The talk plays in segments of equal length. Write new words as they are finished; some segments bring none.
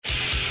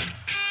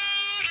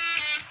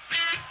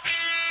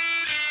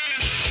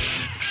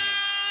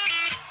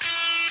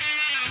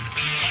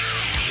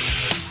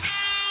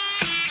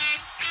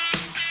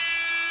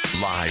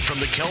Live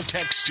from the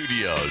Keltec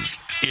studios,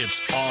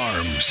 it's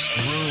Arms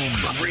Room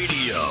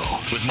Radio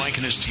with Mike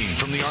and his team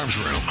from the Arms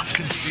Room.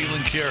 Conceal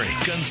and carry,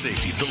 gun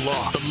safety, the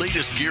law, the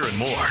latest gear, and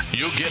more.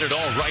 You'll get it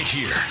all right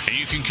here. And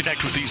you can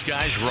connect with these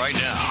guys right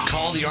now.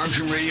 Call the Arms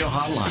Room Radio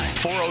hotline,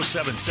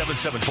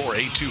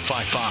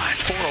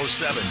 407-774-8255.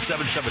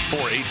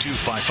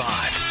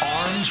 407-774-8255.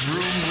 Arms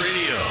Room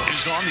Radio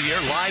is on the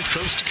air live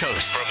coast to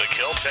coast from the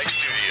Keltec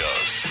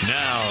studios.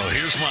 Now,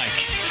 here's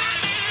Mike.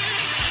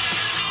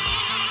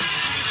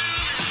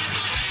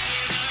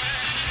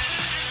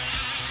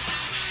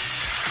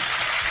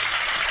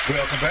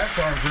 Welcome back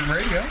to Arms Room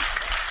Radio.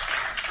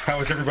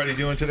 How is everybody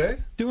doing today?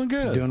 Doing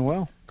good. Doing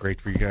well.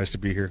 Great for you guys to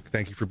be here.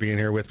 Thank you for being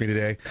here with me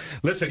today.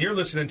 Listen, you're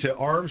listening to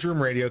Arms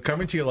Room Radio,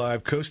 coming to you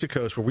live, coast to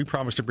coast, where we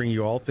promise to bring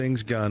you all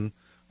things gun,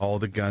 all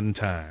the gun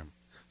time.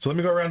 So let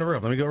me go around the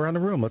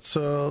room. Let's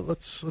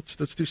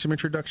do some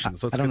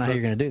introductions. I don't know how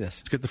you're going to do this.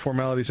 Let's get the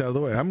formalities out of the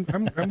way. I'm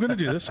going to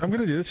do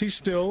this. He's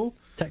still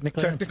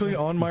technically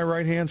on my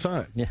right hand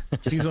side. Yeah,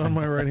 he's on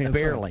my right hand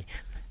barely. side.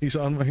 He's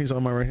on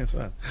my right hand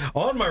side.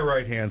 On my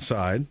right hand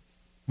side,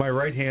 my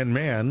right hand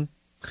man,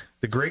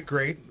 the great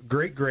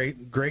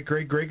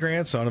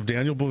grandson of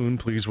Daniel Boone.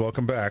 Please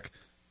welcome back.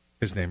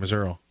 His name is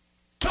Earl.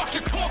 Talk to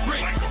corporate,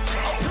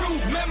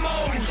 approve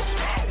memos,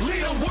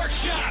 lead a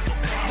workshop.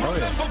 Oh,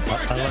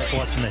 yeah. I like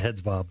watching the heads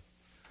bob.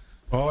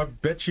 Oh, I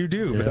bet you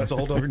do, but that's a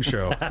whole different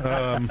show.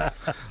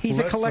 He's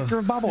a collector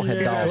of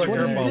bobblehead dolls. What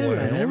are you doing?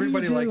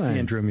 Everybody likes the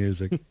intro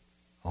music.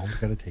 Always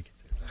got to take it there.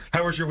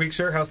 How was your week,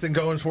 sir? How's things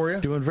going for you?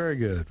 Doing very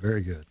good,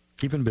 very good.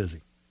 Keeping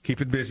busy. Keep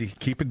it busy.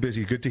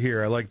 Good to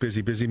hear. I like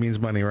busy. Busy means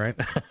money, right?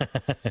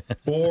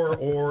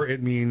 or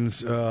it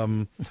means...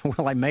 well,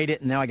 I made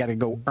it, and now I got to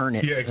go earn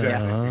it. Yeah,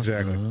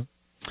 exactly.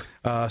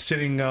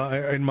 Sitting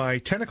in my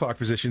 10 o'clock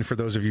position, for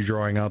those of you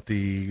drawing out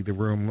the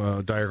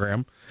room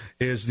diagram,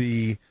 is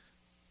the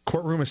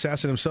courtroom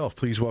assassin himself.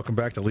 Please welcome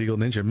back the legal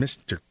ninja,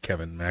 Mr.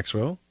 Kevin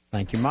Maxwell.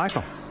 Thank you,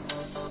 Michael.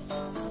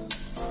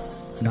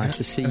 Nice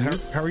to see you.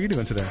 How are you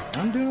doing today?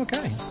 I'm doing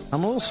okay.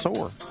 I'm a little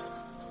sore.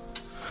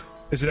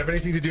 Does it have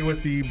anything to do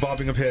with the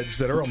bobbing of heads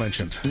that Earl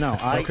mentioned? No,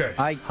 I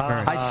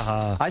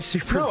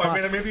supervised. No,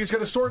 I mean, maybe he's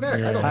got a sore neck.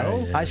 I don't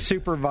know. I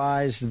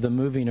supervised the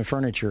moving of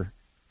furniture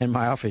in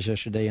my office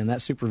yesterday, and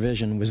that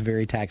supervision was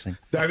very taxing.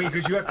 I mean,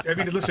 because you have. I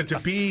mean, listen, to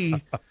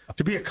be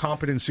a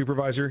competent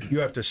supervisor, you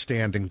have to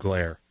stand and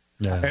glare.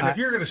 Yeah. And if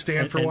you're going to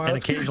stand for a while, and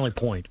occasionally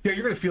point. Yeah,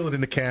 you're going to feel it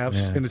in the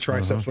calves, in the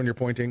triceps when you're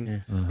pointing.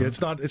 Yeah. Yeah,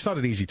 it's not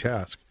an easy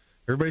task.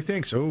 Everybody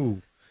thinks,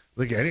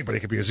 look, anybody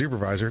could be a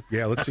supervisor.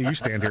 Yeah, let's see you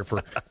stand here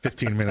for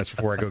 15 minutes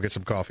before I go get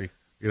some coffee.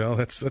 You know,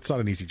 that's not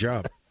an easy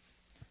job.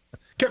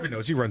 Kevin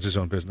knows he runs his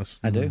own business.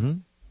 I do. Mm-hmm.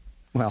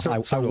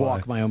 Well, I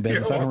walk my own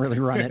business. I don't really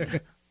run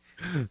it.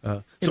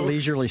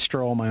 Leisurely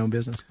stroll my own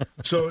business.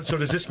 So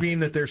does this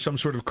mean that there's some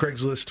sort of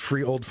Craigslist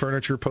free old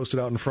furniture posted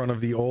out in front of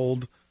the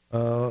old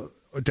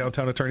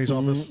downtown attorney's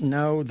office?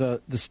 No,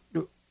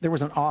 there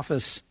was an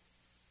office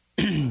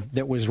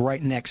that was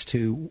right next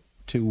to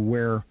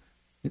where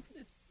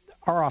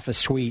our office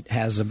suite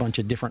has a bunch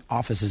of different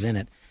offices in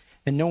it.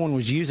 And no one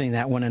was using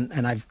that one,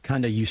 and I've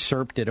kind of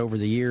usurped it over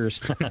the years.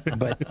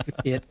 But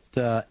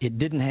it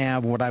didn't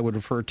have what I would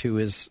refer to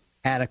as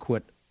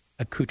adequate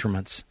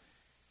accoutrements.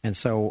 And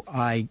so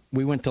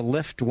we went to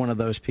lift one of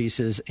those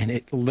pieces, and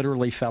it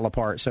literally fell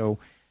apart. So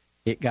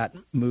it got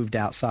moved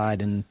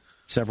outside in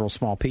several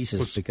small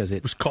pieces because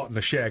it was caught in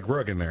a shag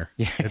rug in there.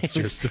 Yeah,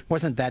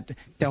 wasn't that?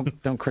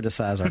 Don't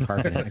criticize our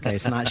carpet. Okay,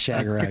 it's not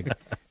shag rug.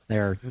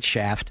 They're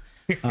shaft.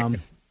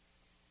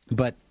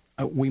 But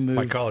we moved.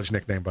 My college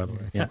nickname, by the way.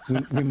 Yeah,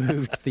 we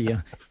moved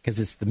because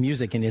it's the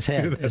music in his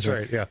head. That's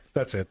right. Yeah,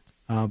 that's it.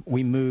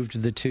 We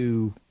moved the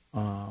two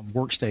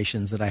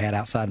workstations that I had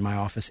outside my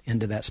office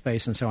into that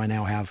space, and so I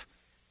now have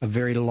a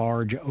very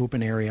large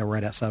open area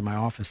right outside my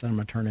office that I'm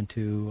going to turn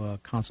into a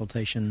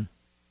consultation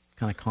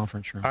kind of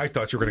conference room. I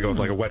thought you were going to go with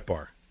like a wet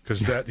bar.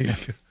 Because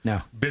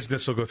no.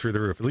 Business will go through the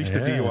roof. At least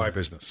the DUI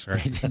business.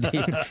 Right?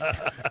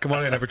 Come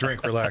on in, have a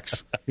drink,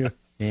 relax. Yeah,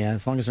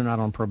 as long as they're not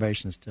on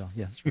probation still.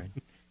 Yeah, that's right.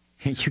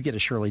 You get a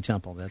Shirley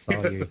Temple. That's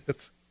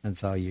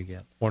all you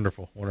get.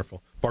 Wonderful.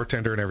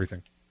 Bartender and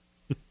everything.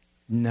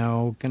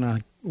 No,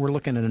 we're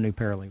looking at a new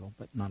paralegal,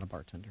 but not a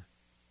bartender.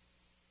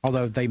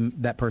 Although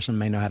that person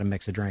may know how to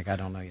mix a drink, I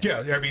don't know yet.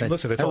 Yeah, I mean,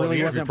 listen, it's all really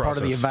in the wasn't process. Part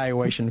of the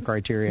evaluation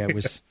criteria. It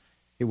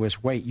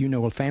was wait, you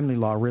know family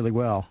law really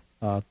well.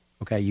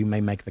 Okay, you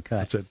may make the cut.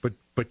 That's it. But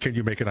can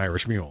you make an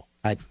Irish mule?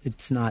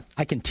 It's not.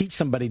 I can teach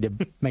somebody to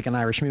make an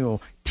Irish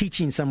mule.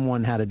 Teaching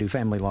someone how to do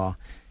family law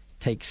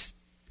takes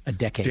a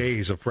decade.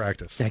 Days of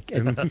practice.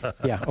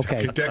 Yeah,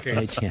 okay.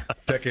 Decades. Yeah.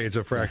 Decades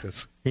of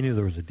practice. He knew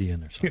there was a D in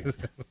there somewhere.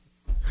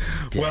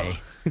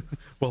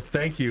 Well,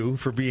 thank you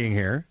for being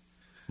here.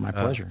 My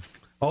pleasure.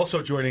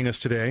 Also joining us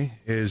today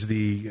is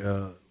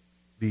the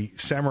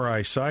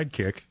samurai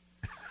sidekick,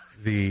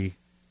 the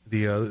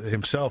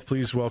himself.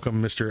 Please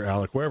welcome Mr.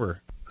 Alec Weber.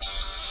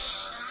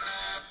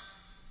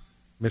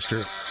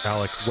 Mr.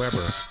 Alec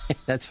Weber.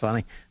 That's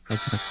funny.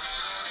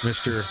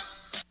 Mr.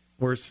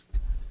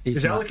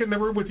 Is Alec in the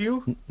room with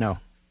you? No.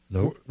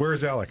 Where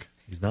is Alec?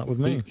 He's not with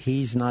me.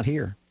 He's not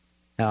here.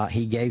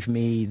 He gave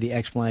me the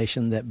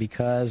explanation that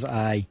because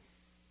I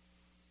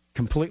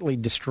completely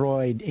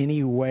destroyed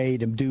any way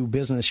to do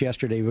business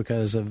yesterday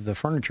because of the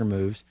furniture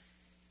moves,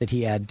 that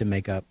he had to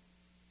make up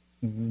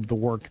the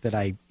work that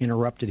I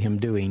interrupted him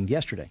doing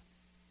yesterday.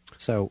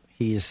 So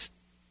he's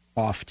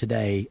off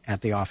today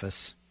at the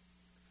office,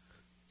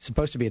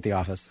 supposed to be at the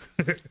office,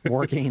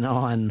 working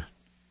on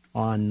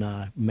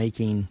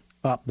making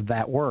up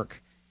that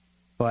work.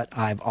 But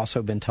I've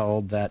also been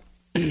told that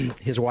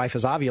his wife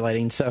is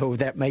ovulating, so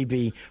that may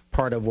be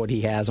part of what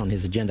he has on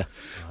his agenda.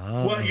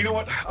 Well, you know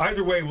what?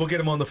 Either way, we'll get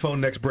him on the phone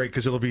next break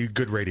because it'll be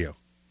good radio.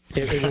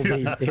 It will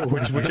be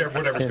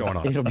whatever's going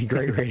on. It'll be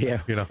great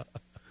radio. You know,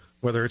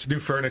 whether it's new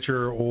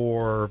furniture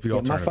or the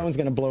alternative. My phone's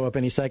going to blow up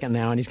any second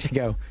now, and he's going to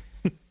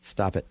go,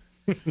 stop it.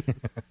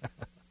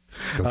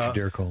 Don't you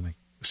dare call me.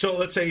 So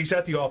let's say he's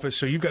at the office,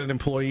 so you've got an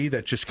employee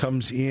that just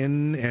comes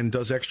in and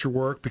does extra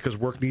work because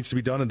work needs to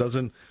be done and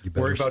doesn't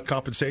worry about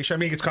compensation. I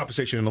mean, it's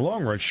compensation in the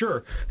long run,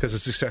 sure, because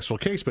it's a successful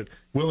case, but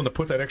willing to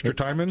put that extra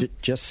time in?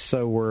 Just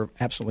so we're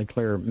absolutely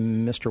clear,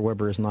 Mr.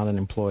 Weber is not an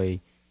employee.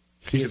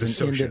 He's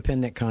an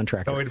independent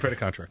contractor. Oh, independent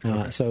contractor.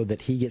 Okay. So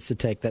that he gets to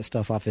take that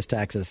stuff off his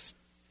taxes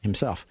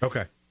himself.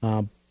 Okay.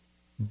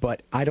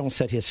 But I don't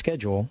set his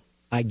schedule.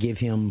 I give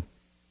him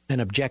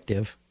an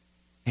objective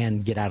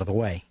and get out of the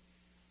way,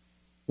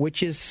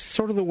 which is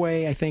sort of the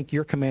way I think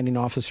your commanding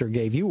officer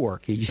gave you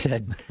work. He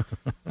said,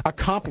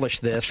 accomplish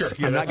this. Sure,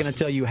 yeah, I'm not going to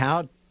tell you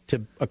how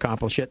to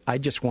accomplish it. I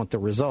just want the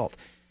result.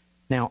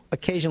 Now,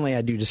 occasionally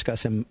I do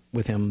discuss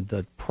with him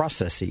the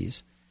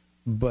processes,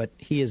 but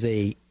he is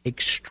a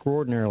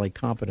extraordinarily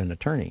competent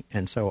attorney,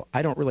 and so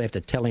I don't really have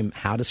to tell him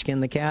how to skin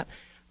the cat.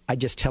 I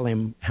just tell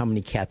him how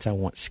many cats I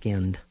want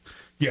skinned.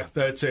 Yeah,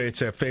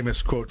 it's a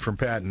famous quote from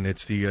Patton.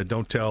 It's the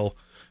don't tell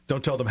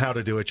them how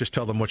to do it, just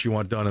tell them what you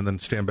want done, and then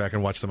stand back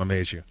and watch them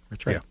amaze you.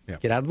 That's right. Yeah.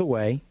 Get out of the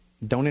way.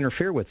 Don't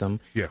interfere with them.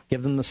 Yeah.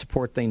 Give them the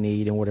support they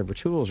need and whatever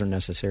tools are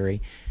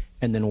necessary,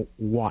 and then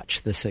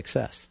watch the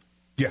success.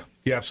 Yeah,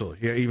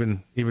 absolutely. Yeah,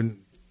 even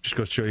just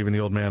goes to show, even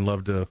the old man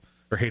loved or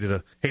hated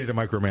a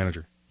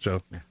micromanager.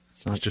 So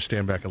let's just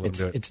stand back and let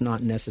them do it. It's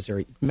not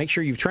necessary. Make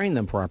sure you've trained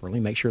them properly.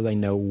 Make sure they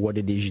know what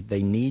it is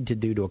they need to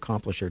do to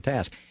accomplish their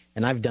task.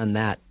 And I've done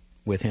that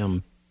with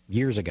him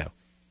years ago.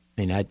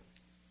 I mean,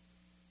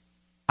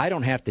 I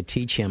don't have to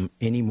teach him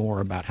any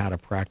more about how to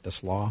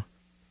practice law.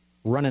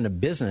 Running a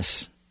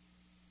business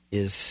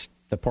is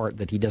the part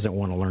that he doesn't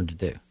want to learn to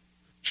do.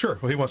 Sure.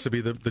 Well, he wants to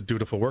be the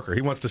dutiful worker.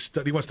 He wants to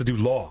study. He wants to do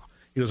law.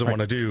 He doesn't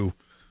want to do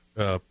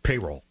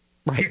payroll.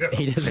 Right. You know?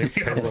 He doesn't.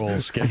 Payroll,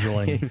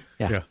 scheduling.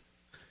 Yeah.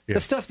 The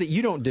stuff that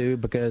you don't do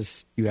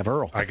because you have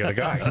Earl. I got a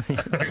guy.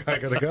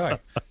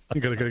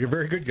 You got a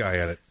very good guy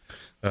at it.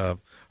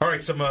 All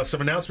right, some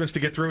announcements to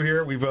get through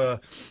here.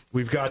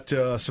 We've got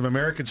some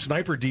American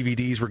Sniper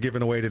DVDs we're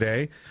giving away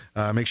today.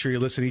 Make sure you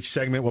listen to each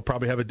segment. We'll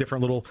probably have a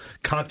different little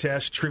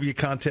contest, trivia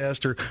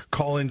contest, or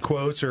call-in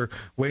quotes, or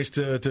ways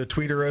to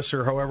tweeter us,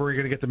 or however you're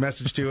going to get the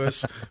message to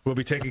us. We'll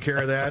be taking care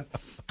of that.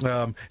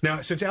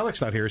 Now, since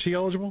Alec's not here, is he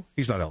eligible?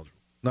 He's not eligible.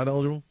 Not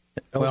eligible?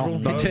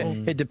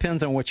 It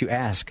depends on what you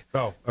ask.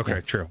 Oh, okay,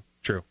 yeah.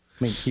 True.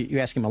 I mean, you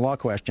ask him a law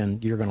question,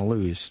 you're going to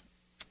lose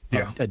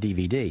a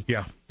DVD.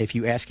 Yeah. If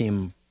you ask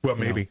him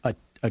maybe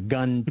a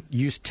gun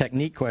use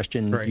technique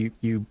question, right.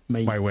 you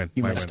may win.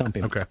 You might stump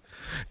him. Okay.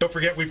 Don't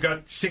forget, we've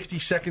got 60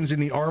 Seconds in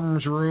the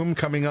Arms Room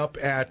coming up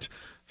at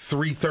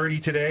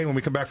 3:30 today. When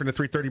we come back from the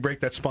 3:30 break,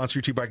 that's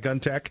sponsored to you by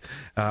GunTech.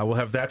 We'll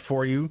have that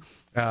for you.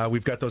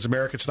 We've got those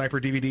American Sniper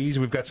DVDs.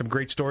 We've got some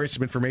great stories,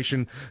 some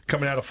information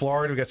coming out of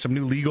Florida. We've got some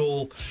new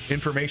legal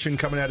information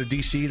coming out of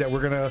D.C. that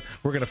we're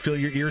gonna fill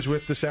your ears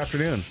with this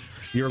afternoon.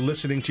 You're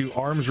listening to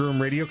Arms Room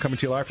Radio, coming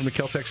to you live from the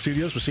Keltec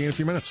studios. We'll see you in a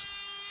few minutes.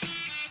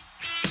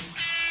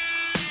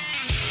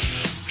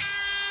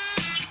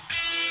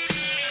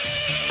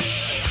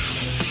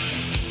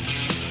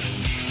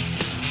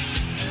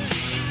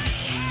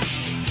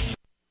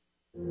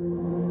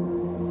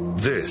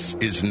 This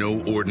is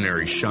no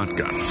ordinary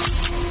shotgun.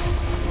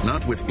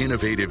 Not with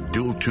innovative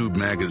dual-tube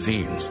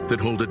magazines that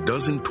hold a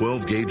dozen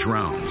 12-gauge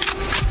rounds,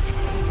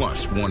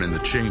 plus one in the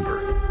chamber.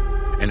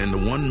 And in the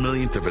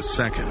 1/1,000,000th of a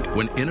second,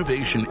 when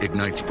innovation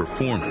ignites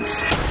performance,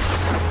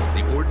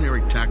 the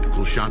ordinary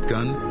tactical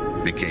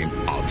shotgun became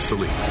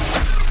obsolete.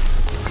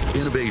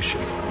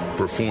 Innovation,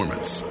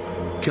 performance,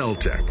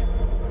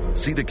 Keltec.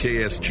 See the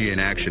KSG in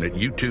action at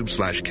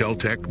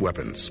YouTube/Keltec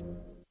Weapons.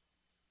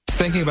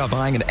 Thinking about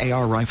buying an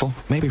AR rifle?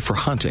 Maybe for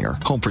hunting or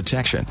home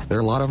protection. There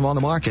are a lot of them on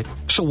the market.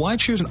 So why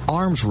choose an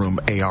Arms Room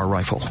AR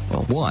rifle?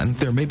 Well, one,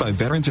 they're made by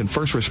veterans and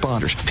first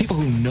responders, people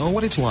who know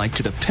what it's like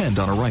to depend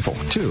on a rifle.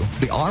 Two,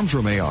 the Arms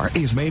Room AR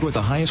is made with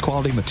the highest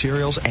quality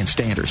materials and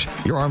standards.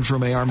 Your Arms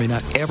Room AR may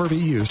not ever be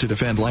used to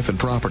defend life and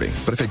property,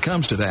 but if it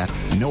comes to that,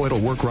 know it'll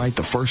work right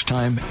the first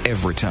time,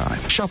 every time.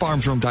 Shop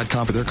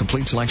armsroom.com for their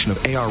complete selection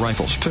of AR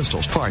rifles,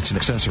 pistols, parts, and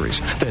accessories.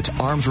 That's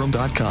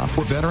armsroom.com,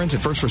 where veterans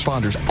and first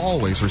responders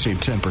always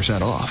receive 10%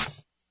 off.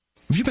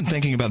 Have you been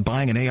thinking about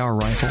buying an AR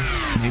rifle?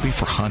 Maybe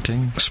for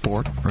hunting,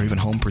 sport, or even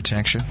home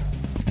protection?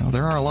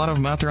 There are a lot of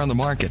them out there on the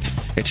market.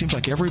 It seems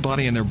like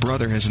everybody and their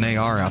brother has an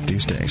AR out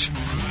these days.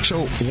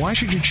 So why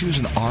should you choose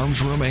an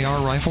Arms Room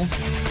AR rifle?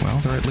 Well,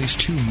 there are at least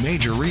two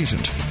major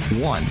reasons.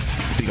 One,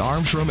 the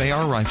Arms Room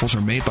AR rifles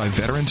are made by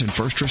veterans and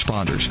first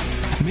responders,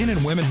 men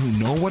and women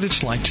who know what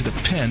it's like to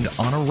depend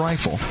on a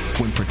rifle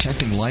when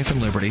protecting life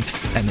and liberty,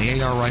 and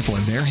the AR rifle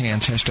in their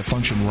hands has to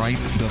function right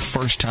the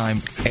first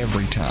time,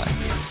 every time.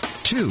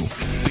 Two,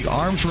 the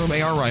Arms Room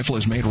AR rifle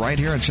is made right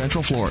here in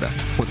Central Florida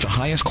with the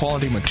highest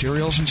quality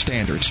materials and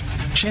standards.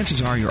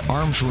 Chances are your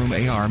Arms Room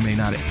AR may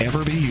not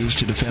ever be used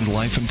to defend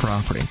life and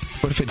property.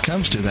 But if it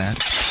comes to that,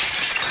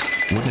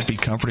 wouldn't it be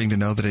comforting to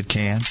know that it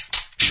can?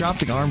 Shop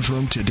the Arms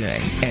Room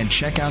today and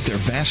check out their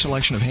vast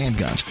selection of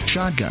handguns,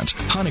 shotguns,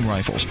 hunting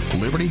rifles,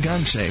 Liberty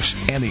gun safes,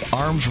 and the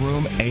Arms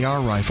Room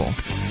AR rifle.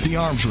 The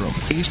Arms Room,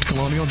 East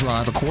Colonial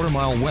Drive, a quarter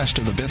mile west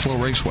of the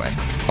Bithlo Raceway.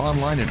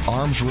 Online at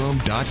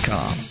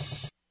armsroom.com.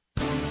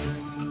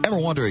 Ever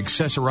want to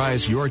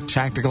accessorize your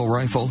tactical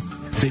rifle?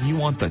 Then you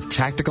want the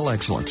tactical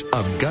excellence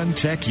of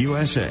GunTech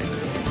USA.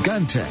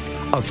 GunTech,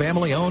 a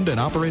family-owned and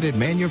operated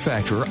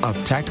manufacturer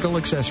of tactical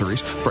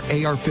accessories for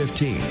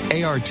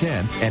AR-15,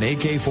 AR-10, and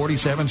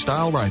AK-47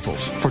 style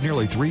rifles. For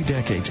nearly 3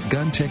 decades,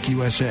 GunTech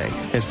USA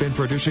has been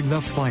producing the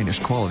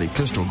finest quality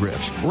pistol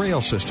grips, rail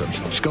systems,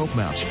 scope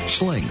mounts,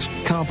 slings,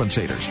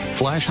 compensators,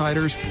 flash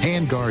hiders,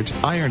 hand guards,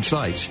 iron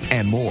sights,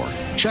 and more.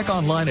 Check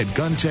online at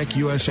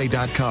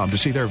GunTechUSA.com to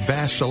see their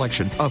vast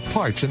selection of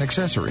parts and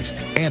accessories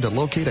and to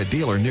locate a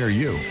dealer near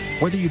you.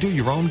 Whether you do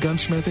your own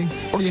gunsmithing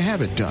or you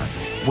have it done,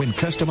 when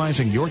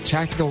customizing your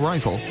tactical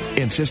rifle,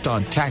 insist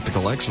on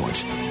tactical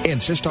excellence.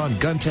 Insist on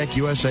GunTech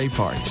USA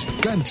parts.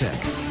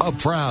 GunTech, a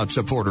proud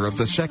supporter of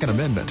the Second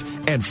Amendment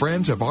and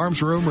friends of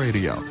Arms Room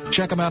Radio.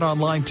 Check them out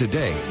online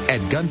today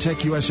at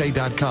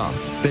GunTechUSA.com.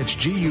 That's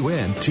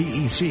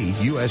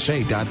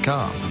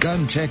GUNTECUSA.com.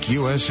 GunTech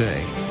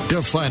USA,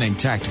 defining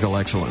tactical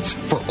excellence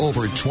for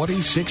over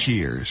 26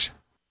 years.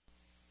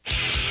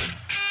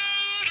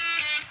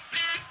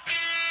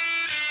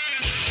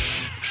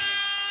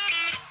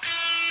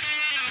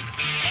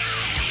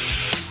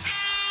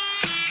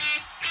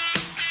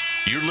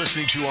 You're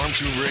listening to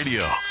Arms Room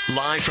Radio,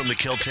 live from the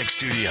Kel-Tec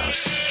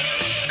studios.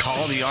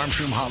 Call the Arms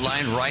Room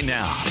hotline right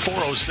now,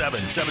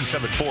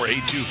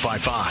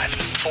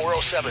 407-774-8255.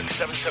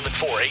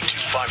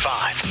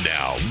 407-774-8255.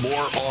 Now,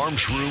 more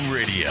Arms Room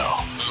Radio,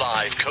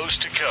 live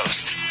coast to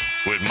coast,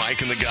 with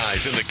Mike and the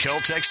guys in the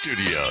Kel-Tec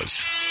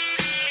studios.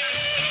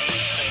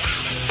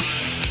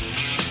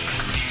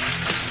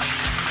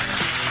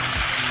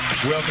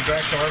 Welcome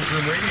back to Arms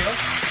Room Radio.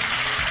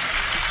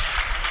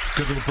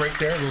 Good little break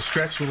there, a little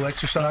stretch, a little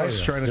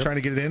exercise. Trying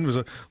to get it in. It was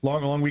a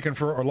long week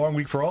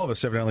for all of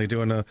us. Evidently,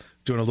 doing a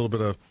little bit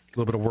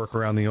of work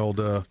around the old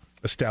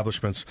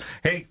establishments.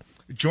 Hey,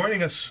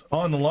 joining us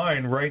on the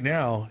line right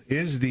now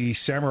is the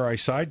Samurai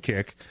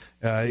Sidekick.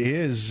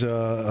 Is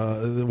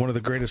one of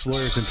the greatest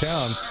lawyers in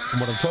town, from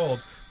what I'm told,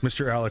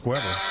 Mr. Alec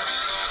Weber.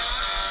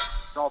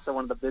 Also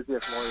one of the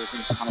busiest lawyers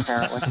in town,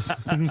 apparently.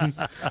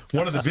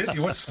 One of the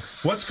busiest.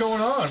 What's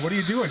going on? What are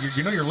you doing?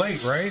 You know you're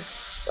late, right?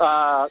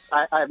 I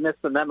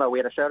missed the memo. We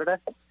had a show today?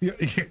 Yeah,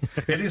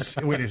 it is.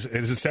 Wait, is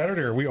it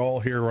Saturday, or are we all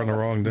here on the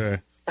wrong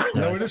day?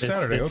 No, it is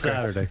Saturday. It's okay.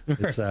 Saturday.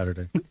 It's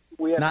Saturday.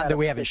 Not that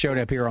we haven't showed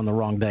up here on the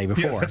wrong day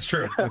before. Yeah, that's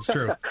true. That's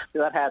true.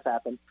 That has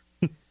happened.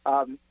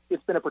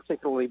 It's been a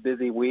particularly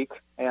busy week,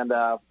 and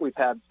we've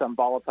had some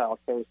volatile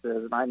cases,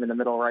 and I'm in the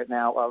middle right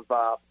now of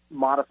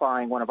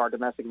modifying one of our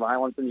domestic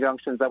violence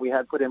injunctions that we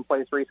had put in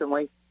place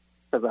recently,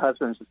 because the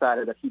husband's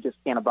decided that he just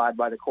can't abide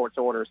by the court's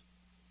orders.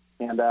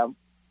 And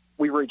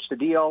we reached a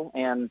deal,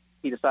 and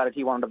he decided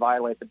he wanted to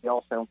violate the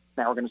deal, so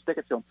now we're going to stick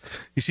it to him.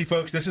 You see,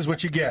 folks, this is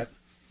what you get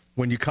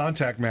when you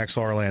contact Max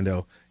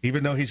Orlando.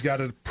 Even though he's got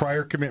a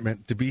prior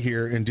commitment to be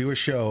here and do a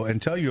show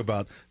and tell you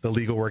about the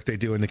legal work they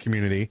do in the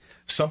community,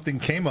 something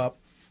came up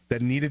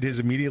that needed his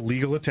immediate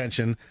legal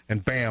attention,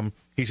 and bam,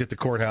 he's at the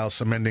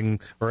courthouse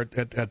amending, or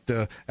at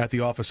the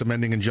office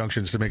amending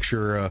injunctions to make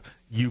sure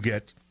you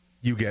get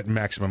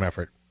maximum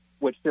effort.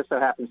 Which just so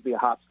happens to be a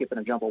hop, skip,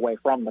 and a jump away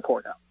from the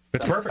courthouse.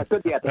 It's perfect. I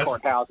could be at the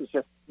courthouse. It's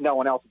just no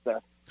one else is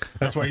there.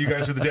 That's why you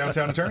guys are the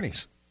downtown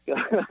attorneys.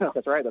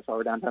 That's right. That's why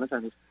we're downtown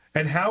attorneys.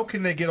 And how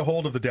can they get a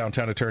hold of the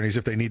downtown attorneys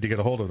if they need to get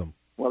a hold of them?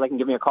 Well, they can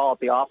give me a call at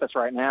the office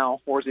right now,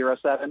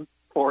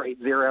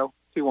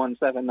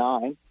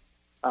 407-480-2179.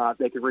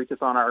 They could reach us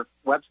on our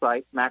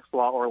website,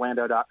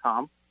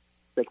 maxlaworlando.com.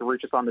 They can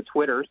reach us on the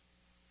Twitters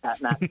at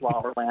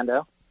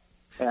maxlaworlando.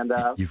 And they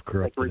can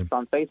reach us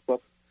on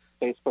Facebook,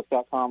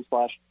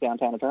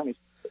 facebook.com/downtown attorneys.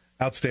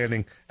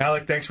 Outstanding.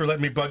 Alec, thanks for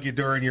letting me bug you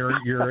during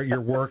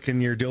your work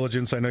and your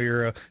diligence. I know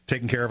you're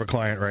taking care of a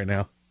client right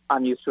now.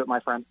 I'm used to it, my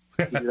friend.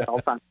 You do that all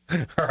the time.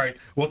 All right.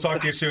 We'll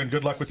talk to you soon.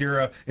 Good luck with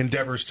your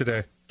endeavors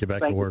today. Get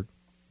back to work.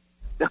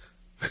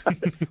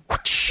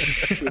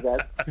 See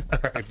that. All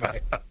right, bye.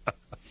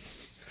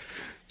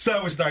 So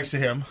it was nice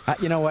of him.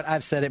 You know what?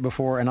 I've said it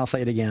before, and I'll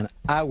say it again.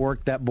 I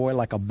worked that boy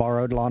like a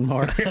borrowed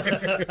lawnmower.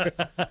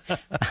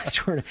 I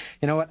swear to,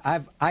 you know what?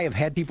 I have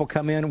had people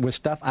come in with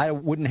stuff I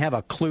wouldn't have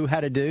a clue how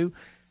to do,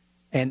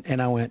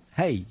 And I went,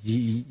 hey,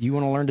 you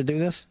want to learn to do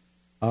this?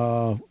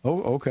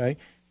 Okay.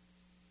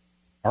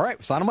 All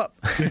right, sign him up.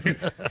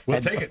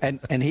 We'll take it.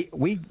 And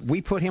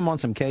we put him on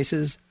some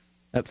cases,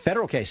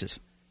 federal cases,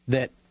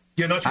 that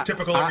not your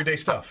typical everyday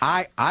stuff.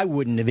 I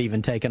wouldn't have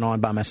even taken on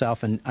by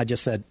myself, and I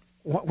just said,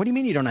 what do you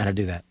mean you don't know how to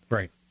do that?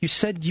 Right. You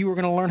said you were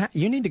going to learn.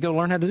 You need to go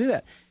learn how to do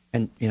that.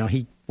 And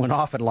he went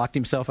off and locked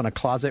himself in a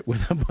closet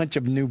with a bunch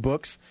of new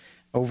books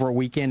over a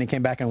weekend, and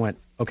came back and went,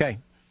 okay,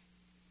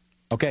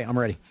 I'm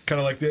ready. Kind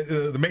of like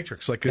the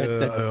Matrix, like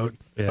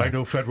I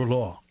know federal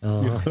law.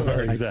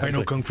 Exactly. I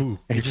know kung fu.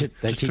 It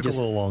just took a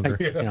little longer.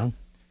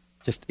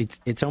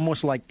 It's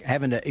almost like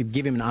having to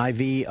give him an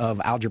IV of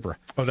algebra.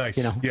 Oh, nice.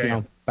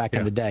 Back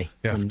in the day.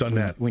 Yeah, done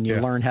that. When you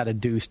learn how to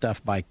do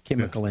stuff by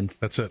chemical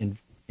that's it.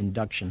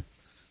 Induction.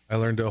 I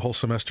learned a whole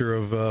semester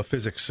of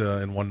physics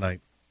in one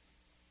night.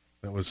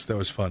 That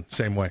was fun.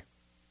 Same way.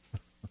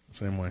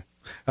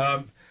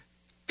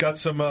 Got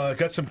some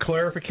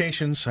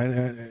clarifications.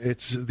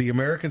 It's the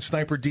American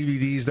Sniper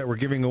DVDs that we're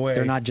giving away.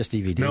 They're not just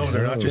DVDs. No,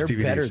 they're not just DVDs.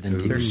 They're better than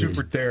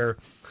DVDs.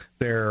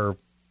 They're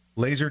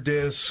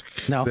Laserdisc.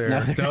 No.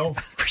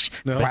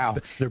 Wow.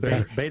 They're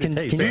beta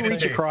Can you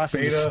reach across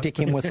and just stick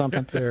him with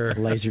something? They're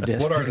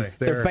Laserdisc. What are they?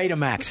 They're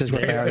Betamax is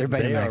what they are. They're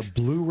Betamax.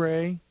 They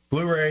are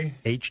Blu-ray,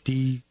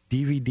 HD,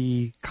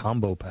 DVD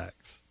combo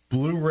packs.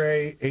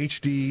 Blu-ray,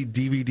 HD,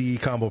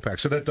 DVD combo pack.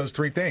 So that does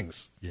three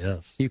things.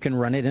 Yes. You can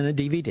run it in a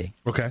DVD.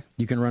 Okay.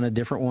 You can run a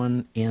different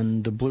one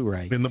in the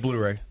Blu-ray. In the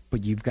Blu-ray.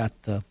 But you've got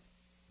the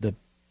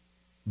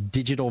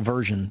digital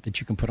version that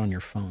you can put on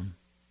your phone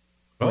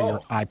or your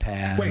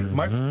iPad. Wait,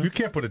 you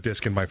can't put a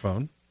disc in my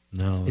phone.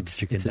 No,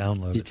 you can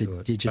download it to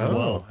it.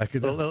 Digital.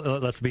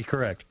 Let's be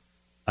correct.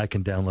 I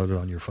can download it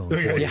on your phone.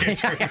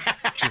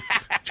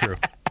 True.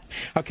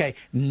 Okay,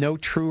 no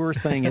truer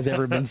thing has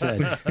ever been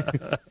said.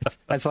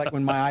 That's like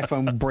when my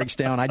iPhone breaks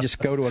down, I just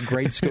go to a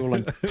grade school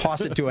and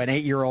toss it to an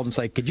 8-year-old and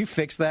say, could you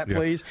fix that,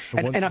 please?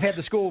 And I've had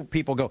the school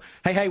people go,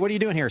 hey, what are you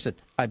doing here? I said,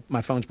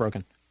 my phone's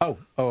broken. Oh,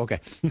 okay.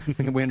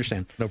 We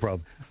understand. No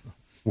problem.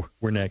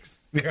 We're next.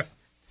 Yeah.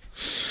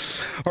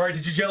 All right,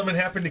 did you gentlemen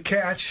happen to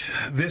catch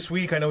this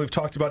week? I know we've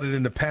talked about it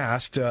in the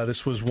past.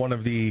 This was one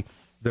of the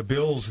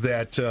bills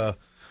that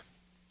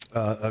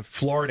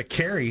Florida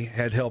Carry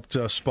had helped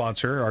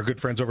sponsor. Our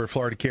good friends over at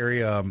Florida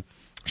Carry,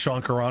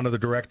 Sean Carano, the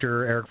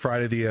director, Eric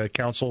Friday, the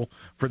counsel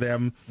for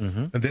them.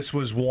 Mm-hmm. And this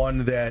was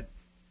one that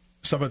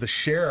some of the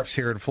sheriffs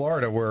here in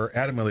Florida were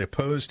adamantly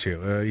opposed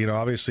to.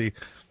 Obviously,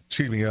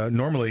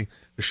 normally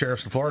the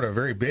sheriffs in Florida are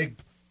very big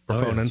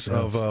proponents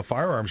of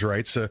firearms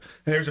rights. And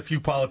there's a few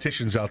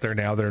politicians out there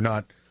now that are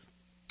not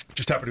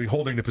just happen to be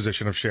holding the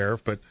position of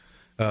sheriff, but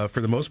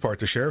for the most part,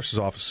 the sheriff's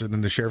office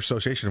and the Sheriff's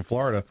Association in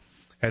Florida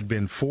had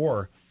been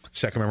for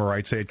Second Amendment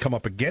rights. They had come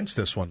up against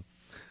this one.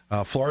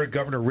 Florida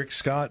Governor Rick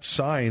Scott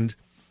signed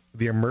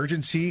the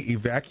emergency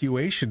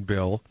evacuation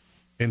bill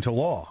into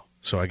law.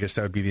 So I guess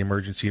that would be the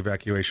emergency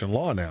evacuation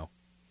law now.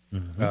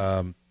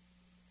 Mm-hmm.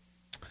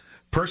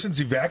 Persons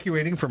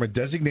evacuating from a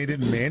designated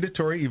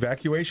mandatory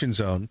evacuation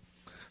zone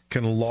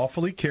can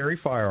lawfully carry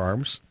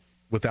firearms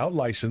without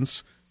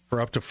license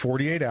for up to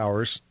 48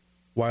 hours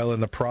while in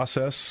the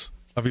process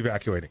of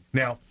evacuating.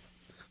 Now,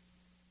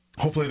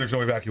 hopefully there's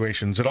no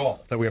evacuations at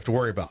all that we have to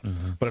worry about.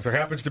 Mm-hmm. But if there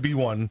happens to be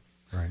one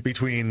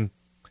between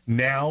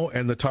now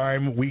and the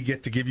time we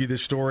get to give you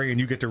this story and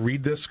you get to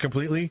read this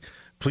completely,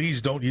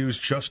 please don't use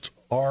just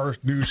our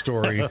news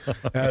story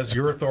as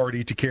your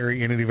authority to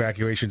carry in an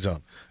evacuation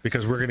zone,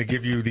 because we're going to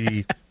give you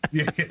the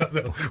we're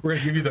going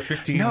to give you the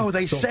 15. No,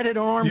 they said it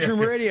on Arms Room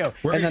Radio.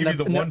 We're going to give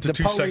you the 1 to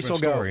 2 segment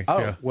story.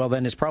 Oh, well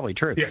then it's probably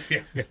true.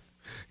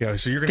 Yeah.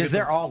 So you're going because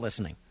they're all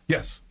listening.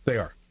 Yes, they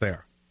are.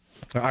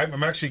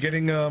 I'm actually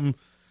getting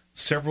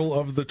several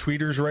of the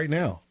tweeters right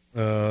now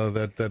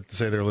that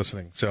say they're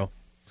listening. So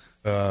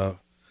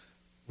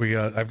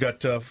I've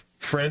got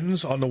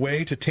friends on the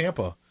way to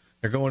Tampa.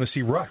 They're going to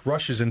see Rush.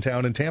 Rush is in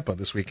town in Tampa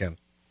this weekend.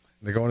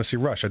 They're going to see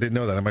Rush. I didn't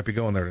know that. I might be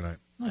going there tonight.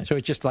 Nice. So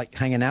it's just like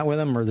hanging out with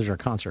them, or there's a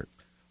concert?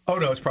 Oh,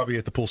 no, it's probably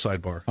at the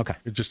poolside bar. Okay.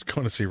 You're just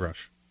going to see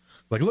Rush.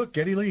 Like, look,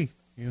 Geddy Lee.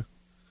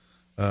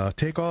 Yeah.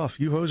 Take off,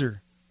 you hoser.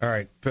 All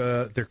right.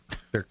 They're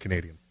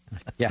Canadian.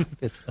 Yeah.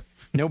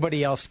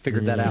 Nobody else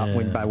figured that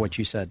out by what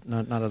you said.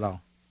 Not at all.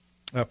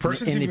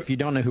 And if you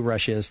don't know who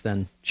Rush is,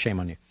 then shame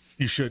on you.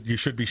 You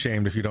should be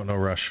shamed if you don't know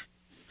Rush.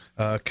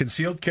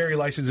 Concealed carry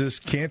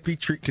licensees can't be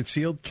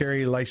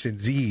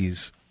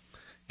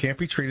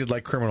treated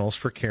like criminals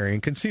for carrying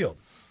concealed.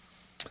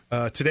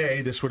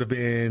 Today, this would have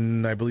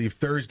been, I believe,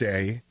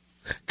 Thursday,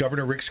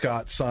 Governor Rick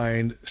Scott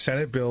signed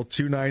Senate Bill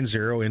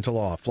 290 into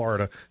law.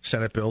 Florida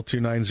Senate Bill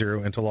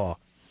 290 into law.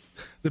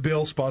 The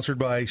bill, sponsored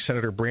by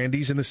Senator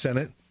Brandeis in the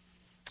Senate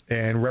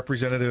and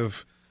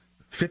Representative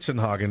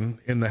Fitzenhagen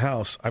in the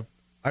House.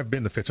 I've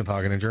been to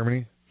Fitzenhagen in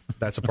Germany.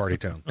 That's a party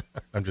town.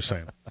 I'm just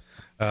saying.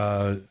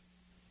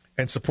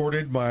 And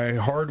supported by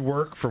hard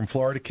work from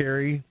Florida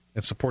Carry,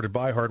 and supported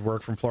by hard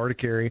work from Florida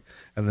Carry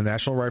and the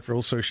National Rifle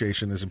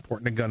Association is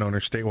important to gun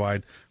owners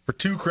statewide for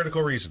two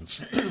critical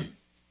reasons.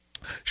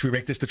 Should we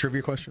make this the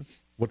trivia question?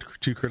 What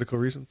two critical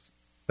reasons?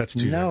 That's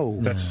too No.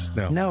 That's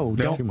no.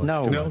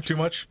 No, too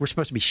much. We're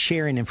supposed to be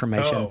sharing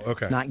information,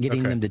 not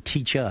getting them to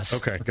teach us.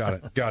 Okay,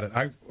 got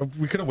it.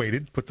 We could have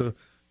waited, put the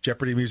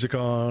Jeopardy music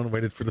on,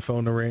 waited for the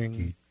phone to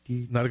ring.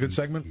 Not a good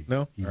segment?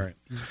 No? All right.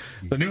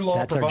 The new law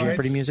That's provides... our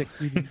Jeopardy music?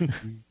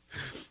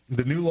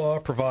 The new law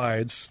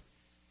provides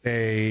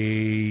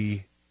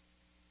where'd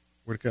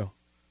it go?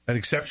 An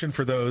exception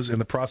for those in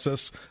the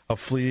process of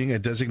fleeing a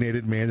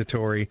designated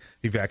mandatory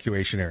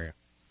evacuation area.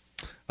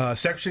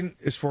 Section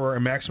is for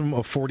a maximum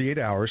of 48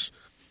 hours,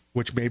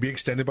 which may be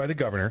extended by the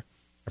governor,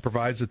 and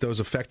provides that those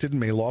affected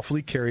may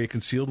lawfully carry a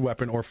concealed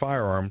weapon or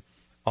firearm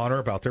on or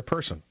about their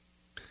person.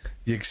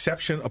 The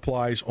exception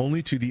applies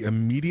only to the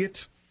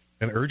immediate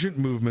and urgent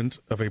movement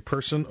of a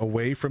person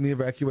away from the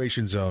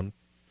evacuation zone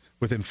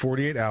within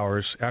 48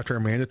 hours after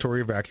a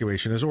mandatory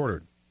evacuation is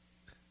ordered.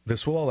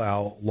 This will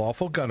allow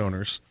lawful gun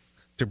owners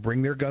to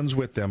bring their guns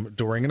with them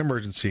during an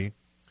emergency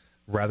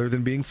rather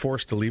than being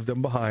forced to leave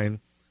them behind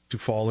to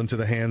fall into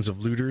the hands of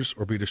looters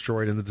or be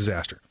destroyed in the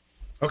disaster.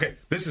 Okay,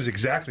 this is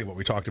exactly what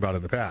we talked about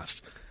in the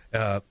past.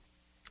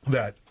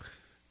 That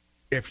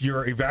if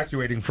you're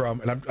evacuating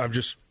from, and I'm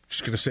just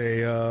going to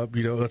say,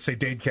 let's say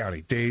Dade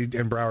County, Dade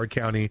and Broward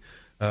County,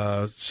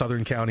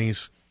 southern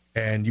counties,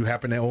 and you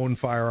happen to own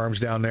firearms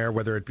down there,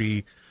 whether it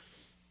be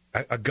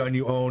a gun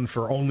you own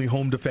for only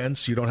home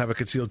defense, you don't have a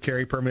concealed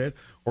carry permit,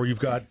 or you've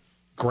got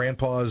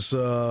grandpa's,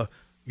 M1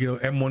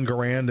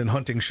 Garand and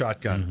hunting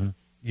shotgun.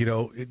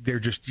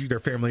 Mm-hmm. They're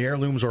family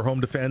heirlooms or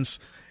home defense,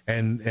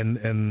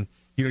 and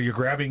you're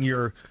grabbing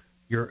your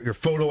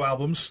photo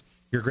albums,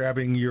 you're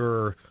grabbing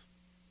your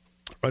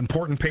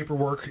important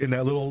paperwork in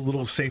that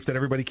little safe that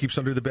everybody keeps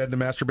under the bed in the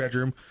master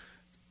bedroom.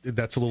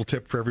 That's a little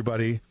tip for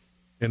everybody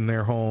in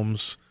their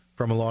homes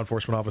from a law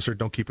enforcement officer.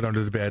 Don't keep it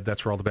under the bed.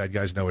 That's where all the bad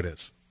guys know it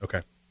is.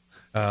 Okay.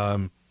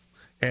 And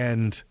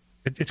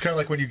it's kind of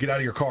like when you get out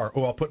of your car.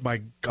 Oh, I'll put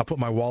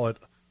my wallet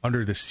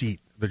under the seat,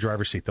 the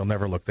driver's seat. They'll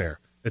never look there.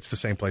 It's the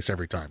same place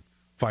every time.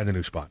 Find a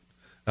new spot.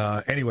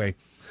 Anyway,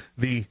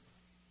 when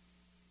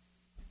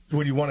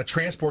you want to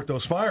transport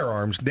those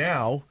firearms,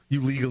 now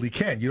you legally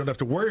can. You don't have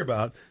to worry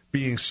about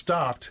being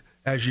stopped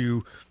as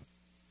you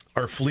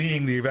are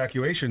fleeing the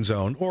evacuation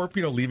zone, or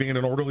leaving in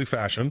an orderly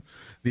fashion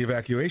the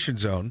evacuation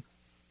zone,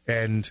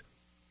 and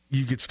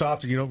you get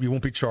stopped, and you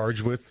won't be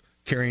charged with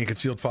carrying a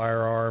concealed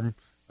firearm,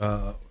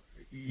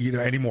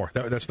 anymore.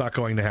 That's not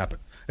going to happen.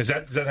 Is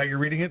that how you're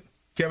reading it,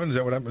 Kevin? Is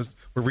that what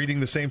we're reading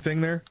the same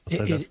thing there?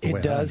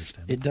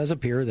 It does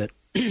appear that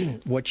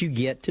what you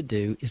get to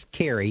do is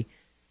carry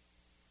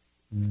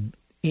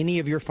any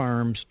of your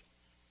firearms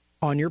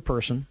on your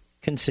person,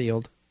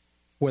 concealed,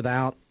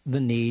 without the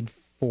need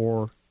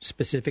for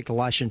specific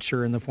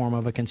licensure in the form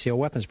of a concealed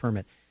weapons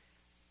permit.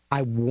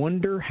 I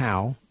wonder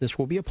how this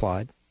will be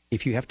applied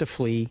if you have to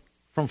flee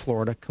from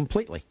Florida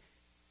completely,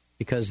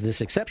 because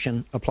this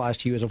exception applies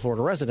to you as a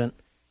Florida resident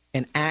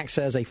and acts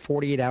as a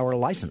 48-hour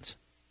license.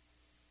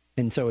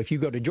 And so if you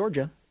go to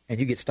Georgia and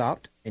you get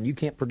stopped and you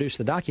can't produce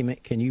the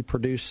document, can you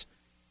produce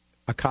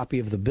a copy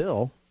of the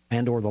bill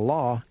and or the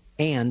law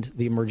and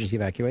the emergency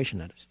evacuation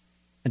notice?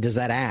 And does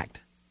that act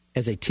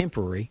as a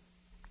temporary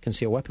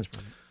concealed weapons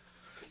permit?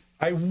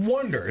 I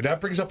wonder. That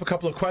brings up a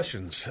couple of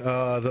questions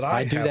that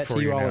I do have that for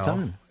to you now. all the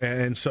time.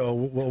 And so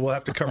we'll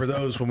have to cover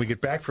those when we get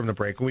back from the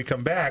break. When we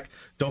come back,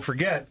 don't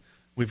forget,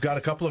 we've got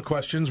a couple of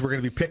questions we're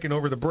going to be picking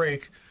over the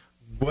break.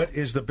 What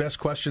is the best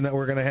question that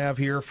we're going to have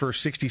here for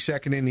 60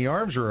 Second in the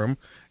Arms Room?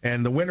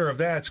 And the winner of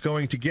that's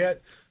going to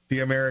get the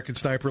American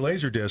Sniper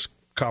Laserdisc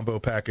combo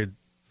package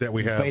that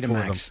we have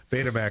Betamax. for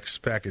them. Betamax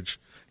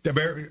package.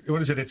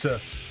 What is it? It's a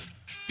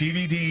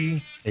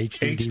DVD,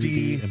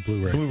 HD, and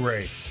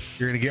Blu-ray.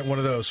 You're going to get one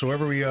of those. So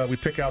whoever we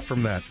pick out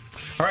from that.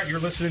 All right, you're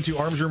listening to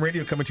Arms Room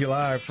Radio coming to you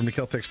live from the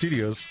Keltec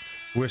Studios.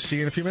 We'll see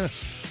you in a few minutes.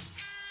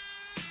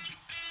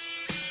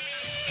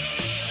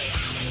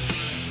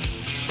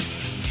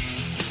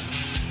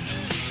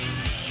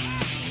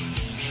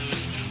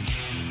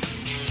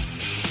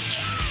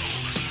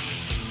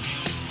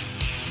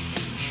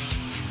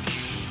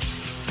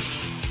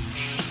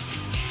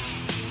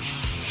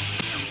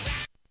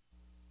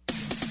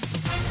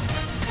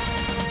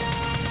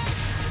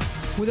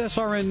 With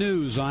SRN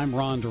News, I'm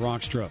Ron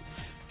DeRockstra.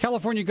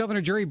 California Governor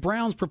Jerry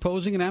Brown's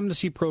proposing an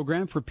amnesty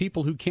program for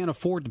people who can't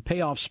afford to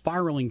pay off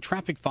spiraling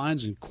traffic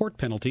fines and court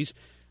penalties.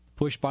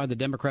 Pushed by the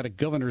Democratic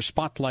governor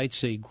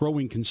spotlights a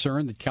growing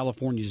concern that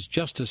California's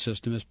justice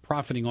system is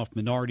profiting off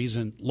minorities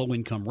and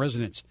low-income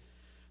residents.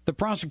 The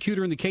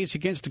prosecutor in the case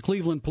against a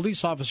Cleveland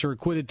police officer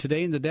acquitted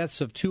today in the deaths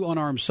of 2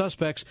 unarmed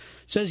suspects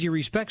says he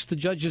respects the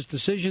judge's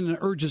decision and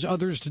urges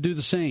others to do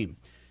the same.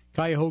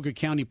 Cuyahoga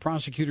County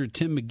Prosecutor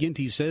Tim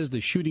McGinty says the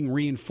shooting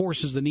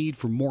reinforces the need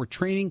for more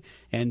training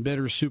and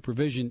better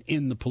supervision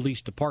in the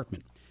police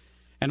department.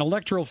 And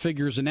electoral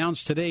figures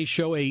announced today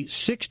show a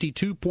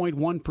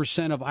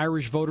 62.1% of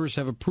Irish voters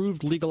have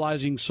approved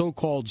legalizing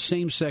so-called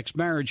same-sex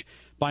marriage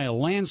by a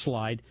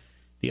landslide.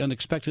 The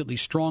unexpectedly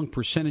strong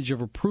percentage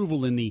of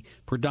approval in the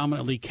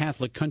predominantly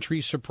Catholic country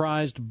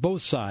surprised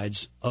both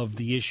sides of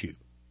the issue.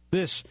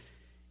 This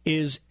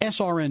is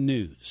SRN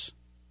News.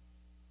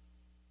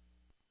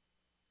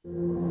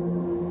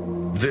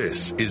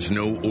 This is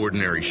no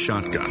ordinary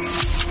shotgun.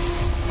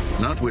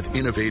 Not with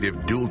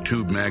innovative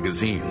dual-tube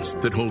magazines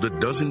that hold a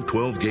dozen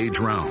 12-gauge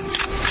rounds,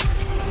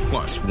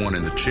 plus one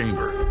in the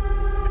chamber.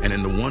 And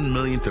in the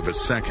 1/1,000,000th of a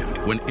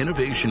second, when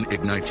innovation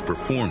ignites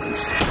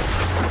performance,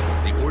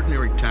 the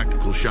ordinary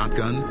tactical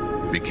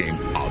shotgun became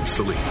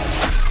obsolete.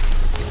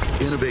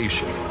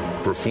 Innovation,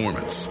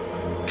 performance,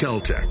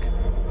 Kel-Tec.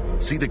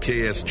 See the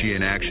KSG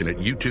in action at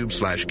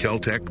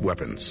YouTube/Kel-Tec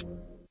Weapons.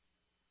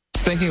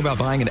 Thinking about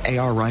buying an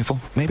AR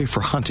rifle? Maybe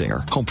for hunting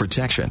or home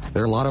protection.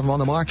 There are a lot of them on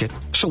the market.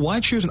 So why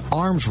choose an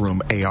Arms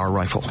Room AR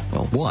rifle?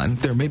 Well, one,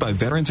 they're made by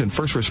veterans and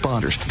first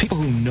responders, people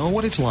who know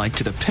what it's like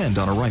to depend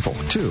on a rifle.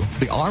 Two,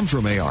 the Arms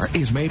Room AR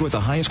is made with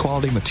the highest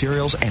quality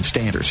materials and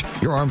standards.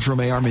 Your Arms Room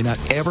AR may not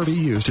ever be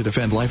used to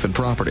defend life and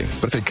property,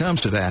 but if it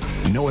comes to that,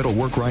 know it'll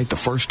work right the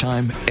first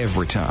time,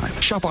 every time.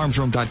 Shop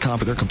armsroom.com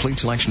for their complete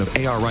selection of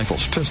AR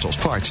rifles, pistols,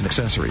 parts, and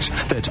accessories.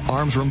 That's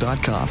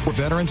armsroom.com, where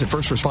veterans and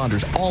first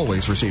responders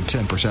always receive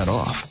 10%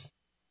 off.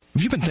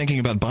 Have you been thinking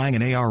about buying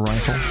an AR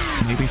rifle?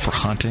 Maybe for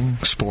hunting,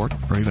 sport,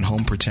 or even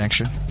home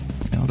protection?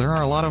 You know, there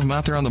are a lot of them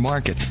out there on the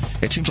market.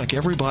 It seems like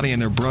everybody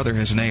and their brother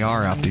has an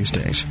AR out these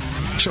days.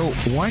 So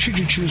why should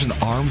you choose an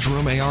Arms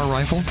Room AR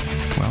rifle?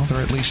 Well, there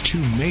are at least two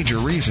major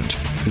reasons.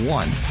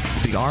 One,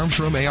 the Arms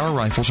Room AR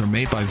rifles are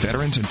made by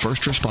veterans and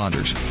first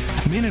responders,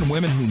 men and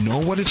women who know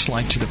what it's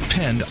like to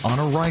depend on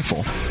a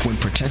rifle when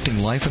protecting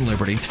life and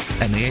liberty,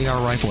 and the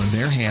AR rifle in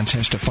their hands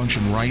has to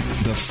function right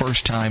the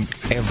first time,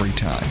 every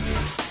time.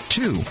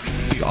 Two,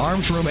 the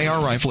Arms Room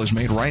AR rifle is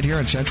made right here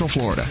in Central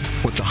Florida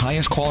with the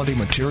highest quality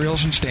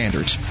materials and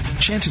standards.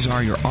 Chances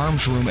are your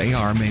Arms Room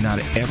AR may not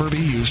ever be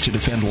used to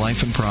defend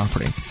life and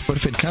property. But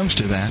if it comes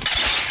to that,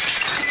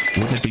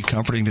 wouldn't it be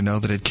comforting to know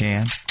that it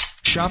can?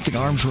 Shop the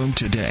Arms Room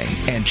today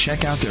and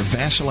check out their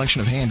vast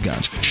selection of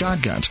handguns,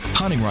 shotguns,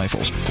 hunting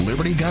rifles,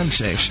 Liberty gun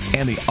safes,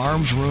 and the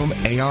Arms Room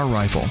AR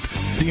rifle.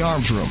 The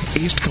Arms Room,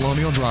 East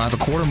Colonial Drive, a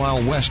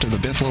quarter-mile west of the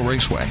Buffalo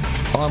Raceway.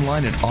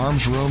 Online at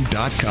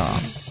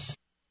armsroom.com.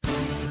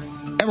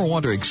 Ever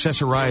want to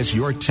accessorize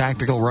your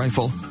tactical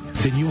rifle?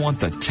 Then you want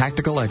the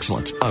tactical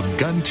excellence of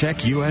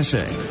GunTech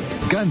USA.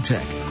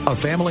 GunTech, a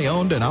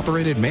family-owned and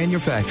operated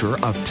manufacturer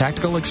of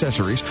tactical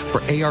accessories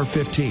for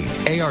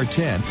AR-15,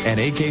 AR-10, and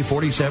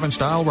AK-47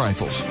 style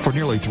rifles. For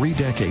nearly 3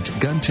 decades,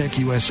 GunTech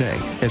USA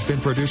has been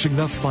producing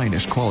the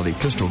finest quality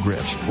pistol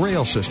grips,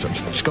 rail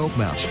systems, scope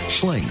mounts,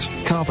 slings,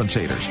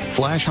 compensators,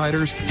 flash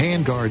hiders,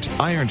 hand guards,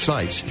 iron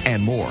sights,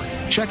 and more.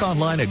 Check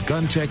online at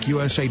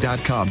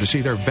GunTechUSA.com to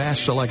see their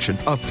vast selection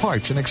of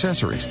parts and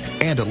accessories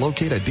and to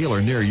locate a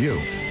dealer near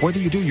you. Whether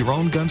you do your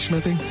own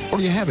gunsmithing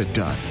or you have it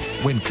done,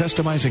 when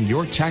customizing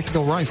your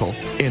tactical rifle,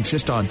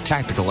 insist on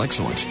tactical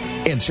excellence.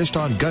 Insist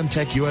on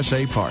GunTech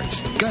USA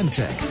parts.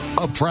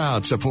 GunTech, a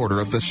proud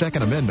supporter of the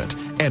Second Amendment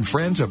and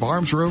friends of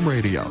Arms Room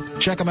Radio.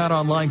 Check them out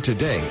online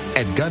today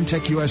at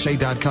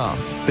GunTechUSA.com.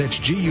 That's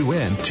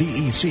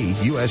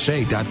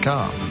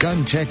GUNTECUSA.com.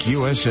 GunTech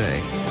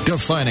USA,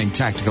 defining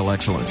tactical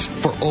excellence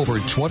for over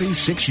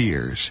 26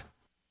 years.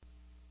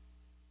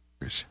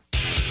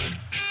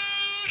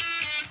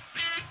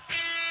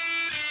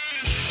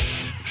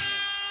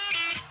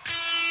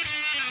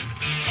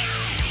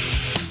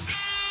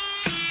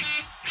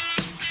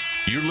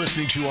 You're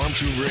listening to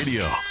Arms Room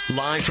Radio,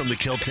 live from the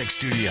Kel-Tec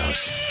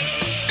Studios.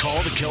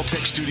 Call the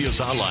Kel-Tec Studios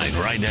hotline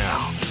right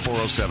now.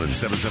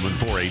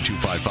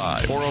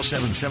 407-774-8255.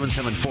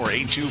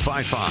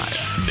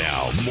 407-774-8255.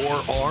 Now,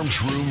 more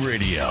Arms Room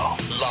Radio,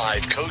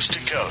 live coast to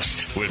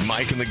coast, with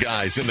Mike and the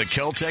guys in the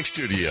Kel-Tec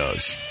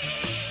Studios.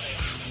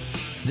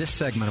 This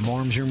segment of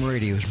Arms Room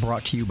Radio is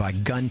brought to you by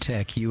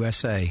GunTech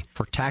USA.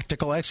 For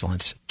tactical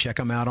excellence, check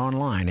them out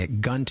online at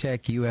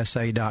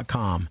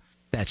GunTechUSA.com.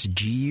 That's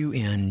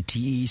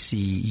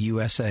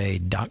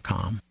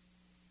GUNTECUSA.com.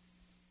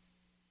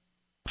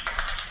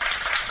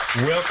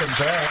 Welcome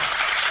back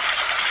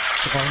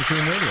to Arms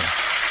Room Radio.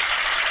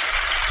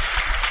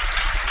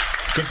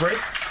 Good break?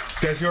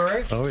 You guys, you all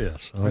right? Oh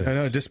yes. I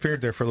know it disappeared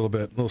there for a little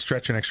bit. Little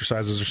stretching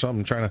exercises or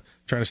something. Trying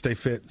to stay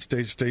fit,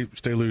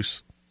 stay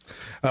loose.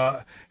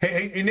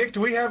 Hey, Nick,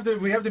 do we have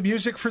the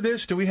music for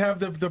this? Do we have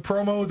the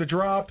promo, the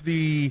drop,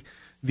 the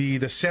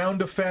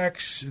sound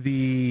effects,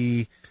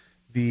 the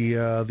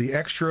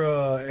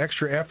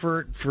extra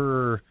effort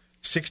for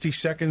 60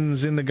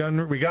 seconds in the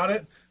gun? We got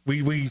it?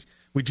 We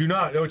do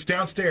not. Oh, it's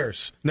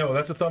downstairs. No,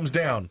 that's a thumbs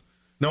down.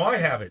 No, I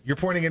have it. You're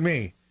pointing at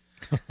me.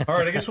 All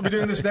right, I guess we'll be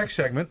doing this next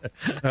segment.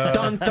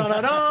 Dun, dun,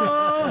 dun,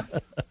 dun.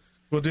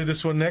 We'll do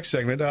this one next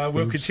segment.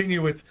 We'll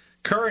continue with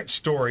current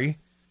story,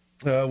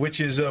 which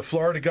is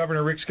Florida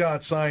Governor Rick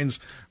Scott signs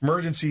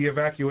emergency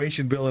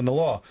evacuation bill into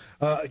law.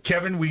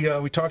 Kevin,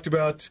 we talked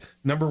about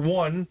number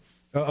one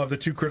of the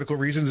two critical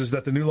reasons is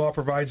that the new law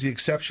provides the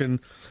exception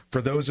for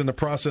those in the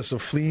process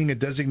of fleeing a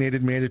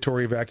designated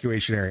mandatory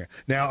evacuation area.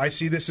 Now, I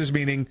see this as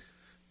meaning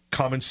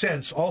common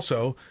sense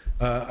also.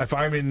 If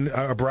I'm in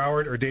a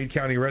Broward or Dade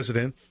County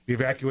resident, the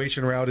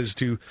evacuation route is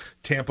to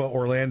Tampa,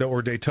 Orlando,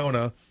 or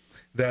Daytona.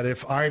 That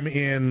if I'm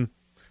in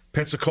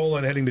Pensacola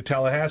and heading to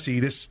Tallahassee,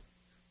 this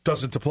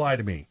doesn't apply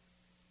to me.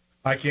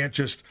 I can't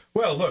just,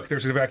 well, look,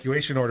 there's an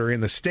evacuation order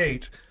in the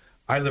state.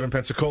 I live in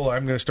Pensacola.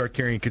 I'm going to start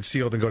carrying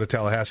concealed and go to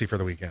Tallahassee for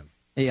the weekend.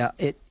 Yeah,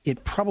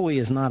 it probably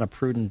is not a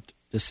prudent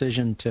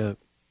decision to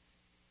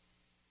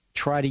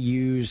try to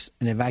use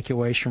an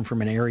evacuation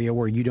from an area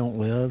where you don't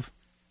live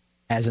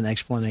as an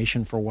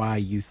explanation for why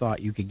you thought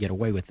you could get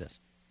away with this.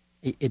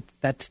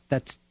 That's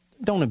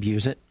don't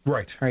abuse it.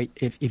 Right. Right.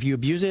 If you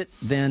abuse it,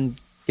 then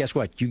guess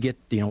what? You get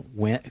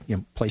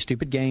play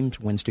stupid games,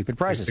 win stupid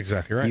prizes.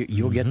 Exactly right.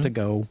 You'll get to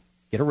go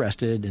get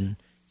arrested and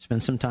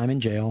spend some time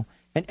in jail.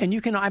 And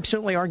you can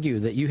absolutely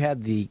argue that you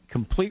had the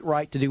complete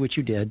right to do what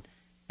you did.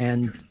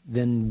 And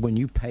then when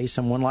you pay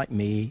someone like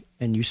me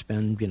and you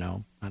spend,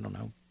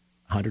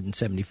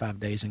 175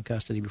 days in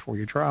custody before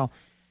your trial,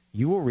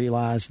 you will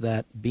realize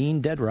that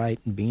being dead right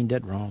and being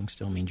dead wrong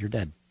still means you're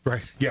dead.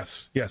 Right.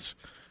 Yes.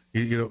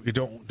 You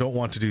don't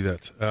want to do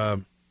that.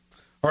 All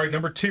right.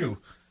 Number 2,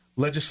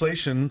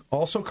 legislation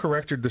also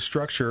corrected the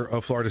structure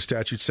of Florida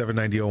Statute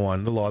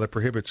 79001, the law that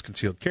prohibits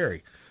concealed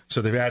carry.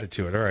 So they've added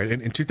to it. All right.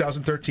 In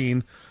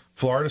 2013,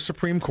 Florida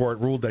Supreme Court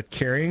ruled that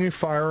carrying a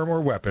firearm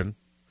or weapon,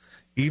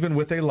 even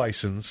with a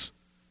license,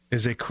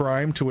 is a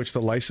crime to which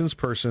the licensed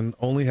person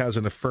only has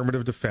an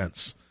affirmative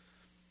defense.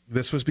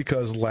 This was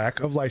because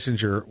lack of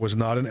licensure was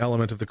not an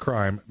element of the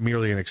crime,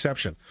 merely an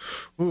exception.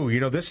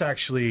 Ooh, this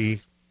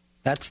actually...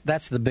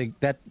 That's the big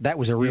that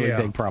was a really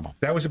big problem.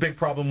 That was a big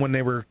problem when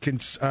they were,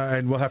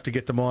 and we'll have to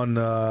get them on,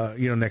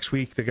 next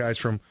week. The guys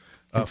from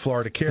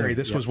Florida Carry.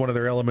 This was one of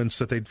their elements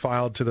that they'd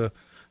filed to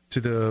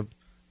the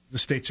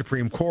state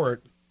Supreme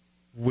Court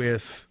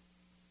with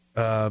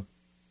the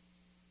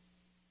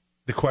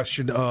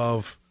question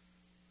of,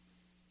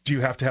 do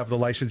you have to have the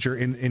licensure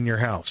in your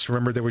house?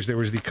 Remember, there was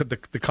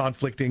the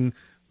conflicting,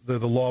 the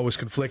law was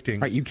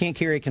conflicting. Right, you can't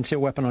carry a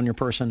concealed weapon on your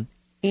person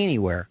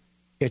anywhere.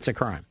 It's a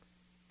crime,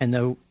 and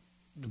though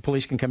the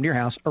police can come to your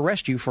house,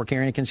 arrest you for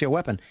carrying a concealed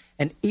weapon.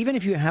 And even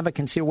if you have a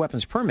concealed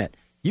weapons permit,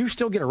 you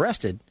still get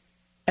arrested,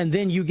 and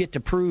then you get to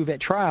prove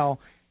at trial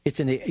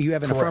you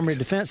have an affirmative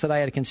defense that I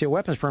had a concealed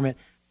weapons permit.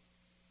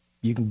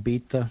 You can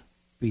beat the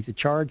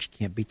charge,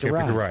 can't beat the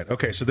right.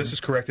 Okay, so this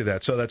has corrected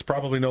that. So that's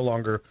probably no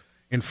longer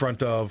in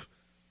front of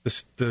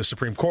the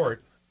Supreme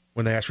Court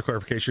when they ask for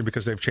clarification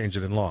because they've changed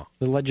it in law.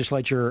 The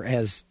legislature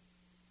has,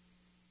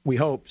 we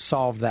hope,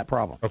 solved that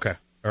problem. Okay,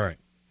 all right.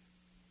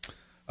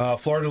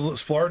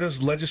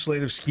 Florida's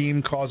legislative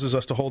scheme causes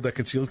us to hold that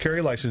concealed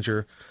carry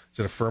licensure is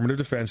an affirmative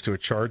defense to a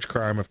charged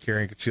crime of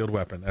carrying a concealed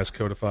weapon, as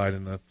codified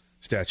in the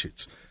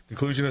statutes.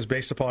 Conclusion is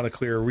based upon a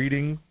clear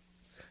reading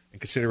and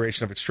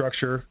consideration of its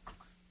structure,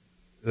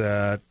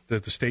 that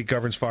the state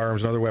governs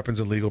firearms and other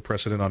weapons and legal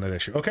precedent on that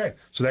issue. Okay,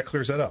 so that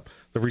clears that up.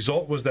 The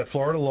result was that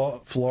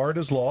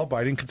Florida's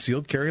law-abiding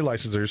concealed carry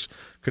licensors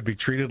could be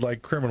treated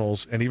like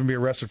criminals and even be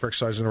arrested for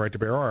exercising the right to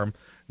bear arms.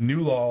 New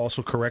law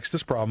also corrects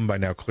this problem by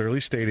now clearly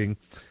stating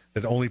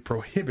that it only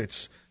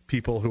prohibits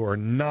people who are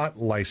not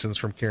licensed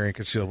from carrying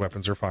concealed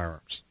weapons or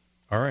firearms.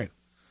 All right.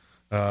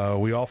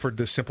 We offered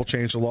this simple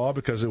change to law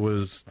because it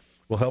will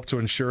help to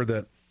ensure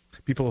that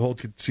people who hold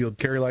concealed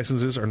carry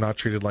licenses are not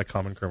treated like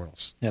common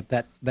criminals. Yeah,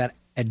 that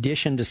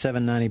addition to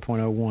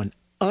 790.01,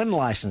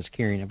 unlicensed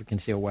carrying of a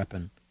concealed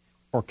weapon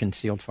or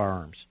concealed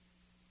firearms.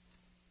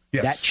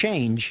 Yes. That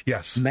change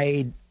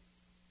made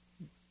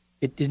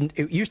it didn't.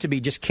 It used to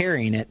be just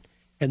carrying it,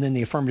 and then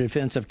the affirmative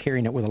defense of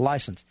carrying it with a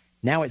license.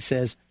 Now it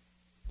says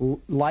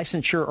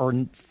licensure or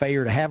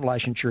failure to have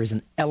licensure is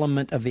an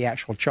element of the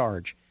actual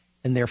charge,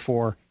 and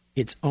therefore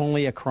it's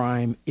only a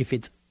crime if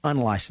it's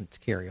unlicensed to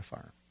carry a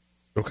firearm.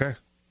 Okay.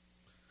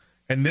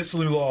 And this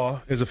new law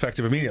is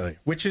effective immediately,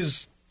 which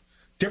is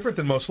different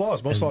than most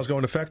laws. Most laws go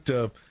into effect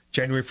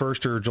January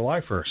 1st or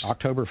July 1st.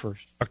 October 1st.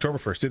 October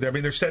 1st. I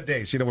mean, there's set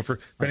days,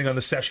 depending on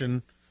the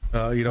session,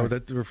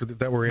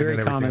 that we're in. Very and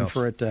everything common else.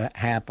 For it to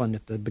happen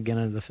at the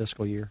beginning of the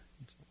fiscal year,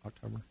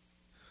 October.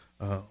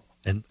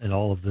 And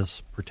all of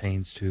this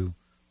pertains to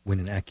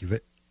when an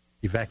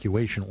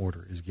evacuation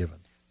order is given.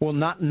 Well,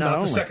 not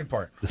only the second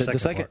part.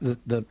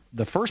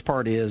 The first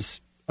part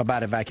is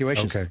about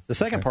evacuations. Okay. The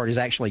second part is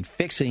actually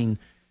fixing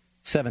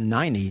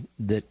 790,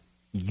 that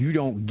you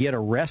don't get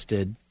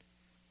arrested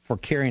for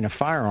carrying a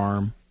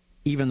firearm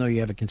even though you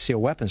have a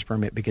concealed weapons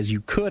permit, because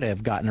you could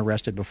have gotten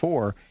arrested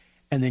before,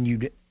 and then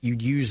you'd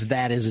use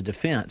that as a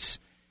defense.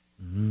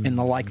 And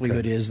the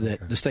likelihood is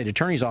that the state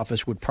attorney's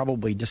office would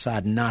probably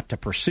decide not to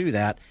pursue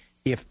that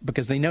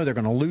because they know they're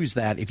going to lose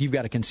that. If you've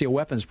got a concealed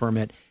weapons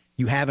permit,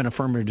 you have an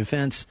affirmative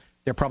defense,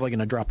 they're probably going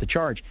to drop the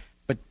charge.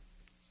 But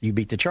you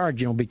beat the charge,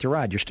 you don't beat the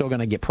ride. You're still going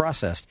to get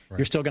processed. Right.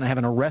 You're still going to have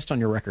an arrest on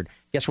your record.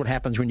 Guess what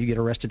happens when you get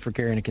arrested for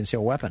carrying a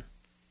concealed weapon?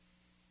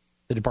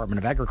 The Department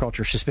of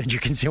Agriculture suspends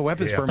your concealed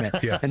weapons permit.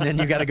 Yeah. And then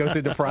you got to go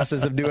through the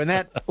process of doing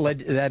that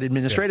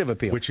administrative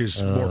appeal. Which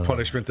is more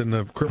punishment than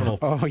the criminal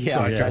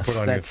side put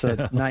on that's you.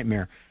 A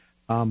nightmare.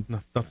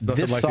 Nothing like the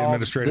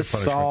administrative this punishment.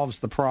 solves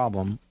the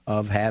problem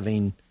of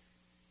having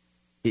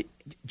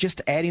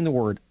just adding the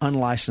word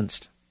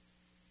unlicensed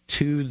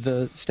to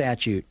the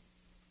statute,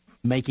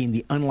 making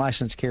the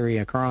unlicensed carry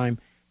a crime.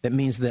 That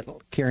means that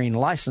carrying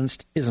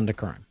licensed isn't a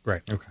crime.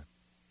 Right. Okay.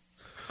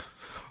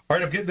 All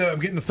right, I'm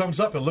getting the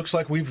thumbs up. It looks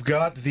like we've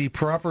got the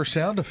proper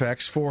sound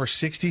effects for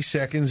 60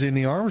 seconds in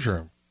the arms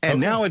room. And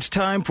now it's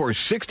time for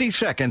 60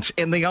 Seconds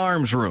in the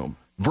Arms Room,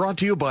 brought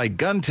to you by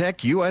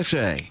GunTech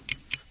USA.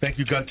 Thank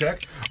you,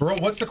 GunTech. Earl,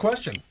 what's the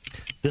question?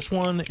 This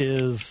one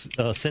is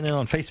sent in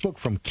on Facebook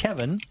from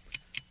Kevin.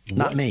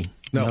 Not me.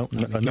 No,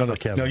 another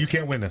Kevin. No, you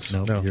can't win this.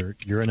 No,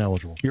 you're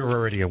ineligible. You're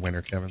already a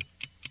winner, Kevin.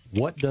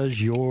 What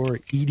does your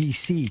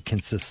EDC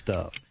consist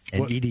of?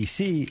 And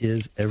EDC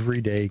is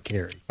everyday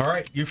carry. All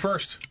right, you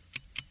first.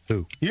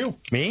 Who? You.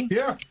 Me?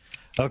 Yeah.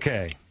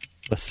 Okay.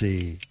 Let's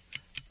see.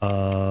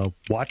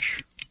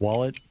 Watch,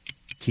 wallet,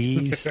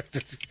 keys.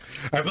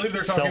 I believe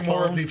they're talking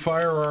more of the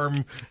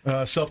firearm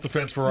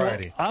self-defense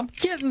variety. Well, I'm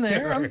getting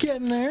there. Right. I'm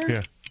getting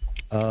there.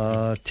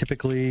 Yeah.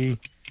 Typically,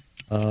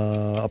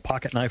 a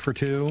pocket knife or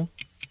two,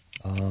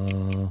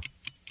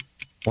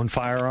 one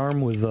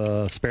firearm with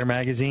a spare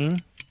magazine,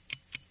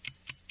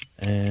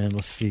 and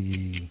let's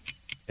see,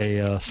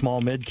 a small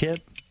med kit,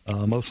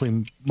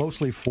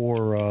 mostly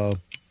for.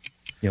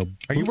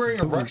 Are you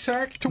wearing a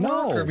rucksack to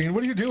work? I mean,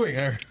 what are you doing?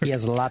 He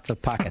has lots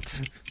of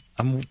pockets.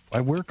 I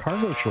wear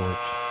cargo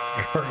shorts.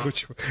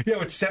 Yeah,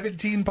 with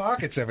 17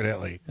 pockets,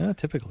 evidently. Yeah,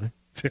 typically.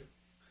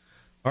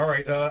 All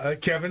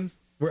right, Kevin.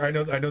 I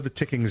know the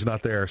ticking is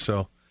not there,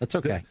 so that's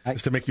okay.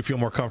 Just to make you feel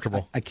more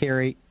comfortable. I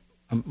carry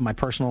my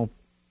personal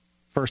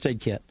first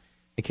aid kit.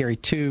 I carry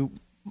two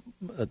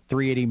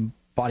 380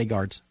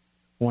 bodyguards,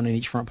 one in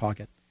each front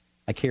pocket.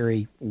 I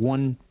carry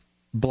one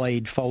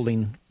blade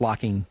folding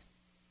locking.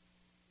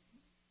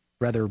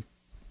 Rather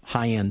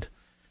high-end.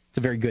 It's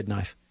a very good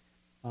knife.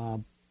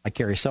 I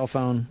carry a cell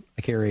phone.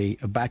 I carry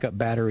a backup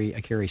battery. I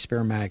carry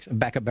spare mags, a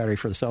backup battery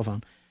for the cell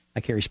phone.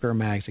 I carry spare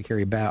mags. I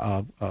carry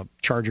a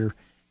charger.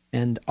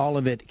 And all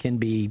of it can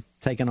be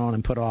taken on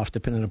and put off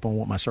depending upon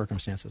what my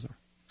circumstances are.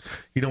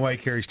 You know why he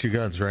carries two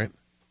guns, right?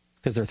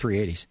 Because they're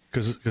 380s.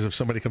 Because if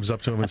somebody comes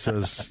up to him and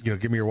says,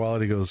 give me your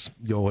wallet, he goes,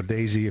 yo, a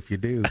daisy if you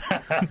do.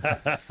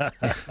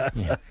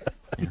 Yeah.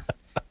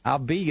 I'll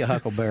be a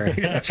huckleberry.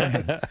 That's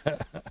right.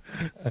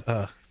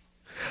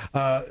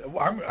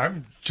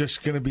 I'm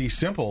just going to be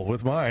simple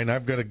with mine.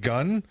 I've got a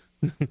gun.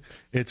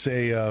 It's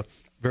a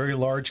very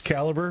large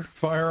caliber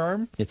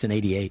firearm. It's an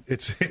 88.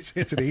 It's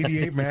an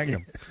 88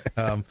 Magnum.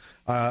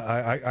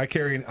 I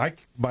carry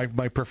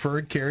my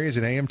preferred carry is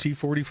an AMT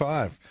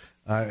 45.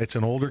 It's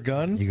an older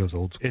gun. He goes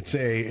old school.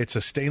 It's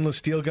a stainless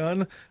steel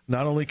gun.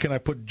 Not only can I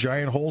put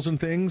giant holes in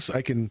things,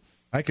 I can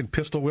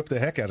pistol whip the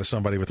heck out of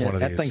somebody with one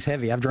of these. That thing's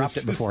heavy. I've dropped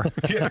it before.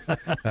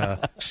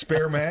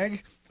 Spare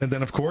mag, and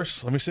then of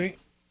course, let me see.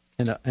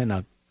 And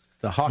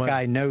the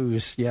Hawkeye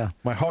nose, yeah.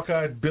 My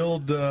Hawkeye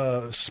build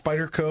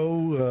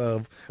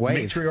Spyderco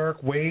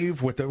Matriarch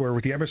Wave with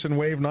the Emerson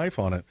Wave knife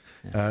on it,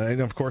 and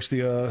of course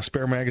the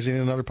spare magazine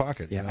in another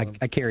pocket. Yeah,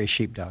 I carry a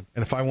sheepdog.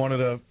 And if I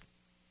wanted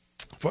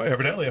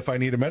if I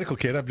need a medical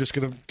kit, I'm just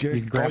going to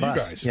call you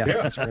guys. Yeah.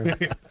 That's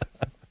right.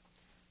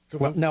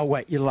 Well, no,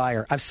 wait, you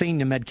liar. I've seen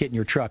the med kit in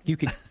your truck. You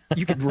could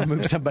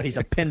remove somebody's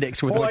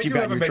appendix with what you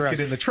got in your truck. I do have a med kit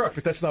in the truck,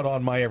 but that's not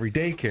on my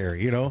everyday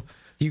carry, Do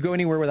you go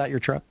anywhere without your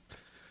truck?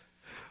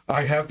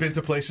 I have been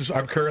to places.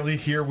 I'm currently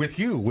here with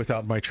you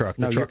without my truck.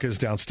 The truck is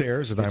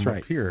downstairs, and I'm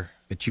up here.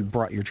 But you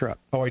brought your truck.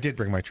 Oh, I did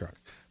bring my truck.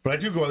 But I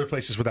do go other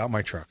places without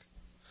my truck.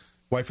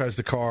 Wife has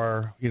the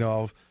car.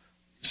 I'll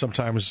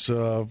sometimes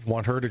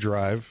want her to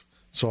drive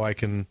so I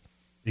can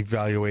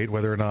evaluate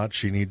whether or not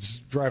she needs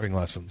driving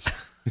lessons.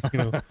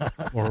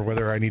 Or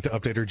whether I need to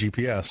update her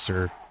GPS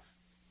or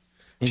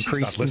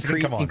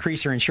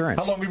increase her insurance.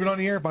 How long have we been on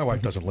the air? My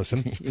wife doesn't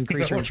listen.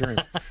 Increase her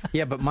insurance.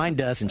 Yeah, but mine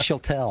does, and she'll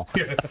tell.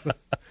 Yeah,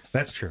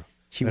 that's true.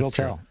 She will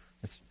tell.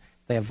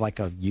 They have like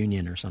a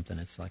union or something.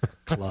 It's like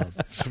a club.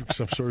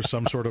 some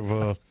sort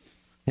of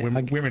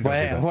women don't do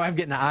that. Well, I'm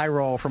getting an eye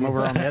roll from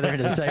over on the other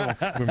end of the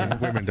table.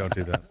 Women don't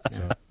do that.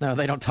 So. No,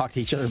 they don't talk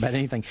to each other about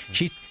anything.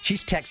 She's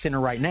texting her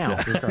right now.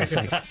 For Christ's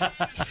sakes.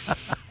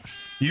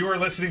 You are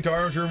listening to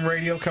Arms Room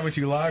Radio, coming to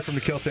you live from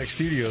the Keltec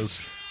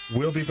studios.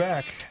 We'll be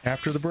back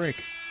after the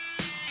break.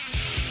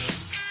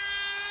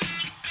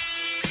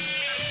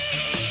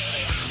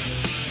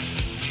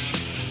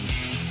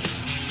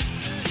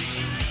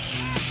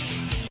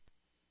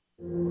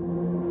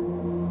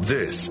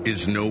 This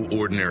is no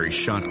ordinary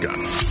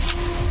shotgun.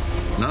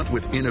 Not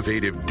with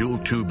innovative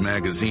dual-tube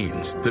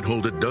magazines that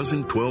hold a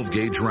dozen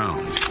 12-gauge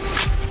rounds,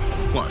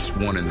 plus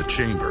one in the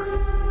chamber.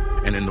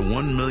 And in the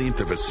 1/1,000,000th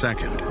of a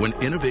second, when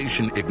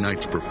innovation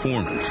ignites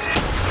performance,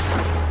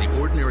 the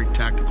ordinary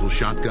tactical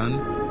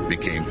shotgun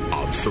became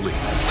obsolete.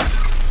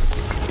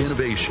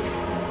 Innovation,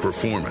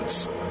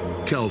 performance,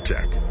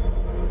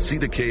 Keltec. See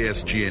the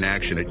KSG in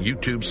action at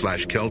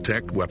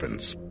YouTube/Keltec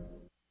Weapons.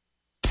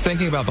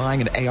 Thinking about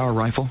buying an AR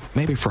rifle?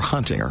 Maybe for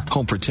hunting or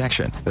home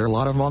protection. There are a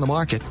lot of them on the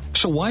market.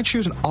 So why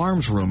choose an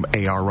Arms Room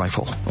AR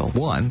rifle? Well,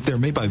 one, they're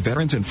made by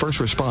veterans and first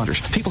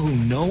responders, people who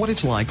know what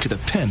it's like to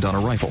depend on a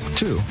rifle.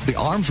 Two, the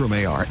Arms Room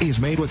AR is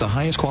made with the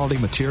highest quality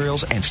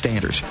materials and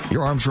standards.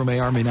 Your Arms Room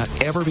AR may not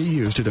ever be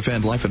used to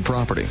defend life and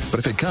property,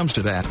 but if it comes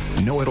to that,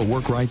 know it'll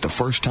work right the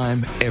first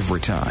time, every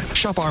time.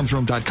 Shop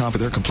armsroom.com for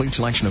their complete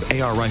selection of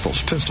AR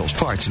rifles, pistols,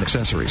 parts, and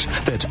accessories.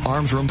 That's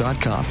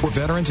armsroom.com, where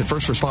veterans and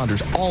first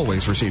responders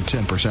always receive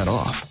 10%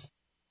 off.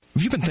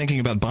 Have you been thinking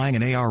about buying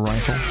an AR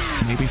rifle?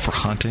 Maybe for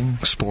hunting,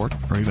 sport,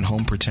 or even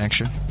home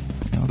protection?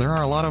 You know, there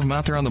are a lot of them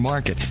out there on the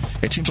market.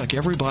 It seems like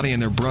everybody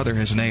and their brother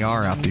has an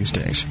AR out these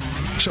days.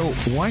 So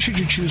why should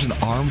you choose an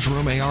Arms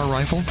Room AR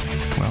rifle?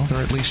 Well, there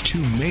are at least two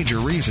major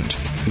reasons.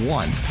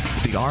 One,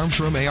 the Arms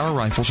Room AR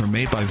rifles are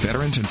made by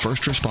veterans and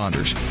first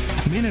responders,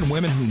 men and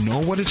women who know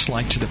what it's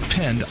like to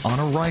depend on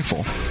a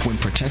rifle when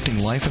protecting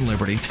life and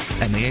liberty,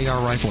 and the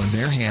AR rifle in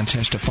their hands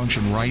has to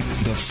function right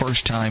the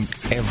first time,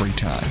 every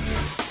time.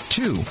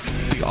 Two,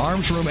 the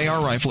Arms Room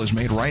AR rifle is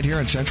made right here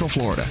in Central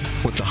Florida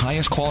with the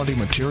highest quality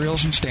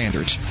materials and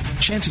standards.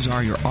 Chances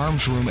are your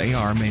Arms Room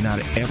AR may not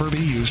ever be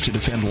used to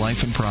defend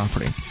life and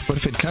property. But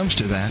if it comes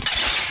to that,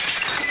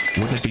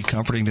 wouldn't it be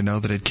comforting to know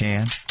that it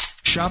can?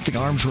 Shop the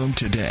Arms Room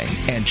today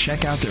and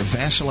check out their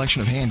vast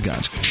selection of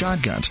handguns,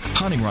 shotguns,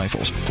 hunting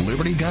rifles,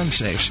 Liberty gun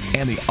safes,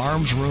 and the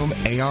Arms Room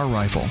AR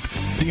rifle.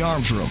 The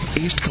Arms Room,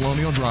 East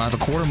Colonial Drive, a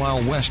quarter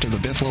mile west of the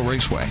Buffalo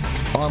Raceway.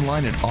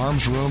 Online at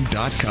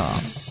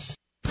armsroom.com.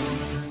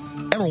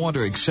 Ever want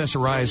to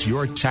accessorize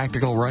your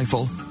tactical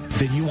rifle?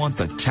 Then you want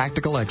the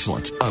tactical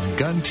excellence of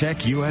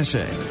GunTech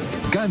USA.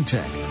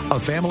 GunTech, a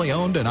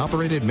family-owned and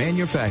operated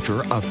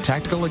manufacturer of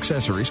tactical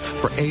accessories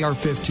for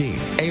AR-15,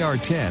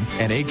 AR-10,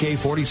 and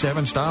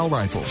AK-47 style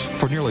rifles.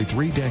 For nearly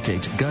 3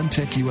 decades,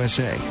 GunTech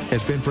USA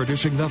has been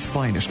producing the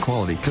finest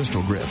quality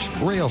pistol grips,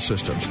 rail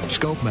systems,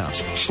 scope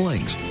mounts,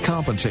 slings,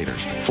 compensators,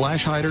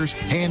 flash hiders,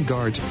 hand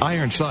guards,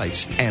 iron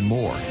sights, and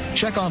more.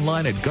 Check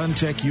online at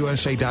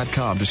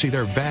GunTechUSA.com to see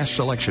their vast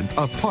selection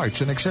of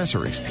parts and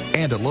accessories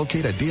and to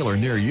locate a dealer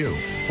near you.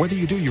 Whether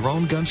you do your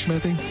own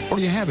gunsmithing or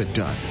you have it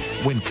done,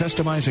 when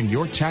customizing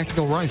your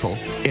tactical rifle,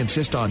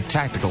 insist on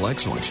tactical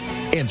excellence.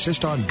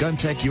 Insist on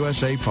GunTech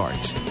USA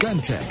parts.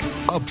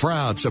 GunTech, a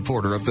proud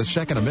supporter of the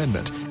Second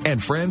Amendment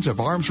and friends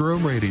of Arms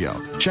Room Radio.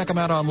 Check them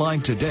out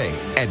online today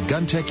at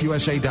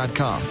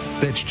GunTechUSA.com.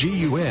 That's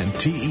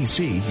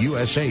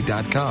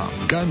GUNTECUSA.com.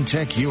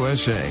 GunTech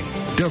USA,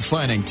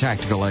 defining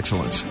tactical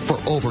excellence for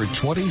over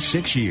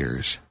 26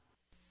 years.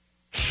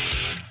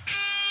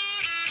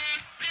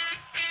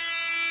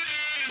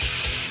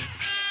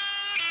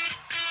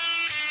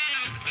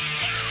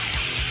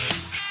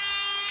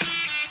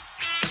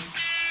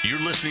 You're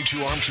listening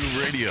to Arms Room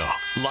Radio,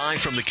 live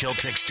from the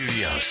Keltec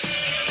studios.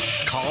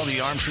 Call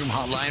the Arms Room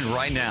hotline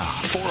right now,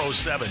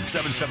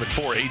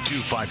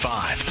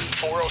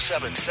 407-774-8255.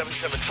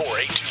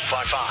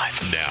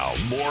 407-774-8255. Now,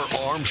 more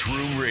Arms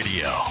Room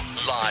Radio,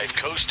 live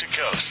coast to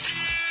coast,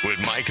 with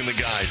Mike and the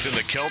guys in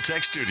the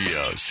Keltec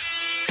studios.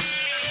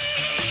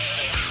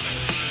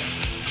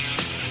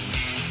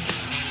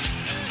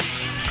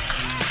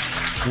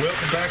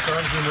 Welcome back to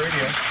Arms Room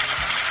Radio.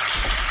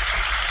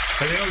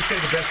 And they always say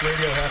the best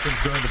radio happens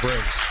during the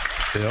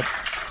breaks. Yep.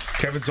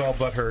 Kevin's all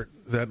butthurt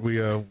that we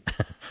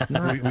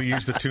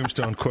used the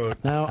Tombstone quote,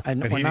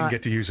 and he didn't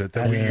get to use it.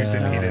 That we used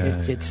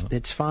it.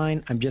 It's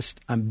fine. I'm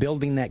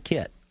building that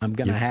kit. I'm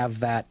going to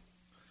have that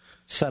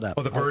set up.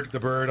 Oh, the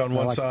bird on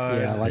one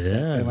side. Yeah, I like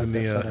that. I like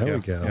that setup. There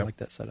we go. I like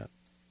that setup.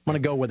 I'm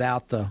going to go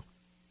without the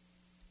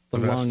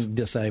lung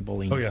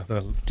disabling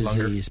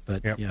disease,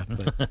 but no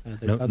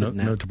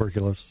no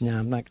tuberculosis. No,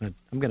 I'm not going to.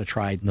 I'm going to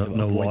try no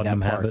avoid laudanum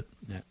that part. habit.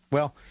 Yeah.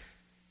 Well,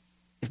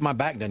 if my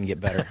back doesn't get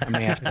better, I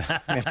may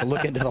have to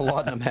look into the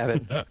laudanum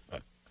habit.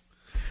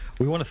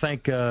 We want to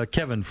thank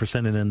Kevin for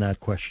sending in that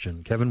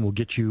question. Kevin, we'll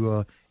get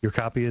you your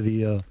copy of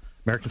the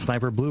American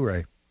Sniper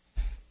Blu-ray.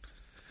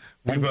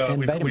 We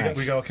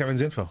got all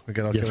Kevin's info. We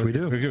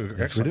do.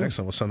 Excellent.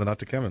 We'll send it out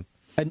to Kevin.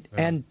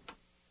 And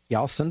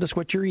y'all send us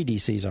what your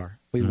EDCs are.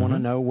 We want to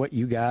know what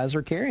you guys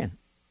are carrying,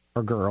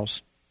 or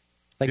girls.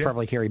 They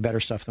probably carry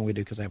better stuff than we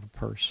do because they have a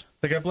purse.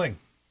 They got bling.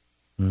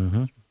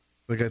 Mm-hmm.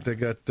 They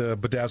got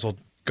bedazzled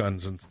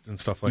guns and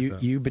stuff like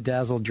that. You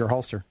bedazzled your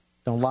holster.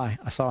 Don't lie.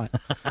 I saw it.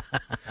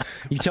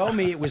 You told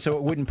me it was so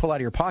it wouldn't pull out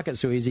of your pocket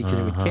so easy because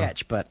it would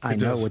catch, but I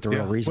know what the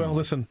real reason Well,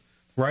 listen,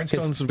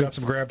 rhinestones have got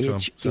some grab to them.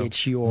 So.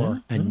 It's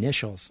your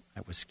initials.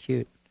 That was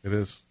cute. It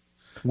is.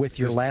 With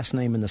your last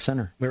name in the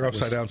center. They're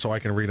upside down so I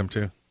can read them,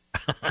 too,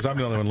 because I'm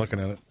the only one looking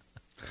at it.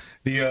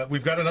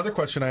 We've got another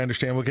question, I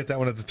understand. We'll get that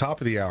one at the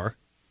top of the hour.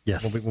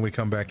 Yes. When we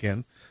come back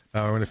in.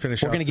 We're going to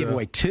finish. We're going to give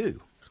away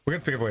 2. We're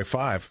going to give away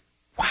 5.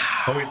 Wow.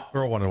 Oh, wait,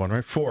 we're 1-1,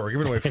 right? 4. We're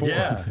giving away 4.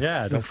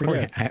 Yeah, don't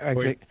forget. We're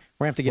going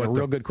to have to get a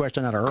real good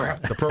question out of Earl.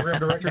 The program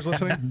director's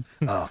listening?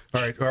 All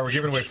right, we're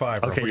giving away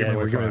 5. Okay,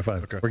 we're giving away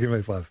 5. Okay. We're giving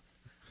away 5.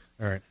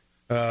 All right.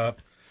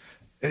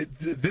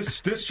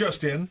 This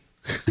just in.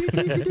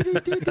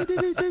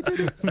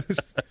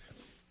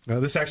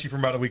 This is actually from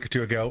about a week or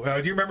two ago.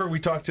 Do you remember we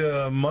talked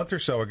a month or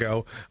so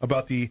ago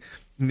about the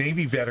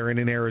Navy veteran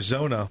in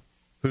Arizona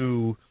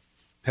who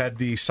had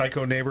the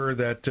psycho neighbor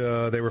that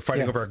they were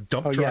fighting over a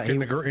dump truck in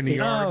the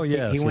yard? Oh,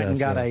 yes. He went and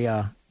got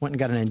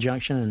an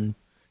injunction.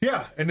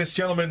 And this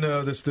gentleman,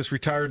 this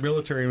retired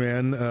military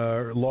man,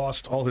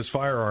 lost all his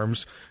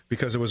firearms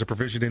because it was a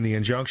provision in the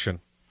injunction.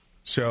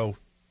 So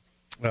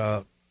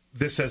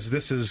this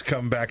has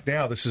come back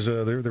now. This is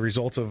the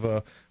result of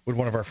what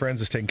one of our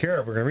friends is taking care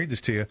of. We're going to read this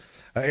to you.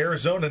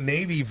 Arizona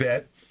Navy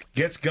vet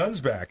gets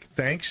guns back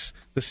thanks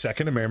the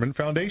Second Amendment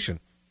Foundation.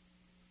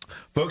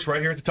 Folks,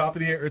 right here at the top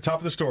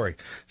of the story,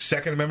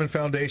 Second Amendment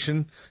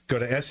Foundation, go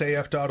to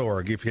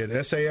saf.org. If you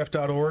hit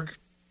saf.org,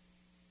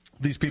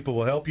 these people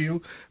will help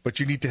you,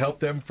 but you need to help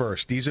them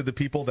first. These are the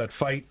people that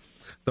fight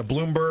the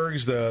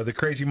Bloombergs, the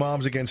crazy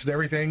moms against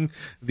everything.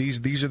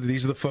 These are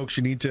the folks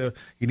you need to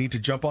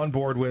jump on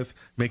board with.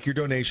 Make your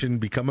donation,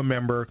 become a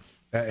member,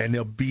 and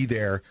they'll be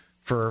there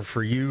for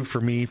you, for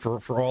me,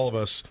 for all of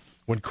us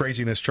when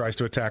craziness tries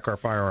to attack our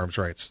firearms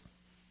rights.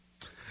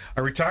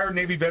 A retired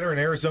Navy veteran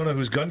in Arizona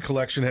whose gun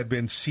collection had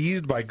been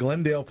seized by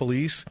Glendale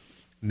police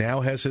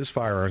now has his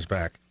firearms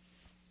back.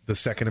 The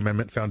Second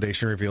Amendment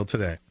Foundation revealed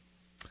today.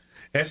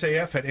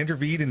 SAF had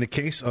intervened in the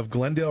case of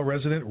Glendale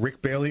resident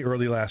Rick Bailey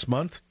early last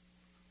month,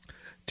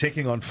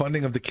 taking on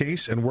funding of the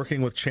case and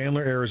working with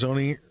Chandler,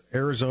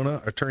 Arizona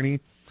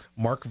attorney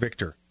Mark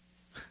Victor.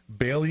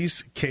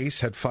 Bailey's case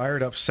had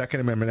fired up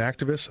Second Amendment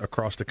activists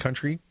across the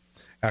country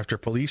after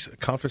police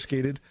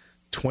confiscated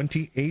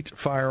 28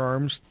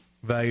 firearms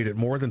valued at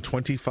more than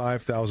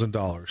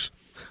 $25,000,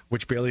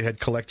 which Bailey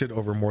had collected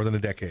over more than a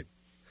decade.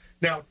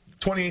 Now,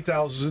 28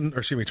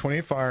 firearms,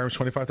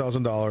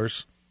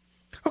 $25,000.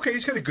 Okay,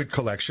 he's got a good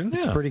collection.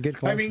 It's a pretty good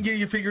collection. I mean,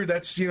 you figure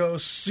that's,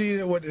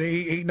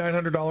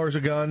 $800-900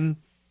 a gun.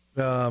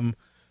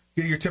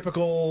 Your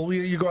typical,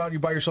 you go out and you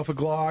buy yourself a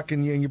Glock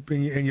and you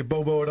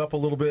bobo it up a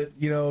little bit.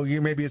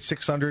 You maybe it's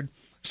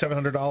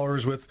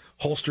 $600-700 with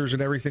holsters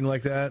and everything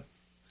like that.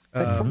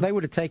 They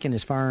would have taken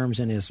his firearms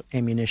and his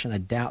ammunition. I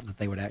doubt that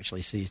they would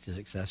actually seize his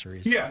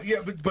accessories. Yeah,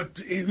 but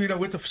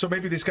so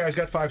maybe this guy's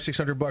got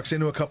 $500-600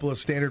 into a couple of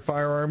standard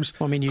firearms.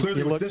 Well, I mean,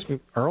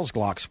 Earl's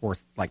Glock's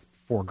worth like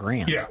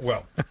 $4,000. Yeah,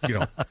 well,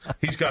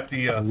 he's got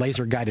the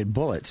laser guided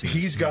bullets.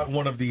 He's got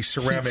one of the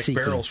ceramic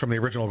barrels from the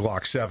original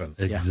Glock 7.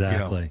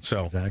 Exactly.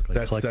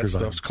 That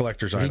stuff's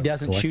collector's item. He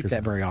doesn't shoot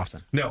that very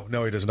often. No,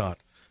 he does not.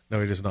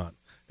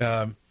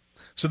 So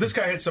this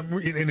guy had some.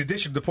 In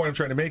addition, the point I'm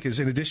trying to make is,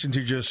 in addition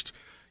to just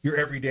your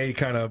everyday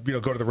kind of go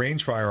to the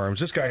range firearms,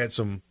 this guy had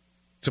some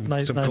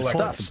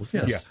collectibles.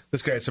 Yes. Yeah,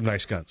 this guy had some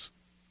nice guns.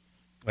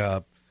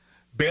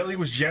 Bailey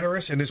was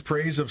generous in his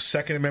praise of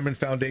Second Amendment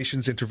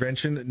Foundation's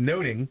intervention,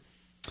 noting,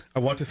 "I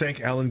want to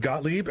thank Alan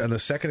Gottlieb and the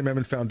Second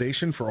Amendment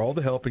Foundation for all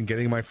the help in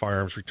getting my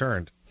firearms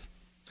returned."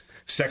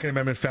 Second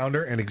Amendment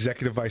founder and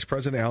Executive Vice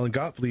President Alan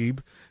Gottlieb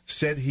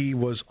said he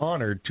was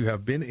honored to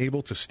have been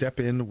able to step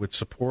in with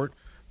support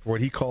for what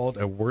he called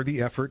a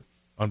worthy effort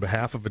on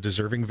behalf of a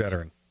deserving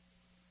veteran.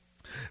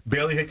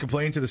 Bailey had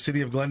complained to the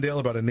city of Glendale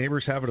about a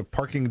neighbor's habit of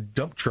parking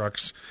dump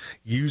trucks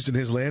used in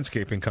his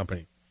landscaping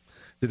company.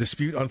 The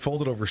dispute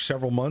unfolded over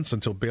several months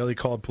until Bailey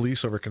called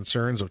police over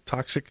concerns of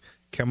toxic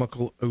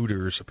chemical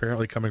odors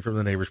apparently coming from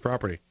the neighbor's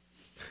property.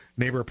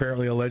 Neighbor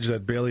apparently alleged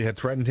that Bailey had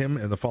threatened him,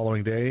 and the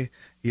following day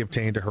he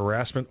obtained a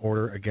harassment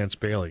order against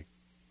Bailey.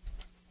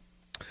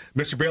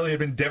 Mr. Bailey had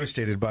been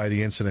devastated by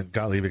the incident,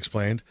 Gottlieb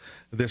explained.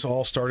 This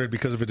all started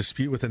because of a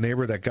dispute with a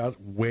neighbor that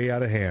got way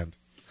out of hand.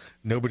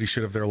 Nobody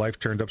should have their life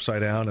turned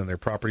upside down and their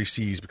property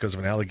seized because of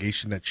an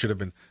allegation that should have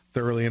been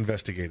thoroughly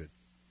investigated.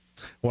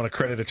 I want to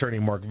credit attorney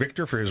Mark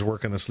Victor for his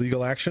work in this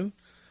legal action.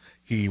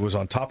 He was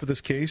on top of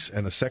this case,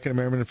 and the Second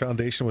Amendment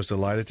Foundation was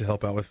delighted to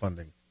help out with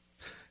funding.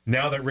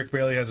 Now that Rick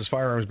Bailey has his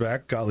firearms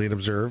back, Gottlieb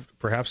observed,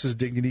 perhaps his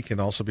dignity can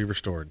also be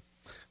restored.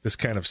 This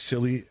kind of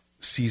silly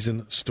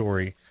season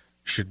story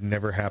should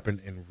never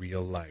happen in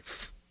real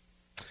life.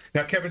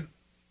 Now, Kevin,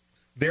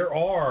 there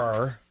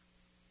are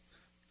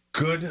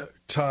good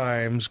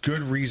times, good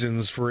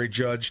reasons for a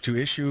judge to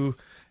issue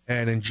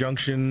an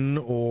injunction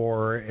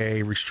or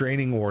a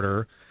restraining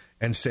order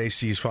and say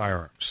seize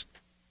firearms.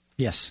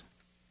 Yes.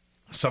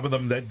 Some of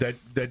them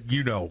that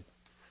you know.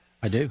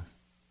 I do.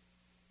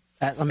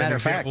 As a matter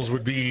of fact, examples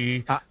would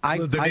be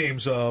the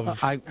names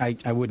of. I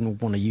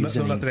wouldn't want to use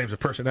not the names of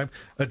person.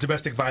 A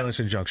domestic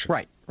violence injunction.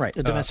 Right.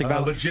 A domestic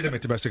violence. A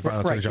legitimate domestic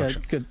violence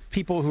injunction.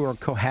 People who are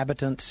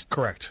cohabitants.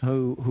 Correct.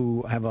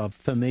 Who have a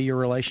familiar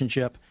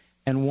relationship,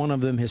 and one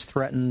of them has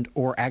threatened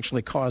or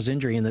actually caused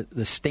injury. And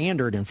the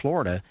standard in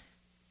Florida,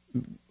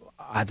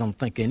 I don't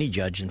think any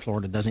judge in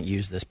Florida doesn't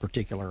use this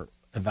particular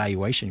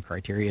evaluation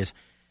criteria, is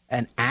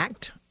an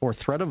act or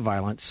threat of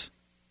violence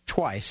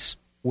twice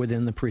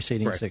within the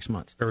preceding 6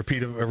 months. A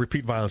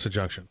repeat violence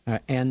injunction.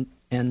 And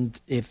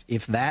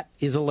if that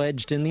is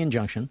alleged in the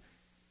injunction,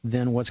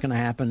 then what's going to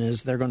happen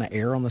is they're going to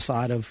err on the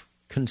side of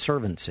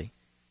conservancy.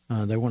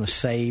 They want to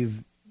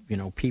save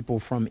people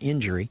from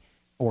injury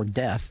or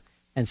death,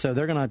 and so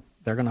they're going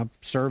to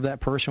serve that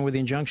person with the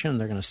injunction.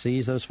 They're going to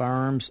seize those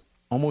firearms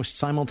almost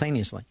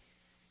simultaneously.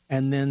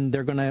 and then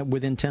they're going to,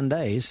 within 10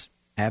 days,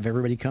 have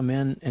everybody come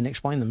in and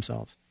explain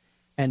themselves.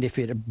 And if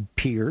it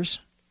appears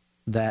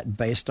that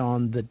based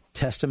on the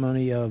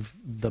testimony of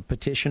the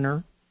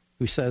petitioner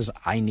who says,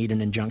 I need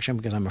an injunction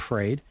because I'm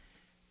afraid,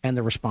 and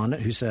the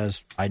respondent who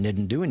says, I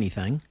didn't do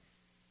anything,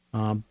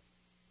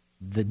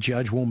 the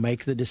judge will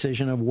make the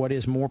decision of what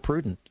is more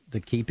prudent, the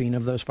keeping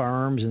of those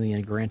firearms and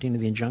the granting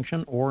of the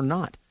injunction or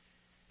not.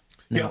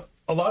 Now,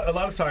 a lot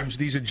of times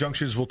these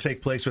injunctions will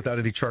take place without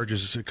any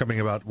charges coming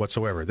about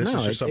whatsoever. This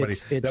is just somebody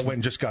that went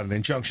and just got an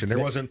injunction. There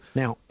wasn't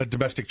a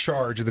domestic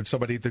charge, and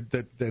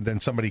then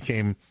somebody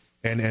came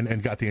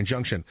and got the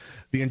injunction.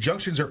 The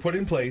injunctions are put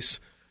in place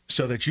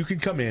so that you can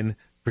come in,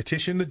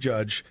 petition the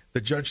judge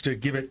to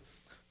give it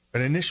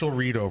an initial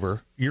read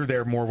over. You're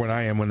there more when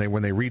I am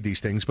when they read these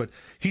things, but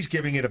he's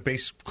giving it a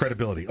base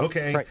credibility.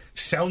 Okay, right.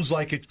 Sounds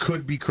like it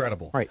could be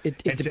credible. Right.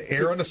 And to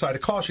err on the side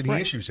of caution, he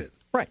issues it.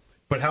 Right.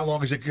 But how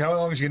long is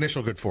the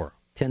initial good for?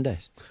 10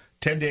 days.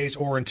 10 days,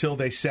 or until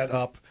they set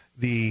up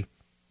the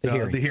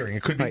hearing.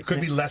 It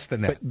could be less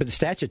than that. But the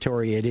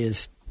statutory, it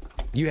is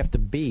you have to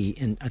be,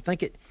 and I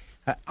think it.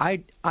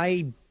 I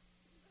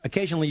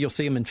occasionally you'll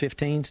see them in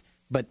 15s,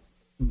 but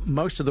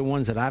most of the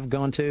ones that I've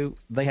gone to,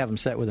 they have them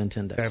set within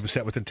 10 days. They have them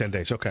set within 10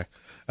 days. Okay.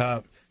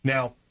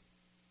 Now,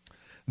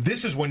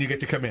 this is when you get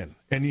to come in,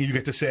 and you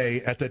get to say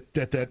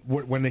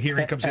when the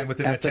hearing comes in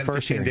within that 10 to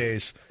 15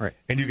 days, right.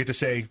 And you get to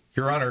say,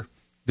 Your Honor,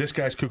 this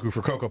guy's cuckoo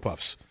for Cocoa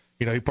Puffs.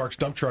 You know, he parks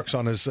dump trucks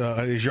on his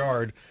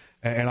yard,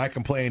 and I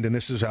complained, and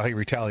this is how he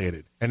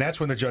retaliated. And that's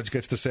when the judge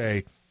gets to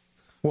say,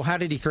 well, how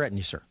did he threaten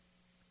you, sir?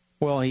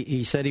 Well,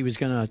 he said he was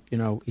going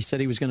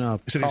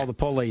to, call the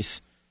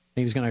police.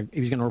 He was going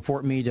to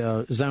report me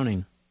to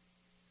zoning.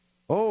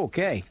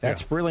 Okay,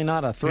 that's really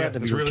not a threat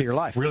to your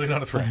life. Really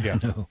not a threat. Yeah.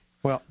 No.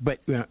 Well, but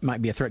it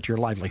might be a threat to your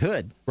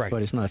livelihood. Right.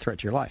 But it's not a threat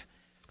to your life.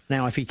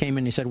 Now, if he came in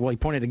and he said, well, he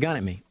pointed a gun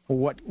at me.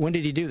 Well, when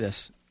did he do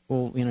this?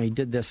 Well, he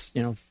did this,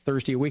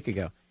 Thursday a week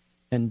ago.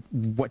 And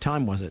what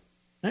time was it?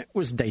 It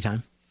was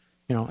daytime.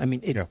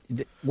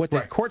 What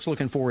the court's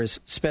looking for is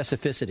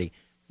specificity,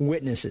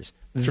 witnesses,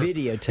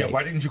 videotape. Yeah,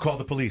 why didn't you call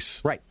the police?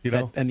 Right.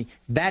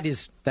 That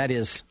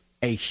is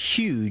a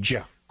huge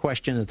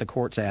question that the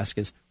courts ask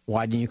is,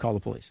 why didn't you call the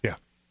police? Yeah.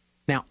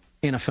 Now,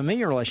 in a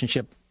familiar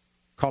relationship,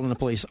 calling the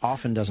police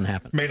often doesn't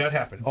happen. May not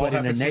happen. But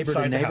in a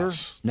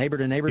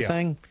neighbor-to-neighbor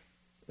thing,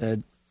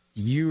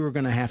 you are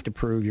going to have to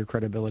prove your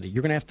credibility.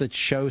 You're going to have to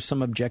show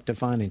some objective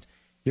findings.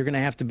 You're going to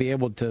have to be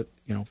able to,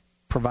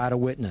 provide a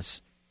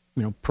witness,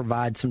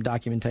 provide some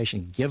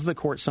documentation, give the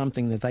court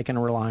something that they can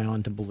rely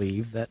on to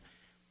believe that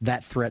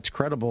that threat's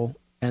credible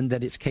and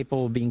that it's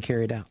capable of being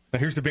carried out. Now,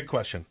 here's the big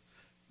question.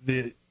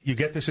 You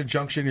get this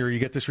injunction or you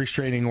get this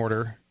restraining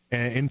order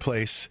in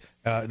place,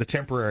 the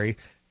temporary,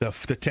 the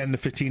 10 to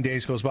 15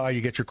 days goes by, you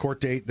get your court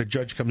date, the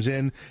judge comes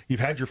in, you've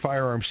had your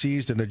firearm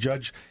seized, and the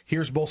judge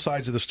hears both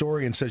sides of the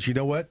story and says, you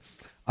know what,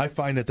 I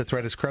find that the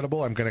threat is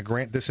credible, I'm going to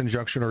grant this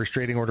injunction or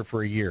restraining order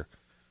for a year.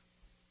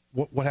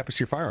 What happens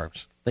to your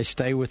firearms? They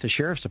stay with the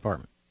sheriff's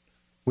department,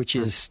 which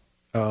is...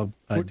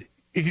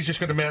 he's just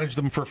going to manage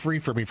them for free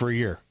for me for a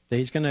year.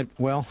 He's going to...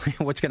 Well,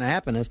 what's going to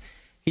happen is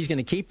he's going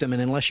to keep them,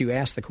 and unless you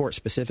ask the court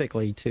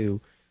specifically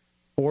to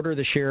order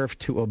the sheriff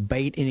to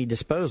abate any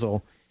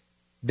disposal,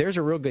 there's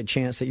a real good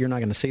chance that you're not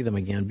going to see them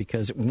again,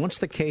 because once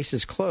the case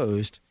is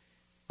closed,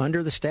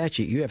 under the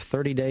statute, you have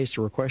 30 days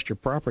to request your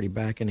property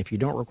back, and if you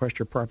don't request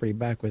your property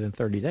back within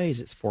 30 days,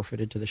 it's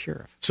forfeited to the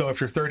sheriff. So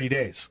if you're 30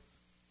 days,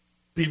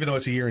 even though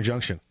it's a year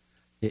injunction,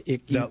 you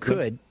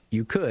could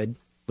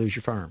lose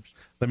your firearms.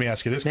 Let me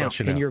ask you this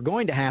question now. And you're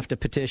going to have to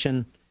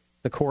petition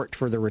the court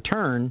for the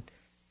return,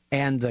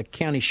 and the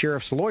county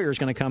sheriff's lawyer is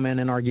going to come in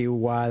and argue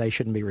why they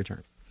shouldn't be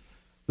returned.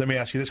 Let me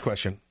ask you this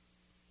question.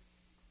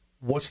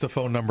 What's the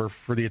phone number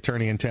for the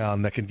attorney in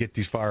town that can get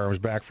these firearms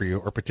back for you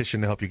or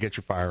petition to help you get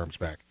your firearms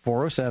back?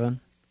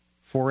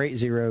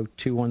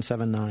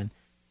 407-480-2179.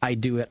 I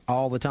do it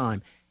all the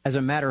time. As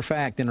a matter of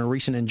fact, in a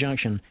recent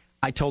injunction,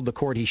 I told the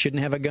court he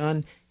shouldn't have a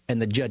gun,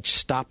 and the judge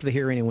stopped the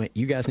hearing and went,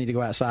 you guys need to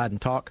go outside and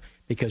talk,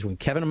 because when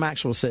Kevin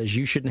Maxwell says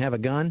you shouldn't have a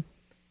gun,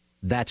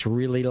 that's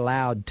really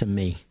loud to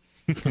me.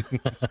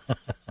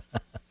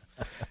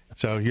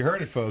 So you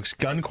heard it, folks.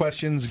 Gun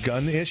questions,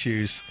 gun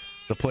issues.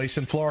 The place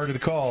in Florida to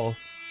call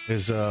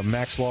is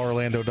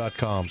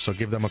maxlaworlando.com, so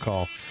give them a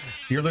call.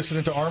 You're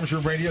listening to Arms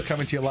Room Radio,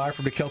 coming to you live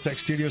from the Keltec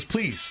studios.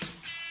 Please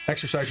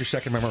exercise your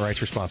Second Amendment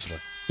rights responsibly.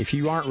 If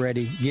you aren't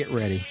ready, get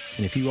ready.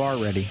 And if you are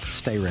ready,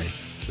 stay ready.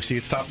 We'll see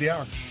you at the top of the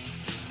hour.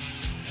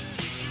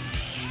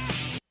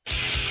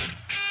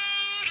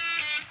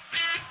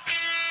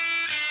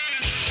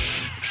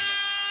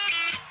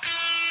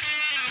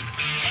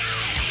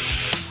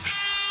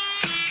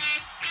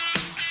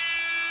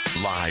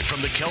 Live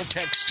from the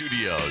Keltec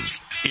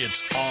studios,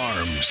 it's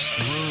Arms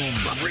Room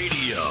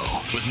Radio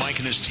with Mike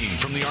and his team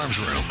from the Arms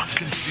Room.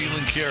 Conceal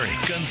and carry,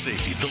 gun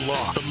safety, the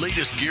law, the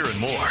latest gear, and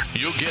more.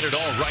 You'll get it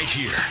all right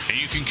here.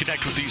 And you can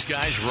connect with these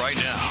guys right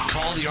now.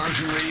 Call the Arms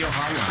Room Radio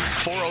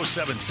hotline.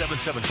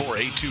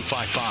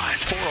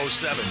 407-774-8255.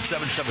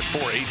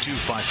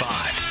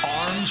 407-774-8255.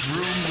 Arms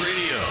Room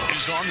Radio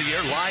is on the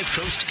air live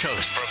coast to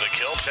coast from the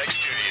Keltec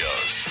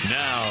studios.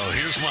 Now,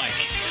 here's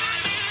Mike.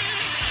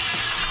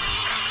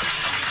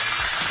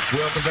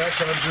 Welcome back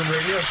to Arms Room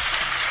Radio.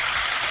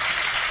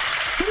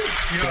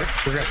 We're going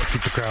to have to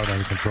keep the crowd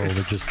under control.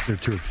 They're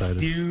too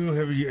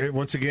excited.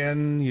 Once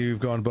again, you've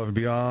gone above and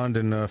beyond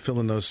and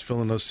filling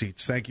those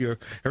seats. Thank you,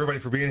 everybody,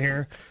 for being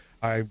here.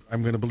 I'm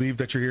going to believe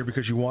that you're here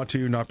because you want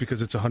to, not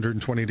because it's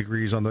 120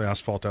 degrees on the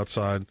asphalt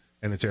outside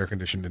and it's air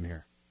conditioned in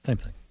here. Same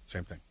thing.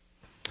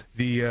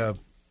 We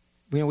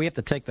have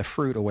to take the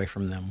fruit away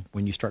from them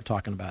when you start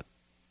talking about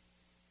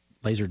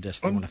laser discs.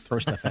 They want to throw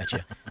stuff at you.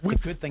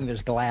 It's a good thing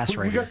there's glass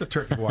right We here. got the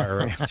turkey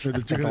wire up.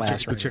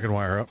 the chicken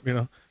wire up.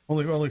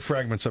 Only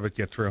fragments of it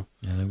get through.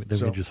 Yeah, they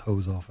would just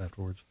hose off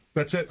afterwards.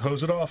 That's it.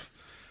 Hose it off.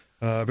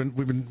 We've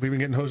been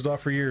getting hosed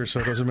off for years,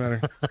 so it doesn't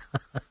matter.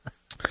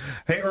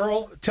 Hey,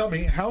 Earl, tell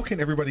me, how can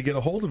everybody get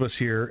a hold of us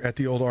here at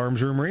the old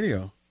Arms Room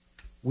Radio?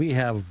 We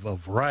have a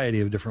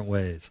variety of different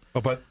ways. Oh,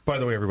 but by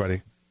the way,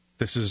 everybody,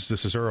 this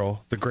is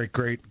Earl, the great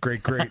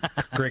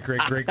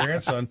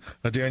grandson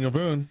of Daniel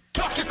Boone.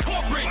 Dr.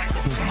 Corporate,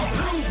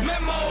 approved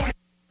memo.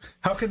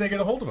 How can they get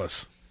a hold of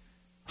us?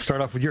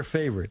 Start off with your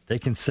favorite. They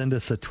can send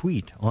us a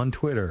tweet on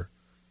Twitter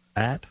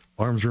at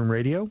Arms Room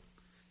Radio.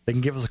 They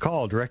can give us a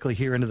call directly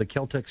here into the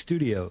Keltec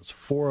studios,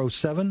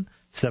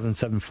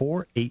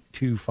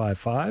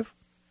 407-774-8255.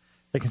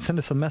 They can send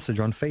us a message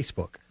on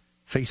Facebook,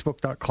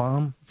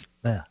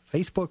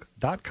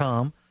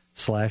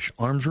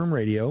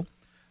 facebook.com/armsroomradio.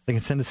 They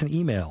can send us an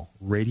email,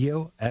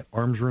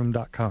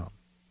 radio@armsroom.com.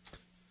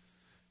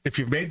 If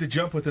you've made the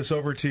jump with us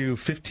over to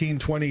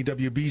 1520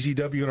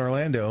 WBZW in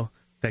Orlando,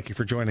 thank you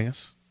for joining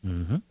us.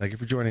 Mm-hmm. Thank you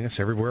for joining us.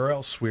 Everywhere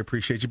else, we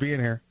appreciate you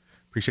being here.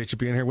 Appreciate you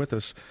being here with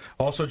us.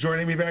 Also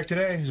joining me back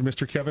today is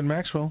Mr. Kevin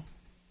Maxwell.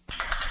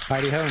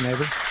 Heidi ho,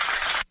 neighbor.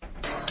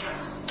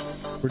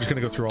 We're just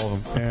going to go through all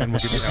of them, and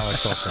we'll give you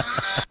Alex also.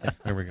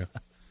 There we go.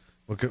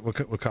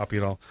 We'll copy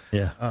it all.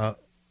 Yeah.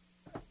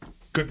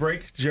 Good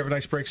break. Did you have a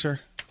nice break, sir?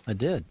 I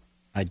did.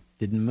 I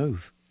didn't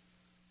move.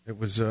 It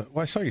was.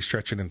 I saw you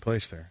stretching in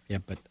place there. Yeah,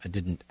 but I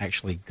didn't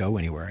actually go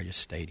anywhere. I just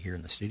stayed here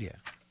in the studio.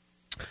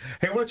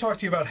 Hey, I want to talk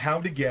to you about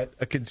how to get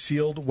a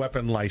concealed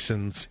weapon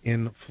license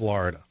in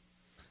Florida.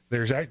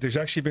 There's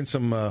actually been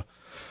some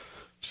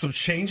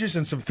changes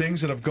and some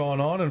things that have gone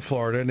on in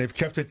Florida, and they've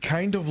kept it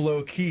kind of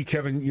low key.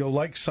 Kevin, you'll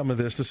like some of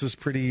this. This is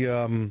pretty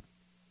governmenty.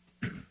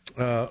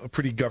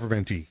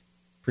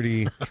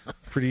 Pretty.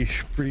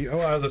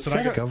 Oh, listen,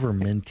 I got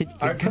governmenty.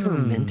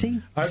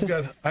 Governmenty?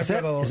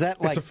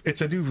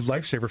 It's a new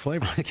lifesaver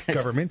flavor.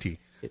 Governmenty.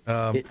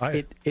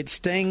 It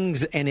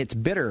stings and it's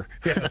bitter.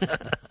 Yes.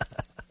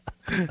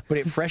 But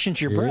it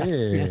freshens your breath.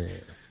 Yeah.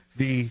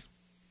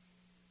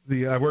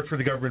 I worked for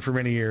the government for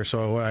many years,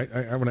 so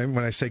when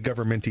I say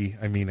governmenty,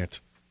 I mean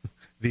it.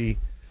 To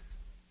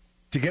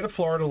get a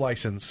Florida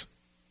license,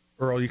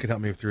 Earl, you can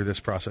help me through this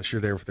process.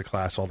 You're there with the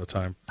class all the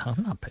time.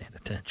 I'm not paying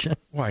attention.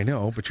 Well, I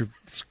know, but you're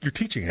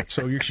teaching it,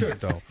 so you should,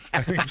 though.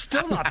 I'm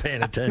still not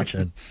paying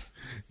attention.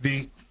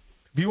 If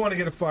you want to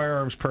get a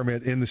firearms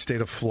permit in the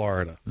state of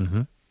Florida,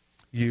 mm-hmm.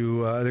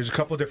 There's a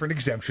couple of different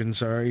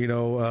exemptions.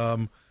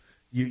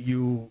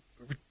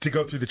 To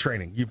go through the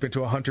training. You've been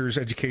to a hunter's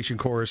education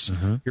course,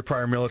 mm-hmm. your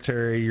prior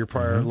military, your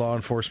prior mm-hmm. law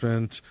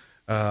enforcement,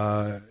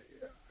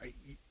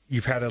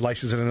 you've had a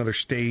license in another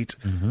state.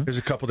 Mm-hmm. There's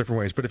a couple different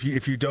ways. But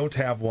if you don't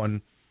have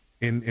one,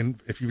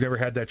 if you've never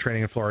had that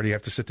training in Florida, you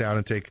have to sit down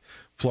and take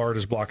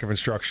Florida's block of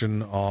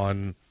instruction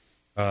on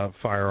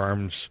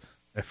firearm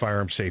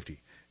safety.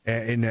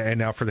 And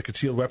now for the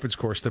concealed weapons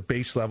course, the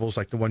base levels,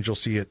 like the ones you'll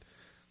see at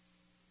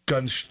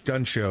gun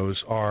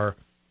shows, are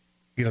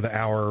the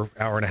hour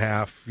and a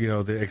half,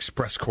 the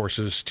express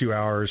courses, 2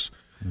 hours.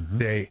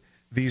 Mm-hmm.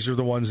 These are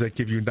the ones that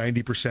give you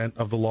 90%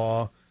 of the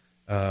law,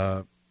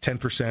 9%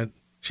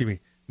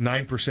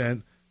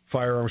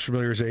 firearms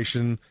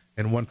familiarization,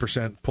 and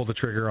 1% pull the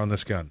trigger on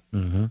this gun.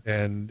 Mm-hmm.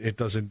 And it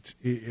doesn't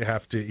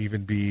have to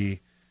even be,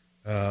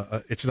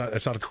 it's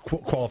not a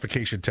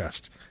qualification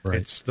test. Right.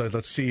 It's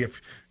let's see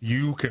if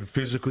you can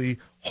physically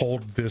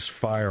hold this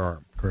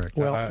firearm. Correct.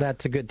 Well,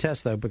 that's a good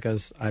test, though,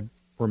 because I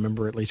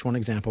remember at least one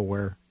example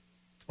where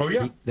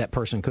that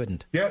person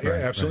couldn't. Yeah,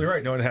 absolutely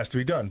right. No, it has to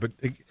be done. But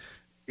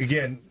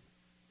again,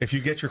 if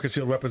you get your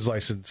concealed weapons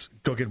license,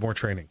 go get more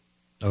training.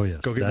 Oh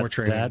yes, go get more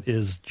training. That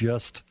is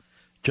just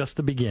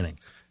the beginning.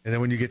 And then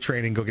when you get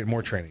training, go get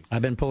more training.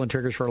 I've been pulling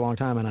triggers for a long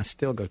time, and I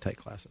still go take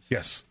classes.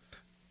 Yes,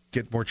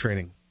 get more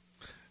training.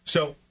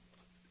 So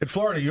in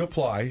Florida, you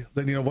apply.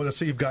 Then let's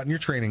say you've gotten your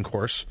training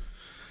course.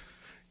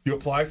 You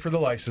apply for the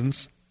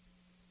license,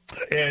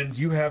 and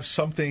you have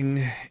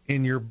something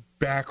in your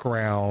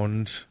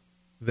background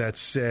that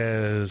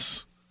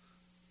says,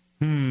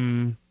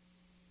 we're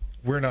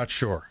not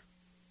sure.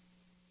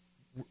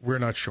 We're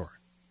not sure.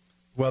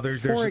 Well,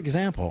 there's for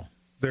example,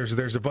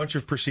 there's a bunch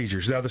of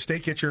procedures. Now, the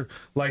state gets your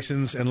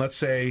license, and let's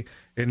say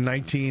in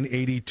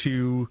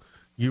 1982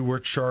 you were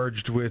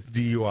charged with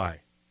DUI.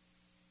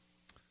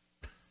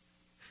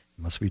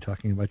 Must be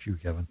talking about you,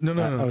 Kevin. No.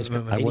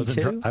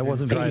 I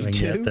wasn't driving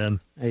yet then.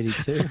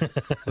 82.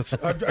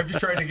 I'm just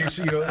trying to give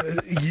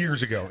you,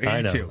 years ago.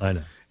 82. I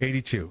know.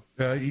 82.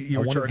 You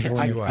were charged with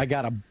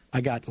DUI.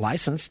 I got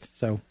licensed,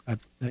 so.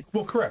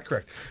 Well, correct.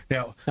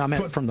 Now, I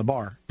meant from the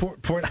bar.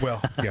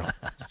 Well, yeah.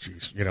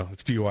 Jeez,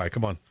 it's DUI.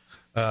 Come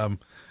on.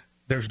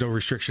 There's no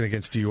restriction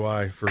against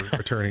DUI for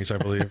attorneys, I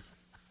believe.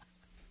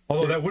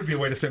 Although that would be a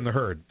way to thin the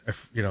herd,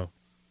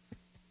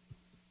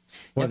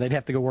 Yeah, they'd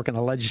have to go work in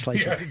the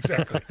legislature. Yeah,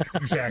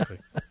 exactly.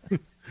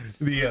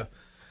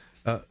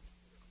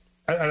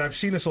 And I've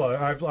seen this a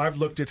lot. I've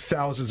looked at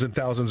thousands and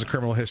thousands of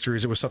criminal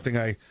histories. It was something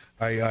I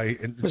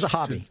it was a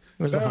hobby.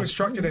 I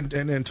instructed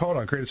and taught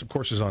on, created some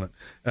courses on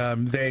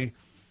it.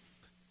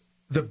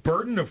 The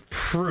burden of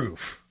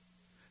proof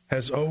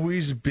has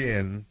always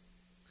been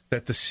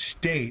that the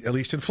state, at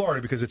least in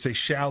Florida, because it's a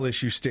shall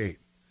issue state,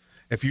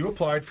 if you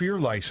applied for your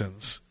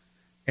license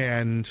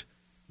and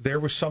there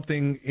was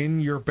something in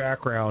your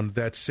background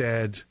that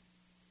said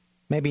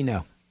maybe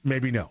no, and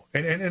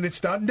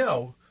it's not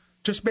no,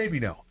 just maybe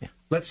no. Yeah.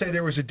 Let's say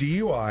there was a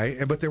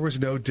DUI, but there was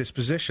no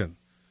disposition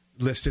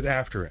listed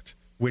after it,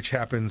 which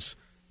happens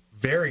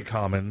very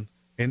common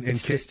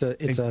it's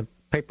a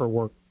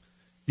paperwork,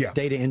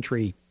 data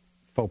entry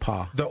faux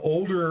pas. The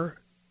older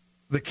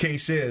the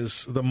case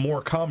is, the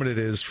more common it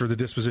is for the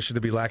disposition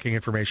to be lacking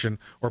information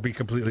or be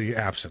completely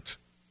absent.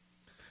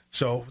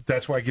 So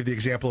that's why I give the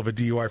example of a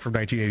DUI from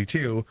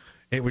 1982.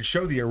 It would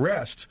show the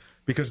arrest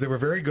because they were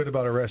very good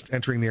about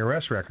entering the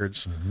arrest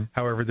records. Mm-hmm.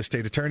 However, the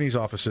state attorney's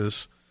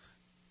offices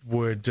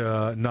would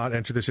not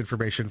enter this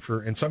information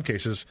for, in some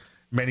cases,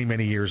 many,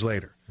 many years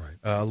later.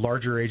 Right.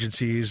 Larger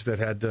agencies that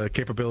had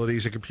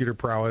capabilities and computer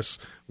prowess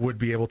would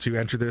be able to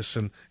enter this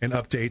and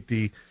update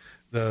the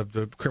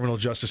criminal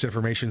justice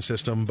information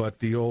system, but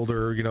the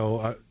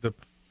older,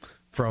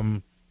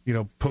 from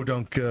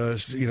podunk,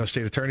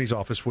 state attorney's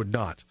office would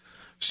not.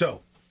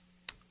 So,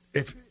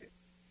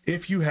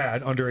 if you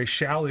had, under a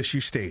shall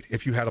issue state,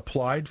 if you had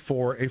applied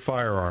for a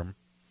firearm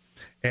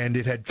and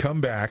it had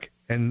come back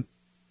and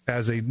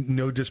as a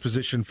no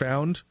disposition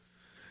found,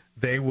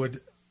 they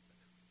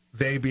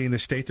being the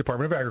State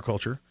Department of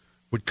Agriculture,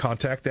 would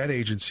contact that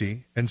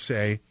agency and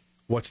say,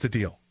 what's the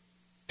deal?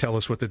 Tell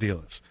us what the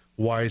deal is.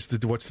 What's the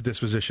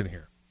disposition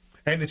here?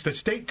 And it's the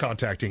state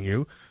contacting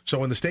you. So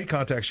when the state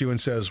contacts you and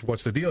says,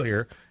 what's the deal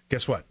here?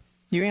 Guess what?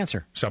 You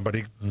answer.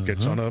 Somebody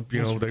gets on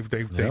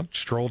they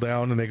stroll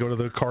down and they go to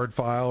the card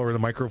file or the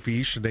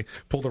microfiche and they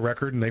pull the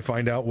record and they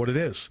find out what it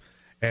is.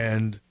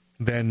 And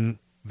then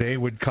they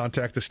would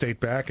contact the state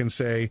back and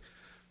say,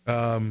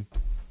 1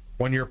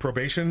 year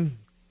probation,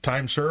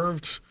 time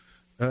served,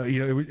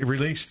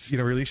 released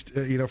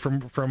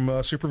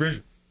from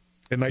supervision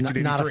in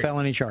 1983. Not a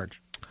felony charge.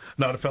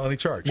 Not a felony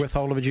charge.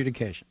 Withhold of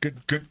adjudication.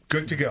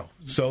 Good to go.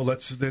 So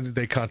then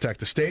they contact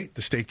the state.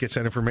 The state gets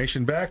that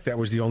information back. That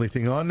was the only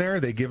thing on there.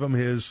 They give him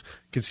his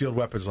concealed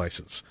weapons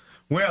license.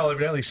 Well,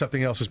 evidently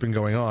something else has been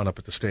going on up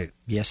at the state.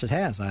 Yes, it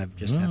has. I've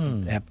just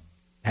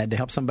had to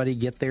help somebody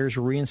get theirs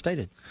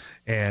reinstated.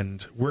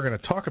 And we're going to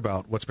talk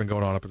about what's been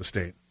going on up at the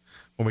state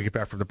when we get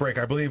back from the break.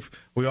 I believe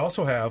we've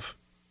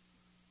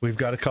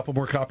got a couple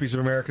more copies of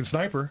American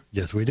Sniper.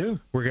 Yes, we do.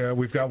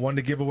 We've got one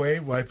to give away.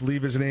 I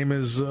believe his name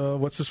is,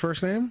 what's his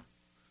first name?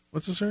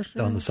 What's his first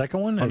name? On the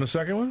second one? On the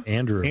second one?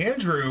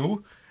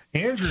 Andrew.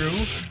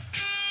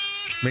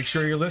 Make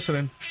sure you're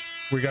listening.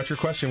 We got your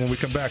question when we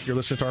come back. You're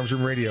listening to Arms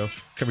Room Radio,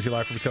 coming to you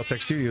live from the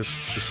Kel-Tec Studios.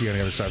 We'll see you on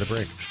the other side of the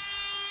break.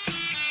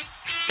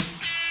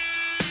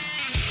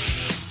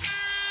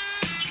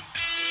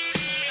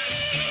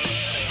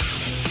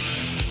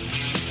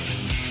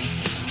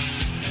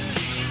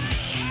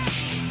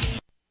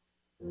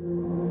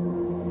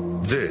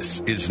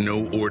 This is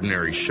no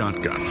ordinary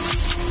shotgun.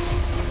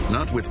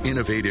 Not with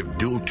innovative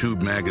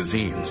dual-tube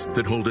magazines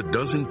that hold a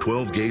dozen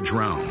 12-gauge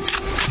rounds,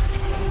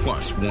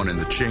 plus one in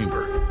the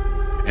chamber.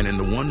 And in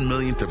the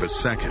 1/1,000,000th of a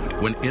second,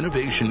 when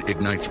innovation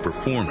ignites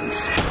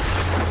performance,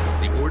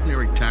 the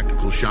ordinary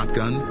tactical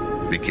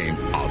shotgun became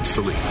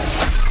obsolete.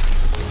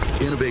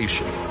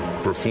 Innovation,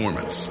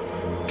 performance,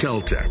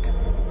 Kel-Tec.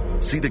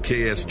 See the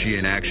KSG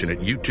in action at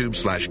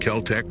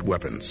YouTube/Kel-Tec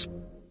Weapons.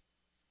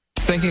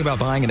 Thinking about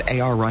buying an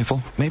AR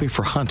rifle? Maybe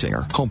for hunting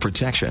or home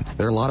protection.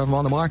 There are a lot of them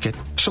on the market.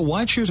 So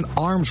why choose an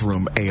Arms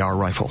Room AR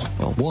rifle?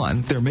 Well,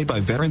 one, they're made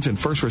by veterans and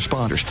first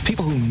responders,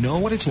 people who know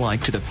what it's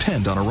like to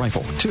depend on a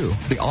rifle. Two,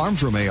 the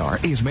Arms Room AR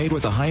is made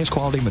with the highest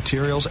quality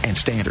materials and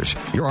standards.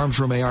 Your Arms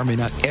Room AR may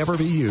not ever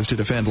be used to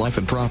defend life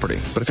and property,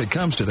 but if it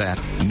comes to that,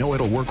 know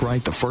it'll work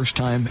right the first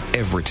time,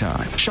 every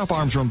time. Shop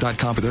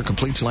armsroom.com for their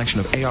complete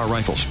selection of AR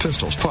rifles,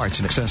 pistols, parts,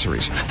 and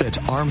accessories. That's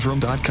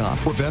armsroom.com,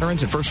 where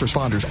veterans and first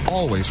responders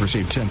always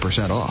receive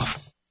 10%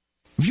 off.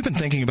 Have you been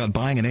thinking about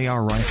buying an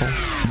AR rifle?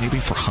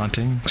 Maybe for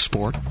hunting,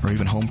 sport, or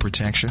even home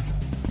protection?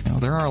 Well,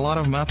 there are a lot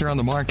of them out there on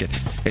the market.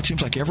 It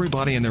seems like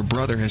everybody and their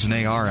brother has an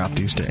AR out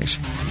these days.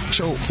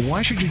 So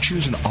why should you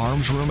choose an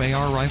Arms Room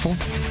AR rifle?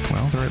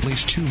 Well, there are at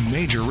least two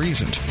major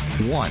reasons.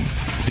 One,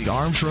 the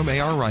Arms Room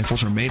AR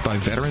rifles are made by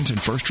veterans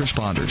and first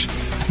responders,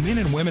 men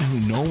and women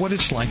who know what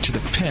it's like to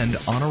depend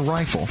on a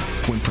rifle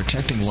when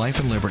protecting life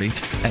and liberty,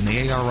 and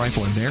the AR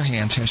rifle in their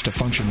hands has to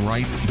function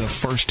right the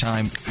first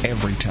time,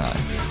 every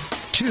time.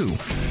 Two,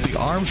 the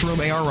Arms Room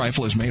AR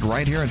rifle is made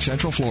right here in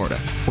Central Florida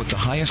with the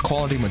highest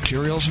quality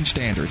materials and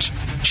standards.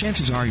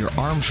 Chances are your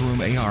Arms Room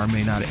AR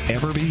may not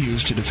ever be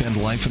used to defend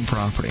life and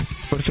property.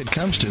 But if it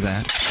comes to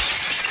that,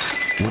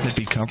 wouldn't it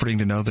be comforting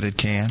to know that it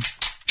can?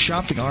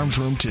 Shop the Arms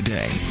Room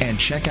today and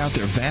check out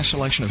their vast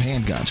selection of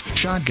handguns,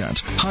 shotguns,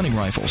 hunting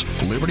rifles,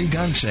 Liberty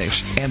gun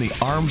safes, and the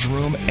Arms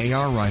Room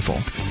AR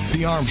rifle.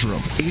 The Arms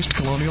Room, East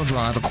Colonial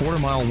Drive, a quarter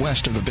mile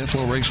west of the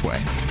Bithlo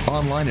Raceway.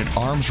 Online at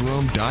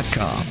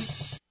armsroom.com.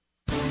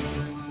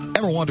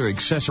 Ever want to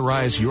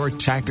accessorize your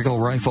tactical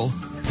rifle?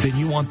 Then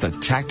you want the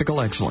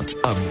tactical excellence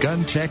of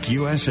GunTech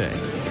USA.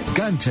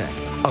 GunTech,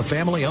 a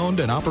family-owned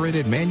and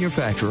operated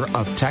manufacturer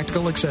of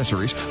tactical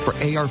accessories for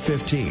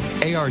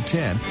AR-15,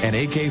 AR-10, and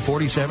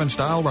AK-47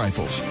 style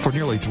rifles. For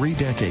nearly 3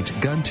 decades,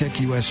 GunTech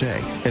USA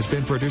has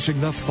been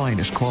producing the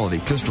finest quality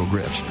pistol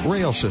grips,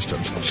 rail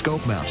systems,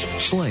 scope mounts,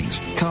 slings,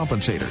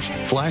 compensators,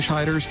 flash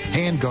hiders,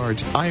 hand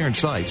guards, iron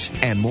sights,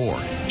 and more.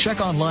 Check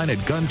online at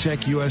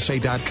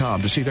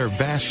GunTechUSA.com to see their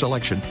vast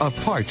selection of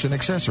parts and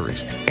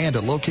accessories and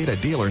to locate a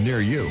dealer near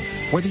you.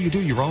 Whether you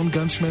do your own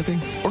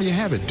gunsmithing or you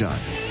have it done,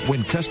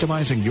 when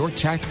customizing your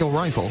tactical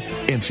rifle,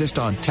 insist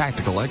on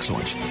tactical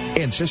excellence.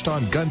 Insist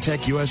on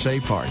GunTech USA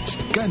parts.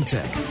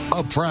 GunTech,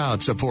 a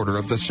proud supporter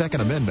of the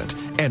Second Amendment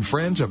and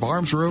friends of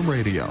Arms Room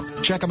Radio.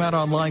 Check them out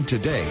online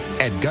today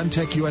at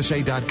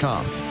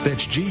GunTechUSA.com.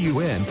 That's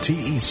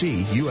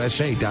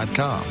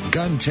GUNTECUSA.com.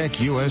 GunTech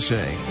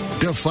USA,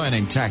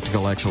 defining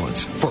tactical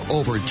excellence for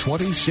over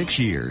 26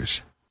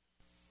 years.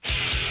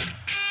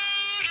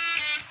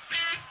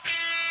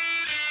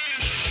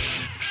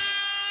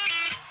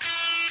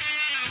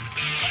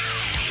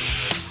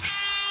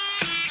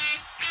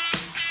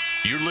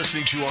 You're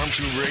listening to Arms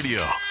Room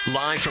Radio,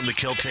 live from the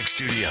Keltec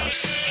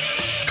studios.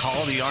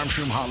 Call the Arms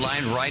Room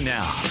hotline right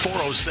now,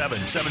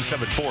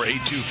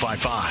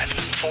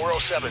 407-774-8255.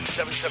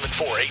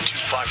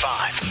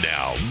 407-774-8255.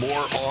 Now,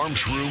 more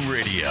Arms Room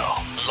Radio,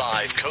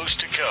 live coast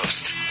to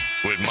coast,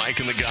 with Mike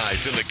and the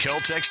guys in the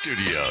Keltec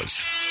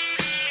studios.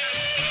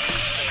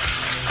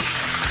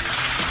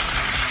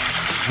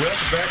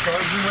 Welcome back to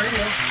Arms Room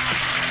Radio.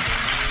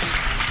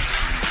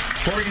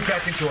 Before we get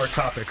back into our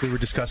topic, we were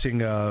discussing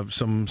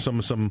some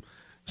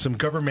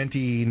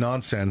government-y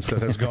nonsense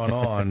that has gone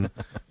on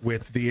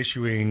with the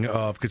issuing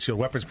of concealed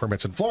weapons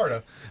permits in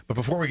Florida. But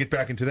before we get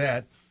back into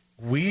that,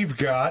 we've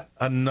got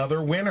another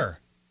winner.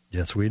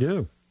 Yes, we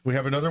do. We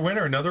have another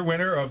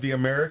winner of the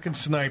American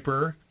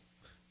Sniper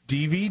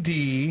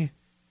DVD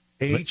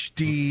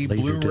HD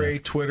Blu-ray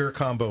disc. Twitter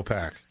combo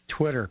pack.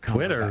 Twitter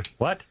combo pack.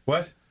 What?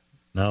 What?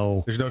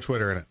 No. There's no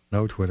Twitter in it.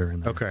 No Twitter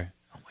in there. Okay.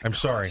 I'm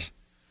sorry.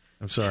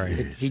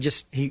 He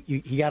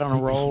got on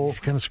a roll, He's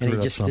kind of and he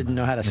screwed just up didn't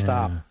know how to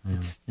stop.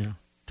 Yeah.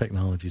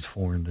 Technology's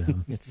foreign to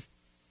him.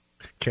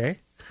 Okay.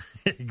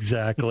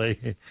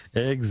 Exactly.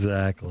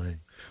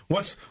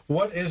 What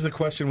is the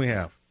question we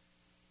have?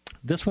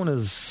 This one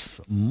is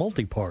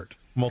multi-part.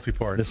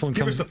 This one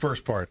Give us the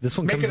first part. This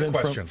one Make comes it a in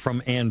question.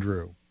 from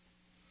Andrew.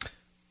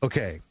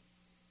 Okay.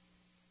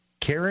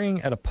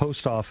 Carrying at a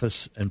post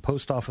office and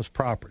post office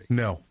property.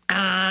 No.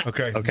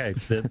 Okay. Okay.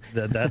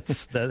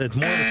 That's it's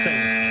more of a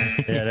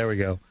statement. Yeah, there we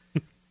go.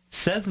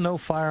 Says no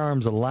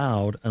firearms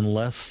allowed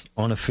unless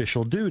on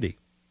official duty.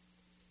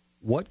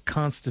 What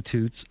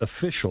constitutes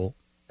official,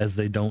 as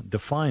they don't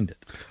define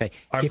it? Okay.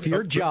 If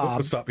your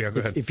job, stop. Yeah,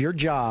 go ahead. If your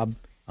job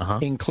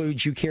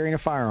includes you carrying a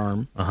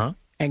firearm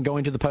and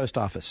going to the post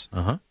office,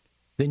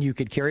 then you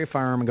could carry a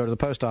firearm and go to the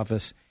post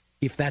office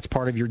if that's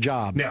part of your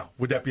job. Now,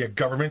 would that be a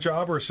government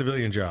job or a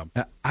civilian job?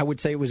 I would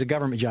say it was a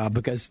government job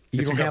because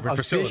you don't have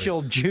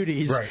official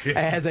duties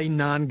as a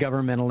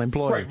non-governmental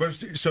employee. Right.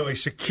 So a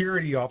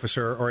security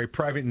officer or a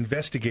private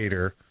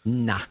investigator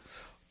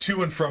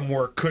to and from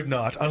work could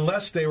not,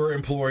 unless they were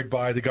employed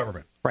by the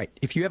government. Right.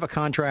 If you have a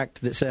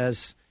contract that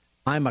says,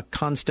 I'm a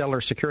Constellar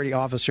security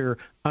officer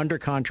under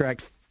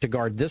contract to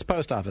guard this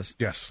post office,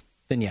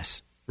 then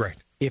yes. Right.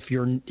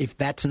 If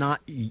that's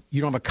not, you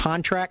don't have a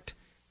contract,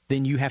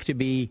 then you have to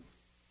be,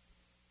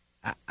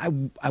 I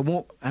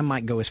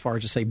might go as far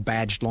as to say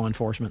badged law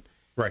enforcement.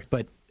 Right.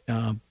 But,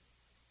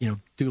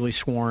 duly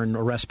sworn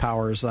arrest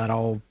powers,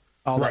 all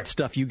that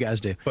stuff you guys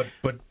do.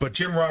 But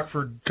Jim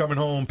Rockford coming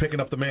home,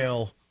 picking up the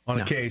mail on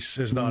a case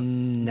is not.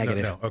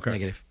 Negative. No,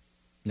 okay.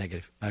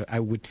 Negative. I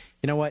would,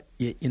 you know what,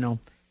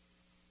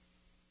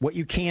 what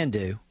you can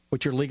do,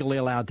 what you're legally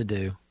allowed to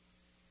do,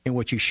 and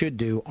what you should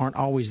do aren't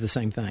always the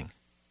same thing.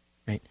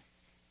 Right?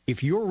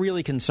 If you're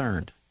really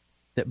concerned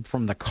that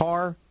from the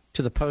car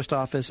to the post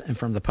office and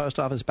from the post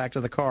office back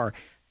to the car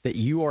that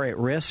you are at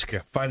risk,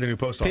 find a new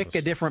post office. Pick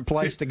a different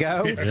place to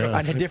go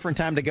and a different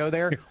time to go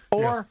there,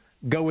 or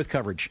go with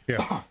coverage. Yeah.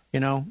 I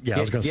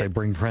was going to say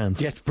bring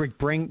friends. Yes,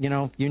 bring.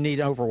 You need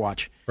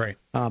Overwatch. Right.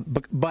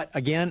 But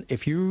again,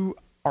 if you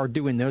are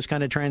doing those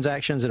kind of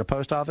transactions at a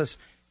post office,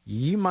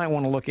 you might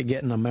want to look at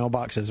getting a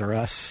Mailboxes or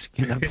Us,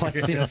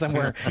 place,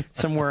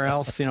 somewhere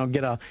else.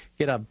 Get a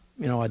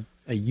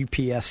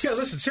UPS. Yeah,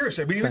 listen,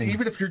 seriously. I mean,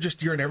 even if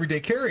you're an everyday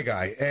carry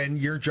guy and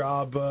your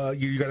job,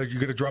 you got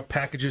to drop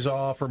packages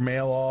off or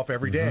mail off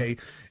every day,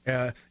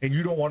 and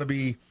you don't want to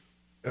be,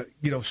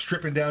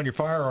 stripping down your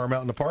firearm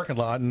out in the parking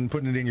lot and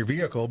putting it in your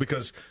vehicle,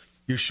 because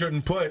you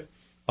shouldn't put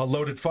a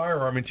loaded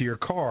firearm into your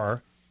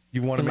car.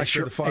 You want to make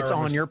sure the firearm it's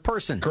on your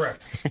person.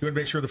 Correct. You want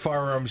to make sure the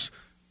firearm's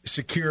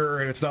secure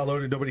and it's not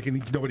loaded. Nobody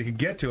can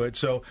get to it.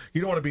 So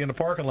you don't want to be in the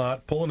parking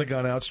lot pulling the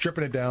gun out,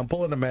 stripping it down,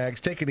 pulling the mags,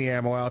 taking the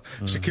ammo out,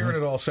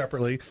 securing it all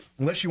separately.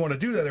 Unless you want to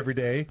do that every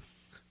day,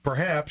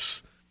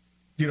 perhaps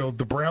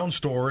the Brown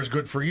store is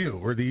good for you,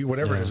 or the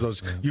whatever it is,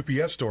 those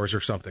UPS stores or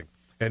something.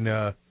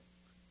 And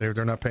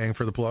they're not paying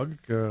for the plug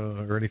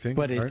or anything.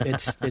 But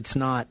it's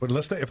not. But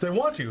if they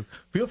want to,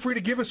 feel free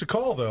to give us a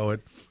call though at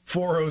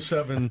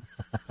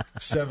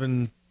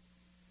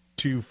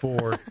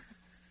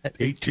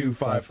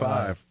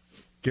 407-724-8255.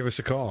 Give us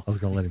a call. I was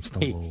going to let him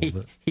stumble a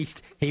little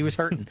bit. He was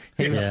hurting.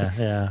 I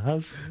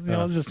was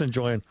just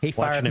enjoying. He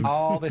fired him.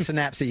 all the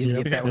synapses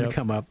to get that one to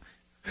come up.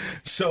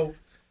 So,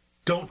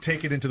 don't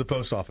take it into the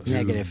post office.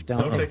 Negative.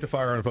 Don't take the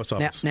firearm to the post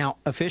office. Now,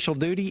 official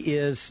duty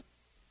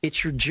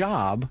it's your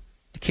job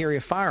to carry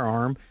a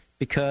firearm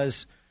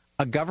because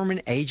a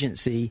government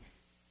agency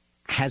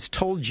has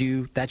told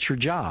you that's your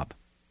job.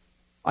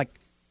 I'll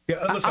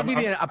give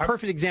you a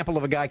perfect example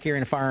of a guy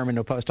carrying a firearm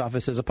into a post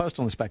office as a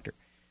postal inspector,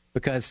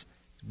 because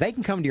they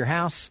can come to your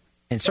house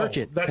and search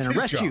it and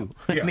arrest you.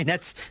 Yeah. I mean,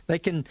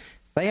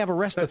 they have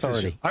arrest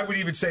authority. I would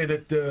even say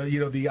that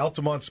the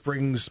Altamont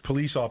Springs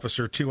police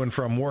officer to and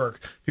from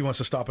work, if he wants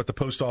to stop at the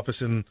post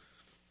office in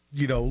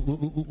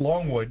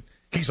Longwood,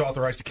 he's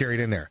authorized to carry it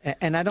in there.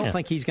 And I don't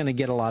think he's going to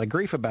get a lot of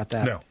grief about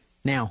that. No.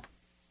 Now,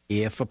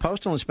 if a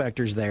postal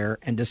inspector's there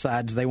and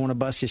decides they want to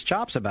bust his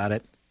chops about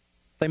it,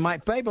 they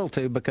might be able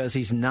to, because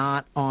he's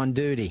not on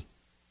duty.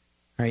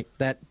 Right?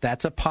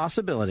 That's a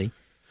possibility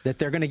that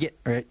they're going to get.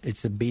 Right?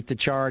 It's a beat the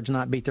charge,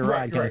 not beat the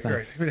ride kind of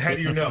thing. Right. How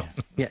do you know?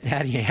 Yeah.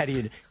 How do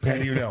you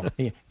know?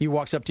 He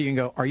walks up to you and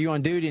go, "Are you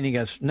on duty?" And he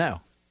goes,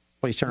 "No."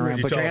 Please turn around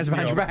and put your hands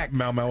behind your back.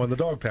 Mau in the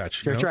dog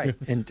patch. That's right.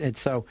 And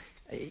so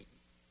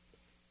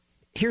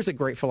here's a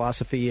great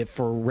philosophy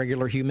for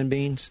regular human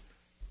beings.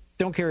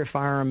 Don't carry a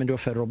firearm into a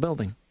federal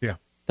building. Yeah.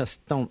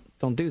 Just don't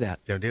do that.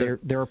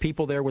 There are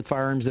people there with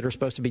firearms that are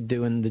supposed to be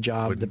doing the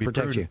job to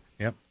protect you.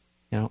 Yep.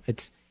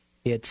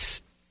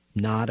 It's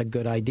not a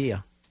good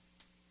idea.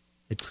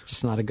 It's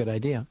just not a good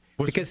idea.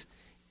 Because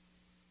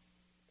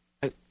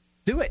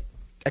do it.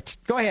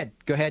 Go ahead,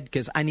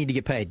 because I need to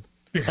get paid.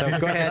 So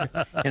go ahead.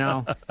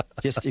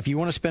 Just if you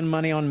want to spend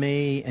money on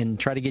me and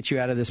try to get you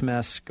out of this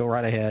mess, go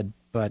right ahead.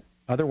 But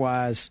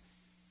otherwise,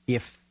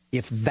 if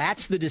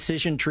that's the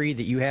decision tree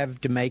that you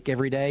have to make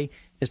every day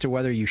as to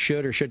whether you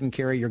should or shouldn't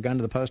carry your gun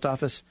to the post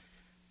office,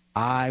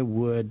 I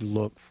would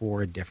look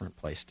for a different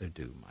place to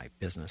do my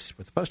business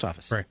with the post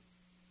office. Right.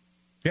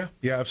 Yeah,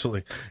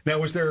 absolutely. Now,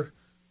 was there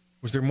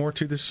more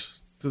to this?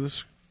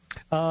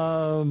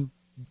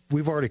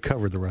 We've already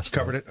covered the rest.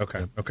 Covered it?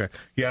 Okay. Okay.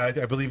 Yeah, I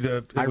believe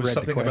there was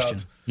something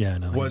about. Yeah,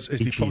 no. Is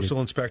the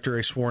postal inspector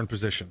a sworn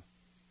position?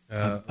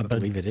 I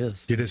believe it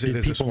is. It is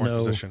a sworn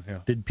position.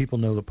 Yeah. Did people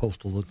know that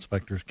postal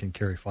inspectors can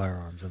carry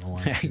firearms in the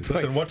line?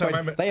 Listen, one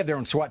time they have their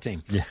own SWAT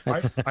team. Yeah.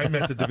 I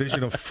met the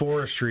Division of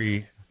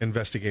Forestry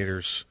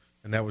investigators,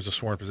 and that was a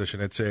sworn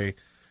position.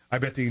 I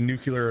bet the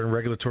Nuclear and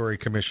Regulatory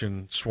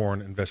Commission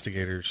sworn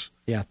investigators.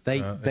 Yeah,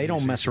 they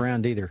don't mess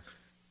around either.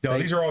 No,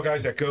 these are all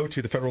guys that go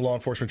to the Federal Law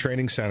Enforcement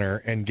Training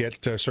Center and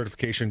get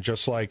certification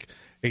just like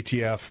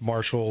ATF,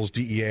 Marshals,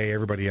 DEA,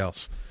 everybody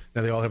else.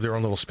 Now, they all have their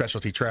own little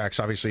specialty tracks.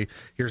 Obviously,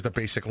 here's the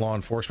basic law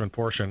enforcement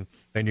portion.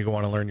 Then you go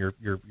on and learn your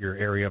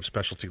area of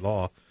specialty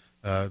law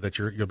that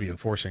you'll be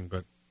enforcing,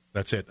 but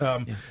that's it. I'll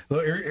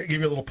give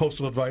you a little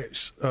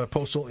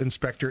postal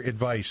inspector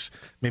advice,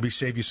 maybe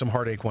save you some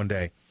heartache one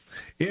day.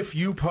 If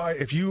you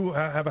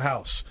have a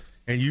house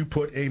and you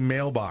put a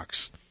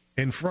mailbox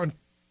in front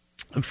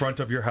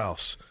of your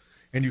house,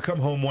 and you come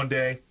home one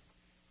day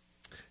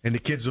and the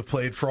kids have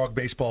played frog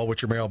baseball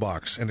with your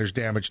mailbox and there's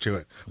damage to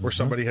it, or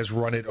somebody has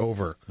run it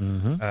over.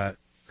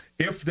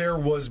 If there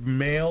was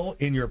mail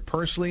in your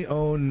personally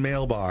owned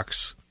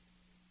mailbox,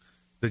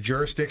 the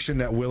jurisdiction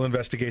that will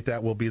investigate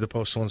that will be the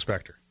postal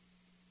inspector.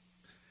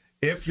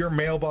 If your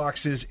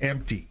mailbox is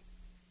empty,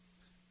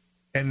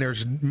 and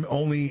there's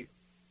only,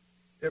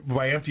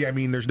 by empty I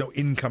mean there's no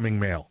incoming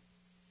mail.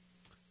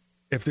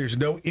 If there's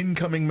no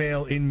incoming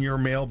mail in your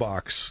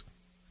mailbox,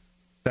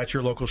 that's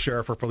your local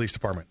sheriff or police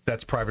department.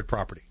 That's private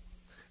property.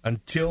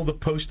 Until the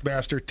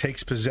postmaster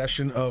takes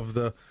possession of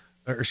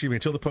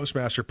until the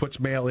postmaster puts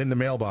mail in the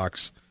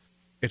mailbox,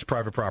 it's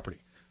private property.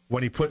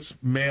 When he puts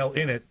mail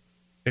in it,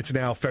 it's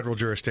now federal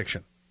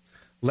jurisdiction.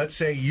 Let's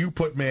say you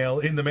put mail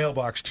in the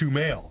mailbox to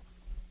mail,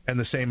 and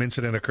the same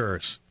incident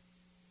occurs.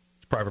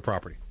 It's private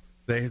property.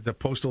 The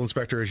postal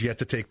inspector is yet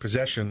to take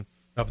possession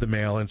of the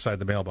mail inside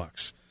the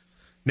mailbox.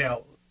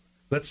 Now,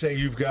 let's say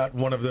you've got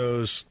one of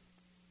those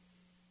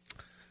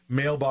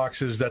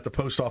mailboxes that the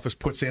post office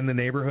puts in the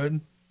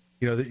neighborhood.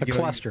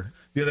 Cluster.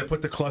 They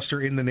put the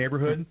cluster in the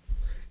neighborhood.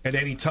 At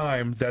any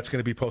time, that's going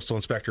to be postal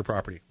inspector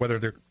property, whether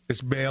there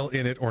is mail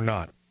in it or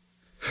not.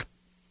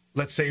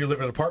 Let's say you live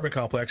in an apartment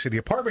complex, and the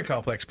apartment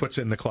complex puts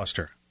it in the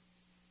cluster.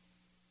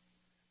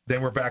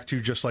 Then we're back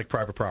to just like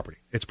private property.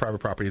 It's private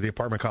property. The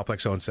apartment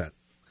complex owns that.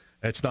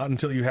 It's not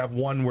until you have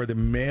one where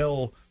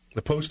the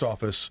post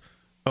office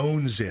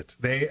owns it.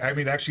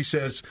 Actually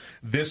says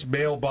this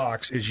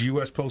mailbox is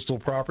U.S. postal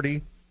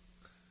property.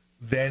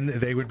 Then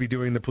they would be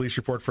doing the police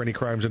report for any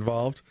crimes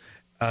involved,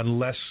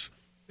 unless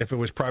if it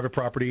was private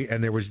property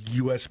and there was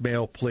U.S.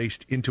 mail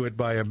placed into it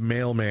by a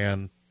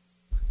mailman,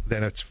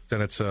 then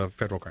it's a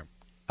federal crime.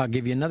 I'll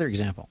give you another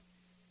example.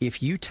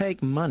 If you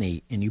take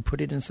money and you put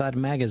it inside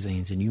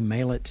magazines and you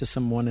mail it to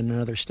someone in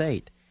another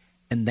state,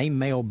 and they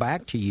mail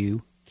back to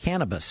you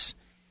cannabis,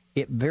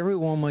 it very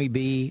well may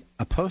be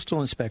a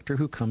postal inspector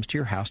who comes to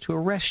your house to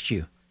arrest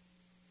you.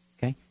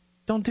 Okay?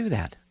 Don't do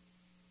that.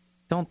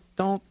 Don't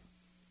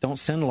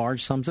send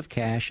large sums of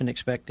cash and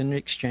expect in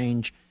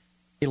exchange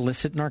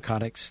illicit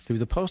narcotics through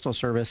the Postal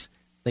Service.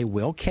 They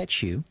will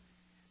catch you,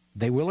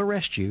 they will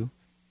arrest you,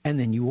 and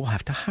then you will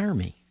have to hire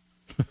me.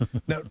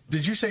 Now,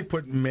 did you say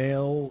put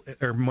mail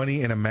or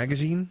money in a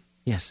magazine?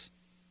 Yes.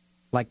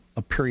 Like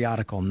a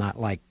periodical, not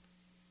like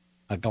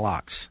a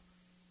Glocks.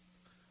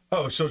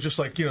 Oh, so just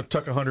like,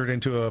 tuck 100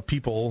 into a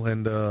People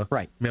and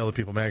mail the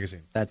People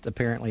magazine. That's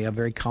apparently a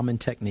very common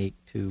technique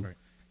to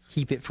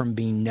keep it from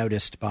being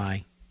noticed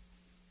by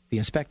the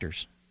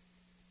inspectors.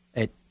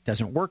 It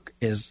doesn't work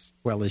as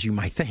well as you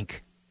might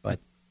think, but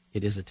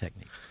it is a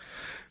technique.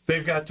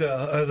 They've got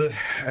a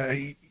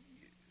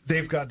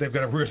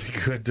really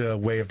good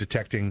way of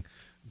detecting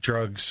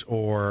drugs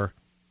or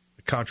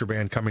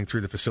contraband coming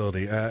through the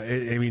facility.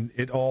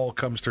 It all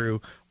comes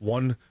through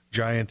one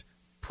giant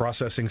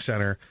processing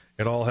center.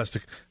 It all has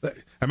to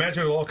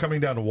imagine it all coming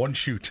down to one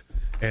chute,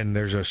 and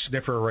there's a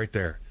sniffer right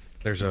there.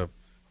 There's a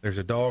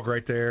dog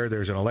right there.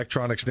 There's an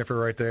electronic sniffer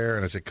right there,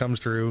 and as it comes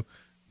through,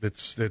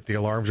 the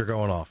alarms are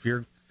going off.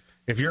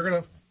 If you're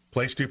going to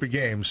play stupid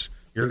games,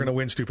 you're going to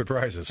win stupid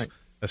prizes,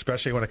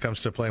 especially when it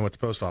comes to playing with the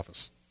post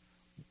office.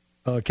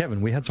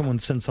 Kevin, we had someone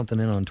send something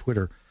in on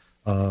Twitter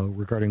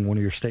regarding one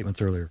of your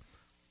statements earlier.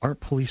 Aren't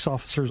police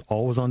officers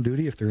always on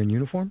duty if they're in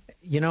uniform?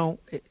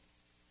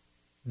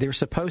 They're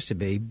supposed to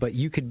be, but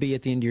you could be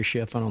at the end of your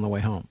shift and on the way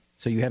home.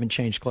 So you haven't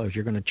changed clothes.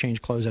 You're going to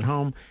change clothes at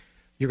home.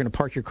 You're going to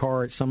park your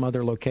car at some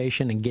other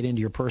location and get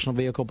into your personal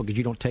vehicle because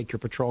you don't take your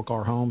patrol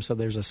car home. So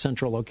there's a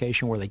central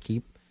location where they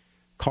keep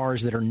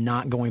cars that are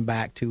not going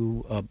back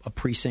to a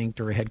precinct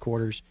or a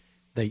headquarters.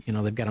 They've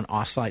got an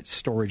off-site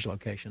storage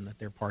location that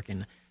they're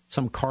parking.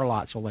 Some car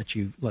lots will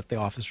let the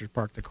officers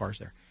park the cars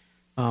there.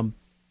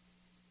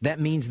 That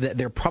means that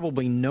they're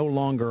probably no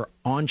longer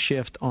on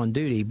shift on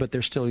duty, but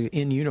they're still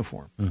in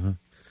uniform. Mm-hmm.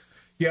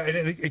 Yeah,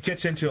 and it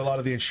gets into a lot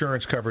of the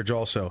insurance coverage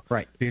also.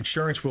 Right. The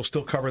insurance will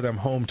still cover them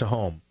home to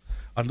home,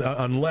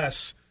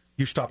 unless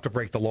you stop to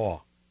break the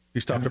law.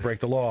 You stop to break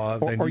the law,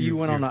 or you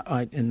went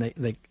on and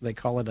they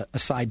call it a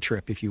side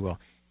trip, if you will.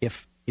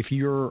 If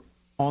you're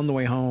on the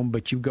way home,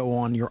 but you go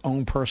on your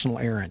own personal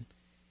errand,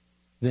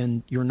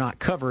 then you're not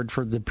covered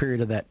for the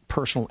period of that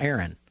personal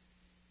errand.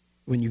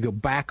 When you go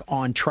back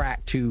on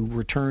track to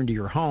return to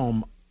your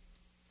home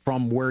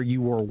from where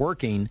you were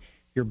working,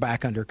 you're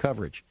back under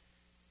coverage.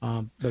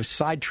 Those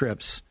side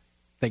trips,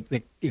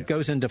 it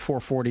goes into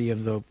 440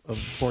 of the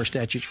Florida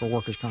statutes for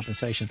workers'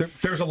 compensation.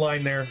 There's a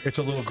line there. It's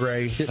a little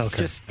gray.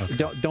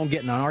 Don't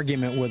get in an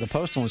argument with a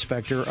postal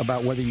inspector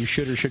about whether you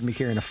should or shouldn't be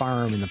carrying a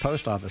firearm in the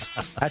post office.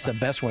 That's the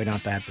best way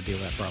not to have to deal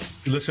with that problem.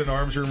 You listen to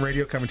Arms Room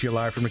Radio, coming to you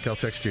live from the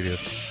Kel-Tec Studios.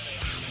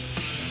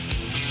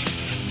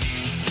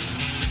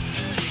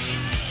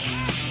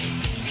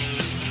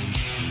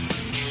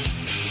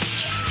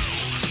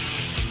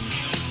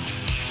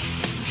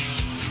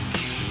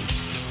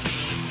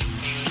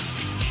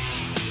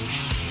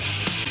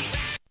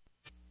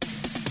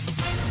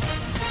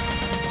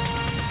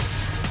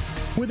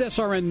 With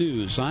SRN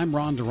News, I'm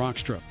Ron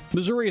DeRockstra.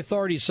 Missouri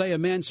authorities say a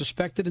man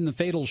suspected in the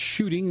fatal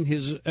shooting,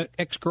 his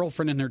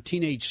ex-girlfriend and her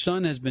teenage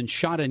son, has been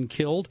shot and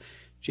killed.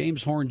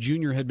 James Horn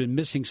Jr. had been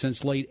missing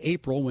since late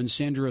April when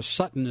Sandra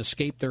Sutton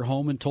escaped their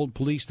home and told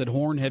police that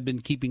Horn had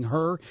been keeping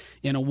her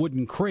in a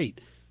wooden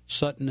crate.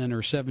 Sutton and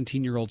her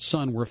 17-year-old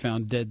son were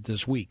found dead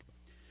this week.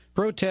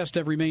 Protests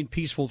have remained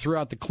peaceful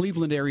throughout the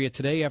Cleveland area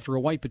today after a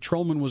white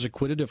patrolman was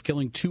acquitted of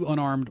killing two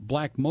unarmed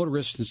black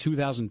motorists in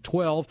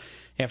 2012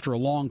 after a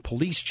long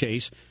police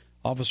chase.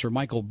 Officer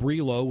Michael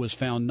Brelo was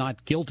found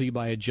not guilty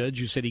by a judge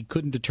who said he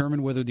couldn't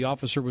determine whether the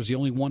officer was the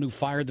only one who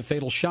fired the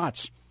fatal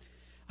shots.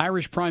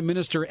 Irish Prime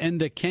Minister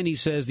Enda Kenny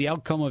says the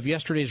outcome of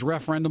yesterday's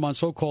referendum on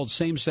so-called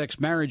same-sex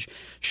marriage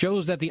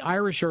shows that the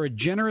Irish are a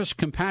generous,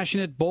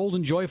 compassionate, bold,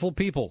 and joyful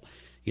people.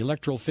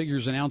 Electoral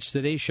figures announced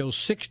today show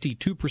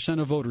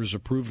 62% of voters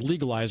approved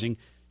legalizing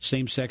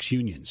same-sex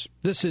unions.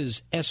 This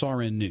is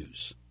SRN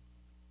News.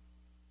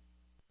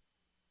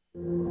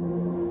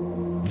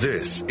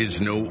 This is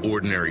no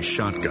ordinary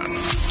shotgun.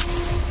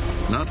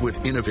 Not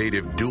with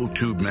innovative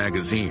dual-tube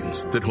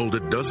magazines that hold a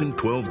dozen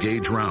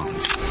 12-gauge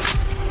rounds,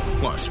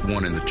 plus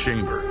one in the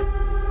chamber.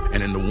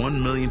 And in the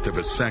 1/1,000,000th of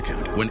a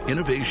second, when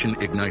innovation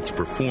ignites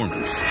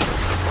performance,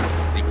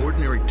 the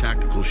ordinary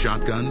tactical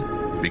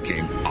shotgun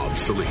became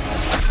obsolete.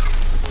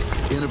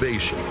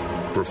 Innovation,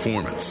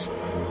 performance,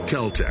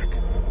 Kel-Tec.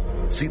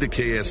 See the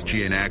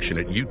KSG in action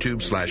at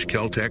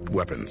YouTube/Kel-Tec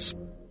Weapons.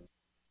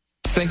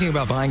 Thinking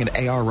about buying an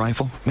AR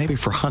rifle? Maybe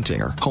for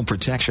hunting or home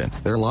protection.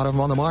 There are a lot of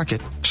them on the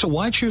market. So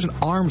why choose an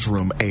Arms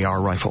Room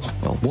AR rifle?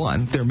 Well,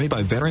 one, they're made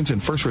by veterans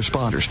and first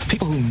responders,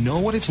 people who know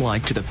what it's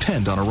like to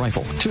depend on a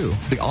rifle. Two,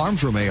 the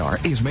Arms Room AR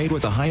is made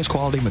with the highest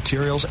quality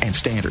materials and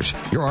standards.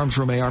 Your Arms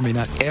Room AR may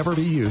not ever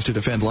be used to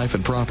defend life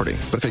and property,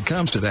 but if it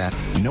comes to that,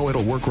 know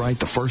it'll work right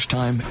the first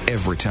time,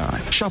 every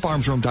time. Shop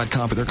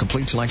armsroom.com for their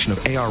complete selection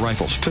of AR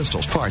rifles,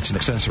 pistols, parts, and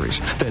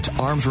accessories. That's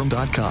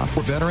armsroom.com,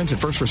 where veterans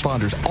and first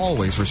responders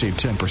always receive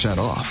 10%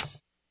 off.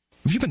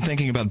 Have you been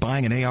thinking about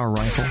buying an AR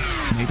rifle?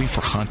 Maybe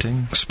for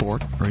hunting,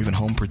 sport, or even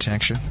home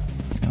protection?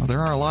 You know,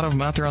 there are a lot of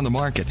them out there on the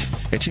market.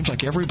 It seems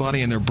like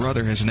everybody and their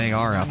brother has an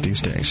AR out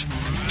these days.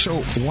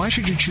 So why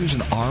should you choose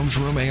an Arms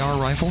Room AR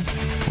rifle?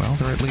 Well,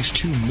 there are at least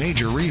two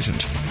major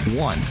reasons.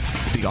 One,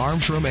 the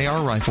Arms Room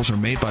AR rifles are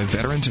made by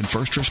veterans and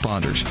first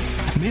responders,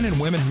 men and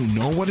women who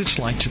know what it's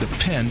like to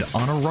depend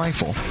on a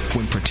rifle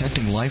when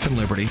protecting life and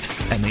liberty,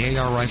 and the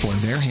AR rifle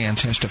in their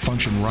hands has to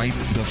function right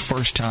the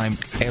first time,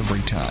 every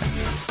time.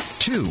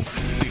 Two,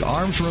 the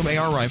Arms Room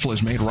AR rifle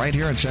is made right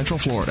here in Central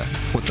Florida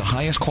with the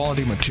highest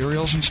quality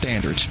materials and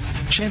standards.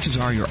 Chances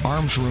are your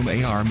Arms Room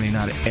AR may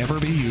not ever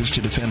be used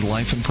to defend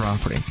life and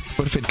property.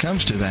 But if it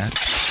comes to that,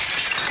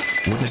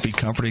 wouldn't it be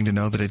comforting to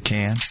know that it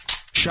can?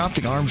 Shop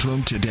the Arms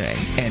Room today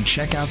and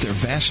check out their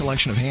vast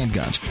selection of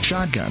handguns,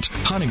 shotguns,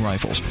 hunting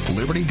rifles,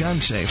 Liberty gun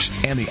safes,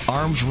 and the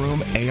Arms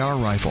Room AR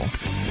rifle.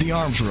 The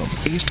Arms Room,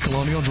 East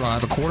Colonial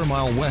Drive, a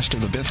quarter-mile west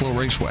of the Bithlo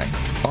Raceway.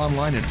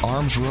 Online at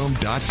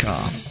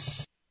armsroom.com.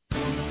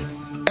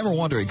 Ever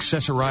want to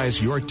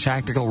accessorize your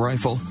tactical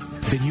rifle?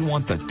 Then you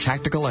want the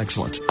tactical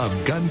excellence of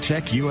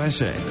GunTech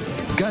USA.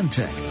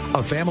 GunTech,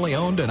 a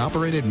family-owned and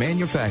operated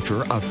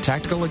manufacturer of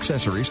tactical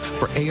accessories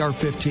for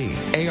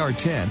AR-15,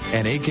 AR-10,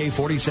 and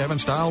AK-47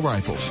 style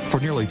rifles. For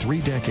nearly 3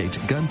 decades,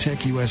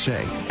 GunTech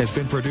USA has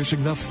been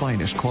producing the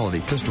finest quality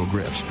pistol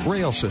grips,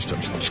 rail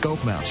systems,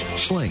 scope mounts,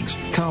 slings,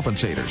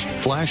 compensators,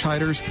 flash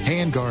hiders,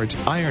 hand guards,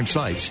 iron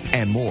sights,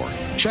 and more.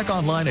 Check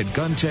online at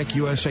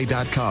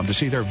GunTechUSA.com to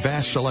see their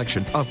vast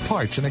selection of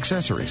parts and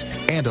accessories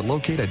and to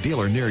locate a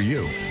dealer near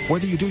you.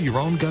 Whether you do your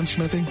own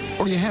gunsmithing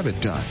or you have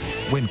it done,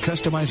 when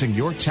customizing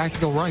your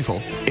tactical rifle,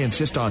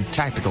 insist on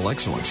tactical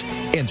excellence.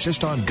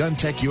 Insist on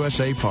GunTech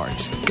USA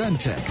parts.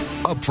 GunTech,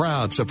 a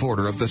proud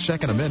supporter of the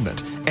Second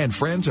Amendment and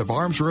friends of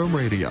Arms Room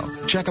Radio.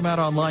 Check them out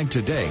online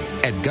today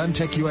at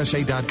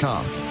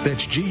GunTechUSA.com.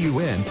 That's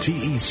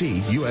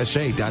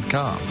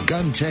GUNTECUSA.com.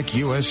 GunTech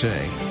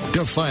USA,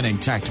 defining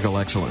tactical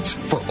excellence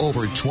for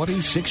over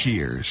 26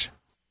 years.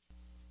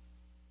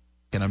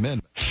 An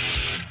amendment.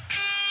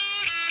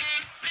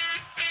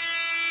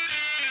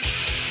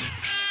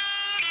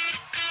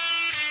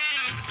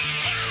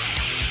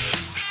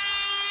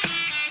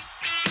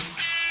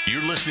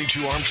 You're listening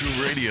to Arms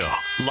Room Radio,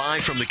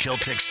 live from the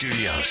Kel-Tec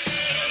studios.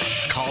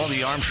 Call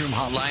the Arms Room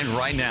hotline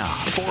right now,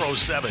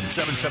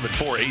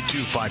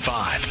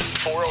 407-774-8255.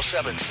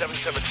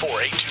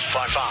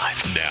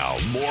 407-774-8255. Now,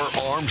 more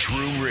Arms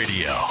Room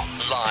Radio,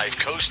 live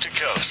coast to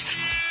coast,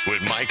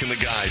 with Mike and the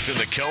guys in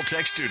the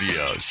Kel-Tec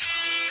studios.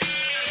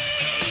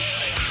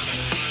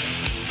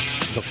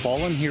 The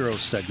Fallen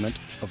Heroes segment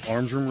of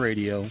Arms Room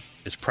Radio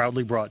is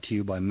proudly brought to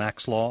you by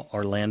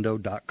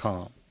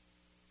MaxLawOrlando.com.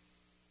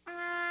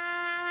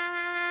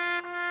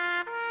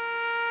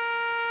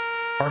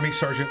 Army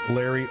Sergeant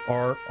Larry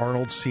R.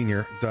 Arnold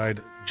Sr.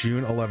 died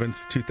June 11,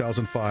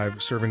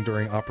 2005, serving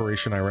during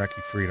Operation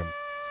Iraqi Freedom.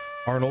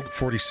 Arnold,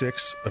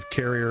 46, of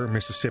Carrier,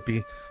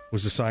 Mississippi,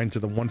 was assigned to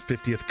the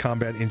 150th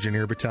Combat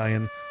Engineer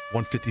Battalion,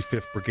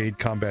 155th Brigade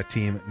Combat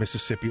Team,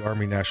 Mississippi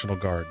Army National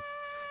Guard.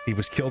 He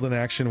was killed in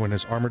action when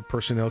his armored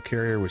personnel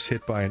carrier was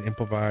hit by an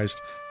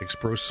improvised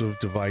explosive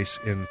device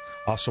in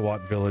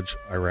Asawat Village,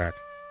 Iraq.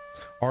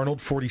 Arnold,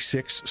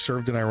 46,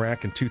 served in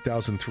Iraq in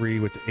 2003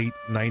 with the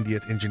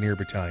 890th Engineer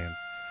Battalion.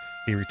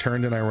 He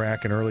returned in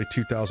Iraq in early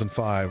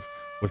 2005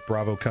 with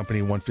Bravo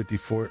Company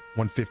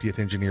 150th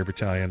Engineer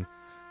Battalion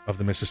of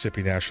the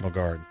Mississippi National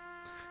Guard.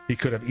 He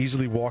could have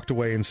easily walked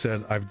away and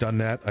said, "I've done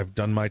that, I've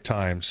done my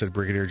time," said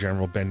Brigadier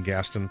General Ben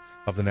Gaston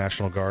of the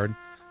National Guard.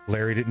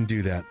 Larry didn't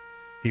do that.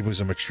 He was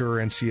a mature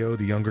NCO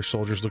the younger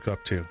soldiers look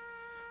up to.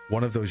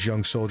 One of those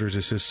young soldiers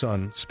is his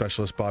son,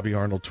 Specialist Bobby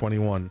Arnold,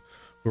 21,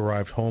 who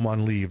arrived home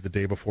on leave the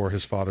day before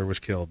his father was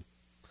killed.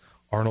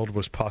 Arnold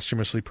was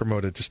posthumously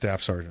promoted to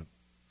Staff Sergeant.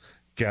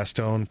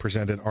 Gaston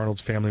presented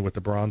Arnold's family with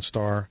the Bronze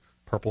Star,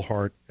 Purple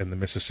Heart, and the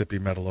Mississippi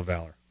Medal of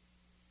Valor.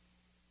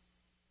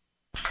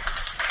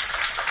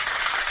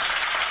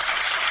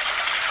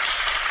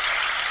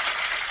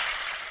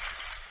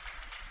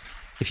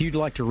 If you'd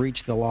like to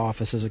reach the law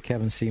offices of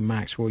Kevin C.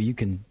 Maxwell, you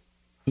can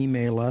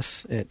email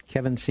us at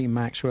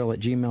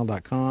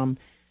kevincmaxwell@gmail.com.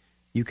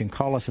 You can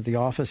call us at the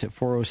office at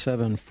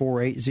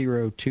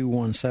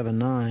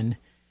 407-480-2179.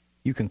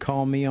 You can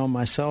call me on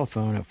my cell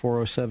phone at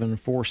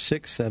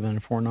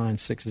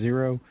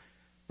 407-467-4960,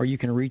 or you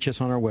can reach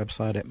us on our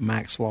website at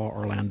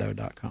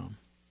maxlaworlando.com.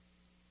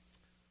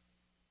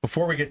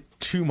 Before we get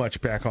too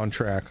much back on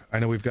track, I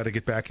know we've got to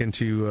get back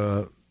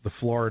into the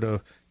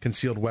Florida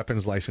concealed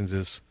weapons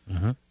licenses.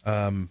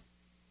 Mm-hmm.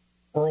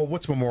 Earl,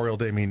 what's Memorial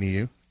Day mean to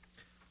you?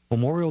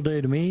 Memorial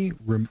Day to me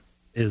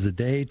is a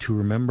day to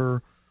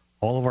remember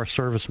all of our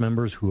service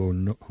members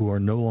who are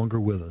no longer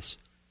with us,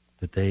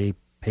 that they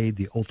paid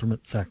the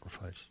ultimate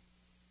sacrifice.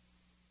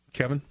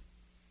 Kevin?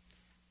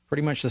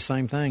 Pretty much the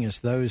same thing as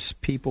those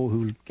people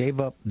who gave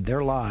up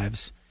their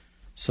lives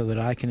so that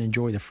I can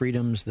enjoy the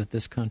freedoms that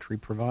this country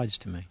provides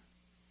to me.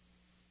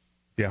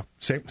 Yeah,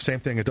 same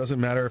thing. It doesn't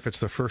matter if it's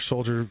the first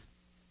soldier,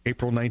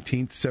 April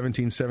 19th,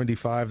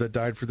 1775, that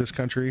died for this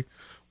country,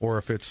 or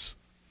if it's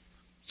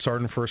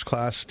Sergeant First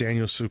Class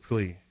Daniel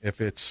Suplee,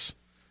 if it's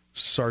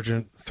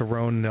Sergeant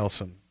Theron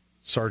Nelson,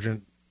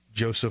 Sergeant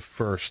Joseph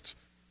First,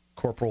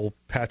 Corporal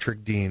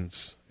Patrick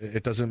Deans.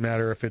 It doesn't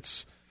matter if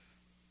it's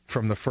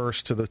from the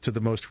first to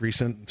the most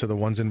recent, to the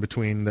ones in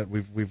between that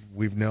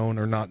we've known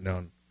or not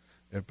known.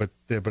 But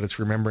it's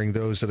remembering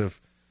those that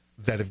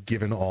have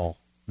given all.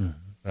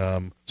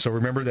 Mm-hmm. So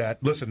remember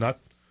that. Listen, not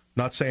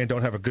saying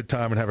don't have a good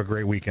time and have a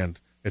great weekend.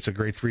 It's a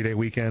great 3-day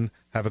weekend.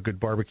 Have a good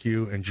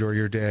barbecue. Enjoy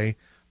your day.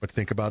 But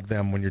think about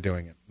them when you're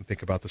doing it, and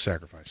think about the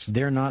sacrifice.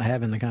 They're not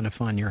having the kind of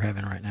fun you're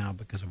having right now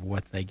because of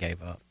what they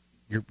gave up.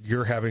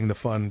 You're having the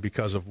fun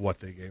because of what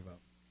they gave up.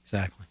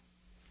 Exactly.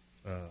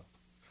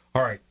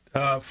 All right.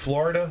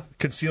 Florida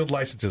concealed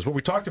licenses. What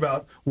we talked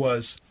about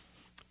was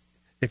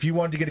if you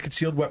wanted to get a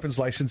concealed weapons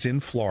license in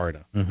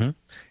Florida, mm-hmm.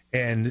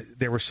 and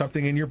there was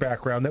something in your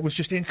background that was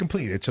just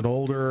incomplete. It's an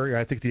older,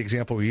 I think the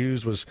example we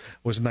used was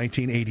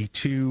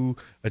 1982,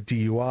 a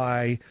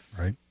DUI.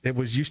 Right. It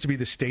used to be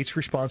the state's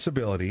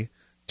responsibility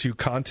to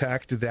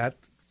contact that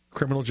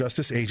criminal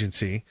justice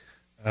agency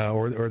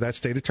or that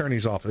state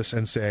attorney's office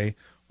and say,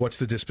 what's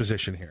the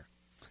disposition here?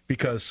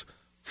 Because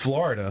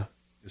Florida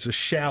is a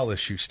shall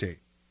issue state,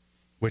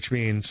 which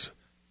means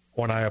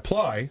when I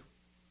apply,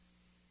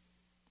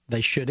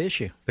 they should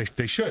issue.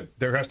 They should.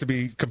 There has to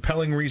be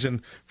compelling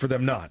reason for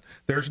them not.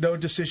 There's no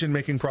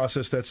decision-making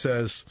process that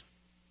says,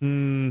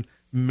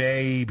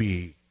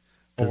 maybe.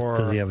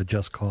 Does he have a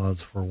just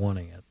cause for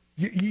wanting it?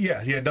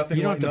 Yeah, nothing.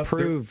 You don't have to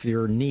prove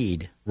your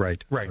need.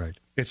 Right.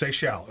 It's a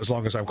shall. As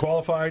long as I'm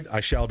qualified,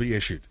 I shall be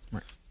issued.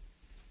 Right.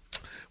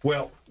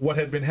 Well, what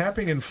had been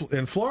happening in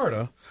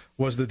Florida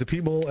was that the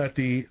people at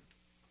the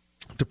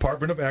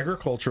Department of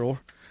Agricultural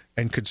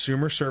and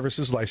Consumer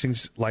Services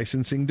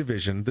Licensing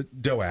Division, the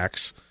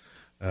DOACS,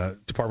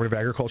 Department of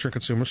Agriculture and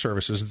Consumer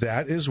Services,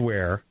 that is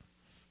where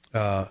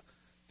your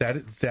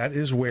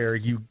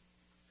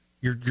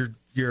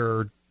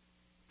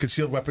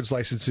concealed weapons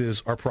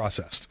licenses are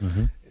processed.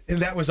 Mm-hmm.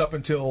 And that was up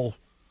until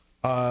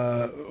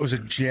was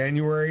it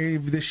January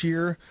of this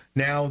year?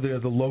 Now your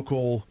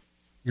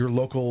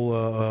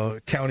local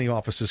county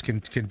offices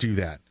can do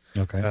that.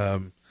 Okay.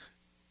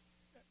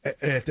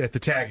 At the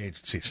tag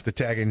agencies. The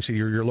tag agency,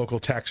 your local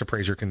tax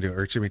appraiser can do it,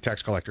 or excuse me,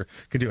 tax collector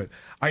can do it.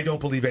 I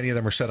don't believe any of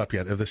them are set up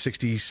yet. Of the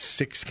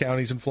 66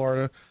 counties in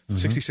Florida, mm-hmm.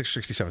 66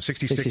 or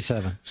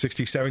 67?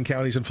 67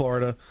 counties in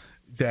Florida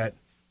that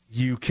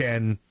you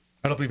can,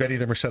 I don't believe any of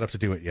them are set up to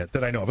do it yet,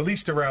 that I know of, at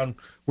least around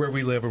where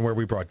we live and where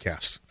we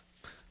broadcast.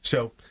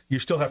 So you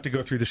still have to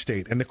go through the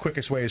state, and the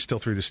quickest way is still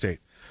through the state.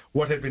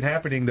 What had been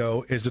happening,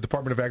 though, is the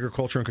Department of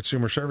Agriculture and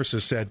Consumer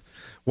Services said,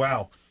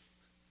 wow,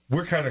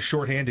 we're kind of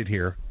shorthanded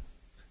here.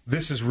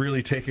 This is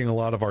really taking a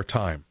lot of our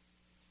time.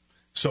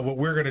 So what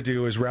we're going to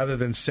do is, rather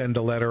than send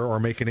a letter or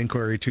make an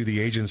inquiry to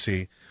the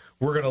agency,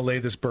 we're going to lay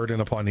this burden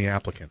upon the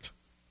applicant.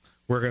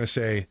 We're going to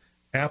say,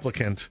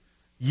 applicant,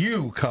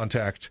 you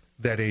contact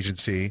that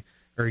agency,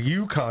 or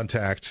you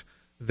contact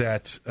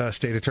that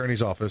state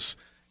attorney's office,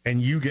 and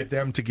you get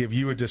them to give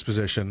you a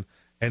disposition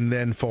and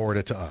then forward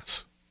it to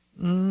us.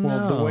 No.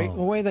 Well,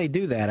 the way they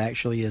do that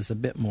actually is a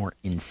bit more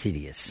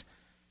insidious.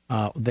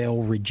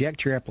 They'll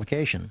reject your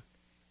application,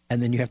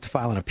 and then you have to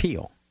file an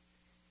appeal.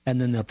 And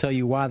then they'll tell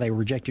you why they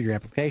rejected your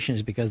application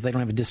is because they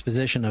don't have a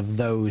disposition of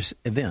those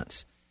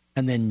events.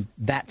 And then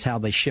that's how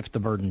they shift the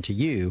burden to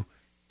you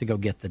to go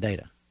get the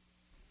data.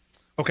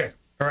 Okay.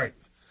 All right.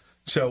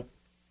 So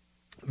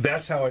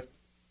that's how it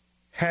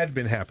had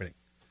been happening.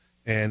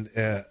 And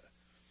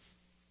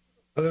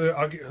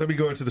let me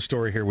go into the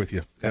story here with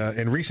you.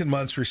 In recent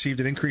months, received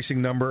an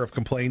increasing number of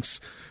complaints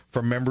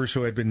from members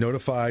who had been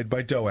notified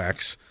by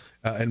DOACS,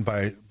 and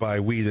by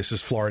we, this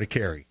is Florida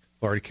Carry,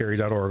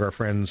 FloridaCarry.org, our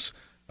friends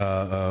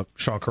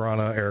Sean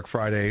Carana, Eric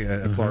Friday,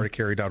 and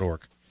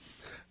FloridaCarry.org.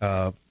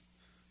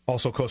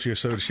 Also closely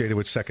associated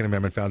with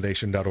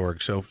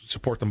SecondAmendmentFoundation.org, so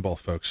support them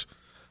both, folks.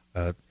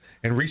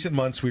 In recent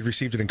months, we've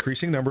received an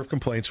increasing number of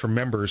complaints from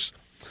members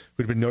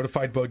who had been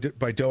notified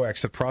by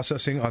DOACS that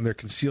processing on their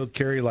concealed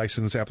carry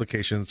license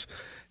applications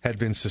had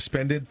been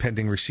suspended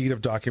pending receipt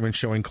of documents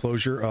showing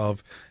closure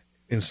of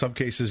in some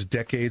cases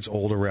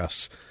decades-old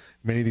arrests.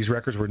 Many of these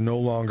records were no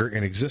longer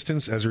in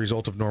existence as a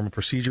result of normal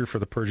procedure for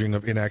the purging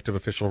of inactive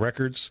official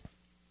records,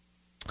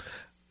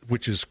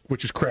 which is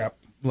crap.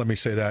 Let me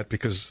say that,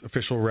 because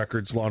official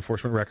records, law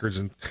enforcement records,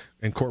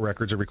 and court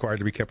records are required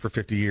to be kept for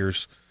 50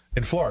 years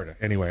in Florida.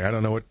 Anyway, I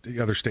don't know what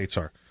the other states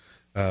are.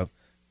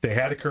 They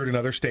had occurred in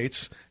other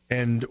states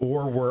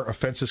or were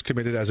offenses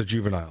committed as a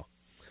juvenile.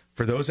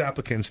 For those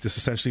applicants, this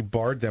essentially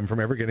barred them from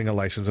ever getting a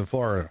license in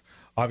Florida.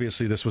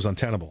 Obviously, this was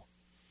untenable.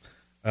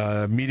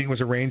 A meeting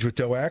was arranged with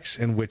DOAX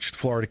in which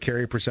Florida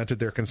Carry presented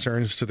their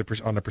concerns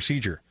on the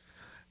procedure.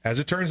 As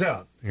it turns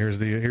out, here's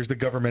the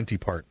governmenty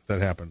part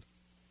that happened.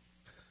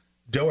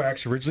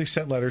 DOAX originally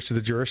sent letters to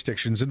the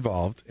jurisdictions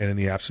involved, and in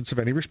the absence of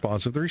any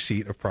response of the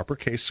receipt of proper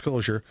case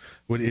disclosure,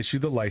 would issue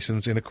the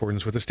license in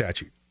accordance with the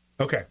statute.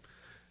 Okay.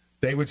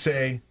 They would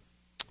say,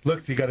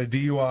 look, you got a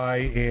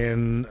DUI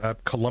in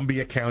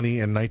Columbia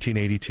County in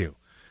 1982.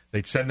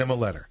 They'd send them a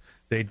letter.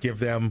 They'd give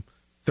them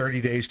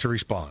 30 days to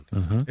respond.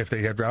 Mm-hmm. If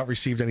they had not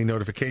received any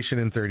notification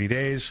in 30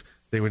 days,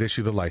 they would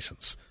issue the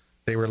license.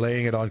 They were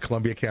laying it on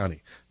Columbia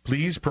County.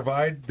 Please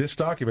provide this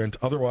document,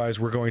 otherwise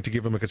we're going to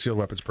give him a concealed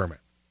weapons permit.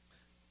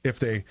 If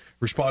they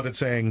responded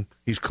saying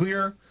he's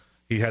clear,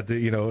 he had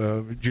the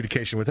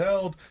adjudication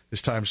withheld,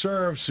 his time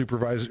served,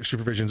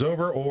 supervision's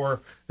over,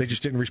 or they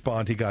just didn't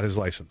respond, he got his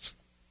license.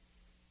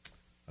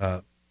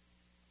 But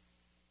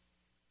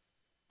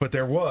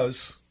there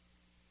was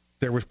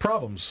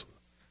problems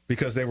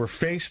because they were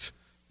faced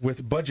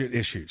with budget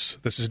issues.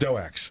 This is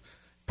DOAX.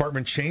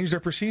 Department changed their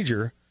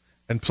procedure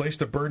and placed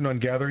the burden on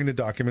gathering the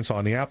documents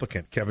on the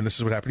applicant. Kevin, this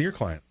is what happened to your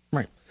client.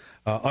 Right.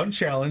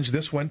 Unchallenged,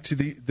 this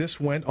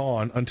went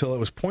on until it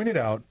was pointed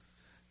out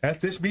at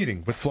this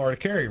meeting with Florida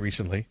Carry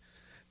recently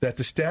that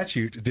the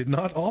statute did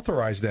not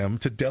authorize them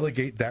to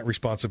delegate that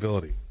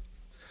responsibility.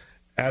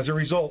 As a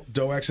result,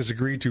 DOAX has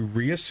agreed to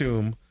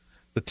reassume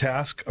the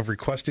task of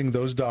requesting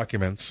those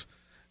documents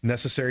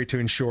necessary to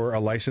ensure a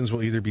license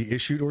will either be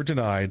issued or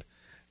denied,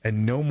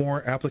 and no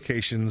more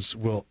applications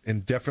will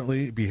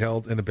indefinitely be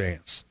held in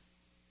abeyance.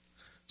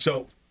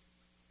 So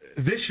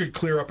this should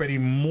clear up any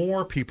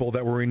more people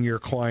that were in your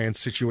client's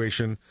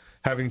situation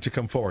having to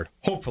come forward,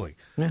 hopefully.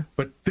 Yeah.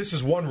 But this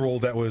is one rule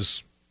that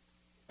was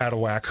out of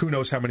whack. Who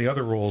knows how many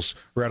other rules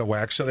were out of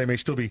whack, so they may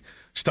still be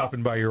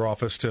stopping by your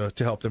office to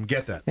help them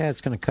get that. Yeah,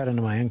 it's going to cut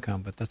into my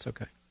income, but that's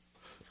okay.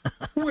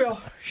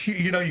 Well,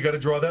 you got to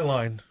draw that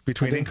line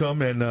between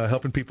income and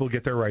helping people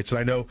get their rights. And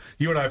I know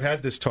you and I have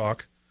had this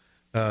talk.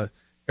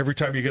 Every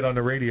time you get on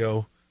the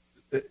radio,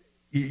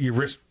 you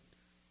risk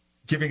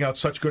giving out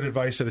such good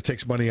advice that it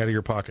takes money out of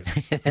your pocket.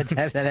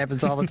 that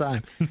happens all the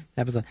time.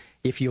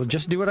 If you'll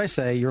just do what I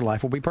say, your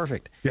life will be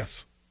perfect.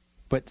 Yes.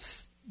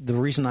 But the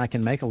reason I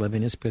can make a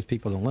living is because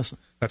people don't listen.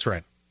 That's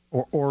right.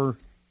 Or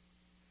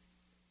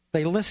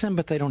they listen,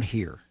 but they don't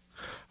hear.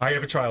 I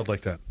have a child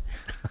like that.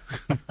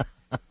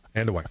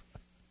 And a wife.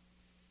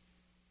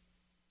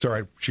 It's all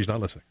right. She's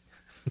not listening.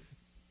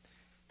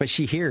 But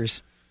she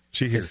hears.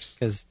 She hears.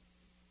 Because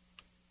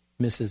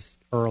Mrs.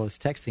 Earl is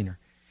texting her.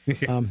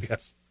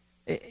 Yes.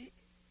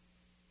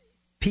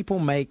 People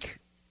make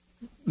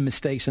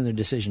mistakes in their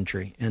decision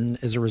tree, and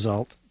as a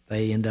result,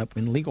 they end up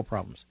in legal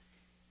problems.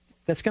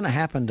 That's going to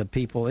happen to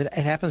people. It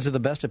happens to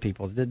the best of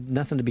people. There's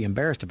nothing to be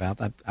embarrassed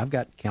about. I've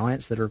got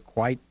clients that are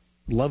quite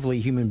lovely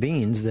human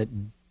beings that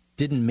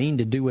didn't mean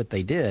to do what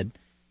they did,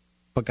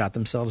 but got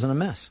themselves in a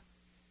mess.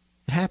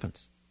 It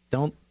happens.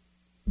 Don't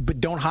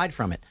hide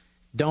from it.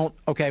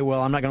 Okay,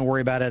 well, I'm not going to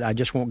worry about it. I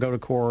just won't go to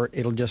court.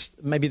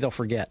 Maybe they'll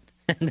forget.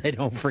 And they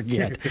don't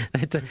forget.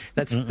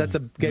 That's a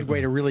good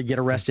way to really get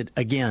arrested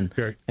again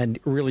and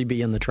really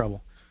be in the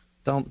trouble.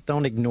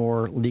 Don't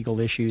ignore legal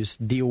issues.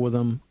 Deal with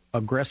them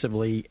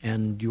aggressively,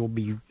 and you'll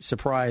be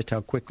surprised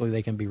how quickly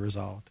they can be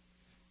resolved.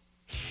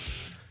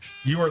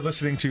 You are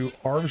listening to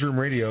Arms Room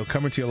Radio,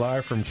 coming to you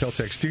live from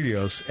Kel-Tec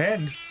Studios.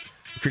 And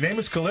if your name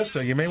is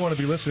Callista, you may want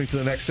to be listening to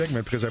the next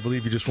segment because I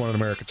believe you just won an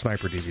American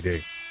Sniper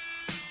DVD.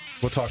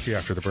 We'll talk to you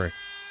after the break.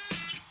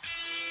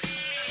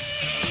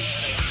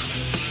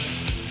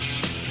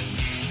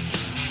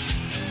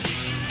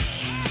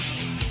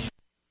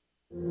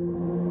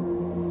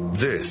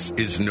 This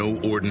is no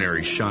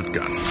ordinary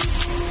shotgun.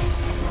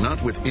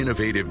 Not with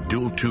innovative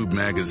dual-tube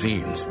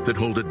magazines that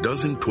hold a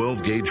dozen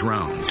 12-gauge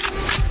rounds,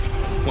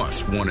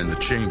 plus one in the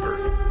chamber.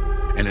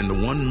 And in the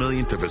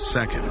 1/1,000,000th of a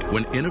second,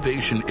 when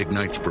innovation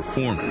ignites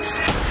performance,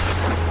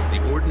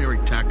 the ordinary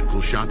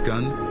tactical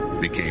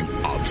shotgun became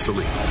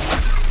obsolete.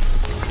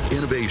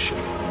 Innovation,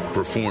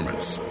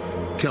 performance,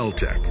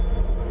 Kel-Tec.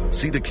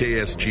 See the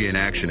KSG in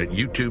action at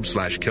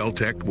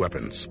YouTube/Kel-Tec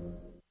Weapons.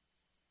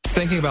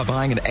 Thinking about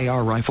buying an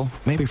AR rifle?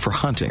 Maybe for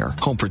hunting or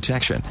home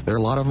protection. There are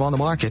a lot of them on the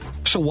market.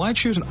 So why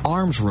choose an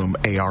Arms Room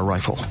AR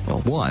rifle?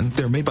 Well, one,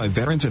 they're made by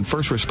veterans and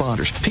first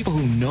responders, people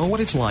who know what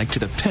it's like to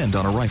depend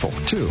on a rifle.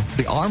 Two,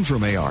 the Arms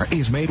Room AR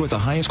is made with the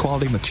highest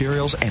quality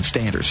materials and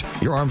standards.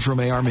 Your Arms Room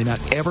AR may not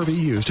ever be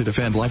used to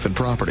defend life and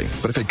property,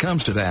 but if it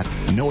comes to that,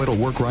 know it'll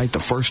work right the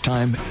first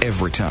time,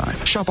 every time.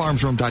 Shop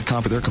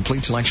ArmsRoom.com for their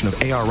complete selection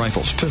of AR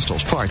rifles,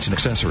 pistols, parts, and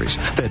accessories.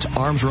 That's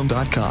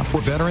ArmsRoom.com,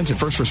 where veterans and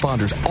first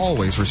responders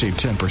always receive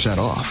 10%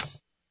 off.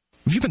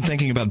 Have you been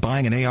thinking about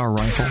buying an AR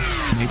rifle?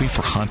 Maybe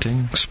for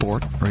hunting,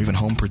 sport, or even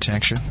home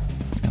protection?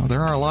 You know,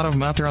 there are a lot of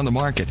them out there on the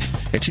market.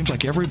 It seems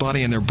like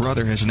everybody and their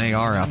brother has an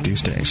AR out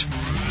these days.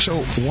 So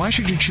why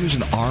should you choose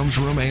an Arms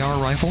Room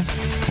AR rifle?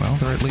 Well,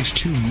 there are at least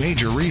two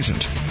major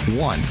reasons.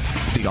 One,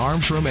 the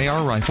Arms Room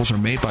AR rifles are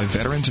made by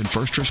veterans and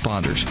first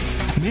responders,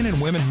 men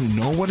and women who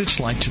know what it's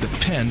like to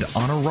depend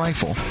on a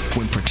rifle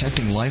when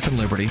protecting life and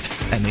liberty,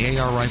 and the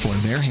AR rifle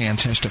in their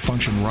hands has to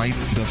function right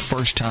the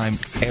first time,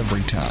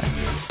 every time.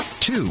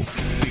 Two,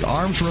 the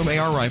Arms Room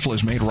AR rifle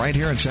is made right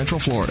here in Central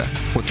Florida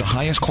with the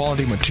highest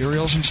quality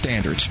materials and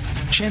standards.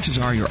 Chances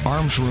are your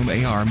Arms Room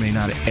AR may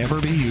not ever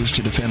be used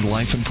to defend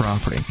life and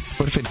property.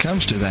 But if it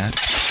comes to that,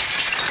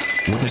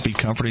 wouldn't it be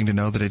comforting to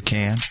know that it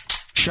can?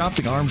 Shop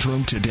the Arms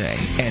Room today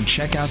and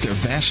check out their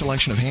vast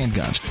selection of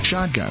handguns,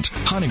 shotguns,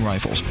 hunting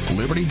rifles,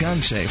 Liberty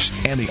gun safes,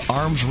 and the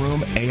Arms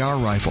Room AR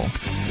rifle.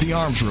 The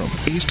Arms Room,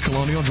 East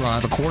Colonial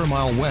Drive, a quarter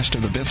mile west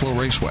of the Bithlo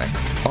Raceway.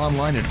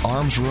 Online at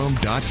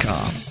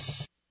armsroom.com.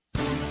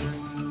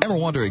 Ever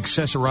want to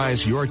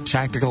accessorize your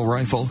tactical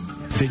rifle?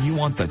 Then you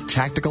want the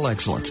tactical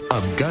excellence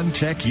of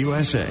GunTech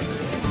USA.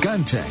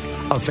 GunTech,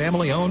 a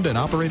family-owned and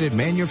operated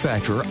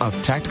manufacturer of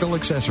tactical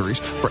accessories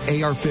for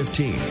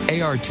AR-15,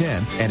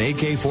 AR-10, and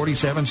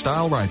AK-47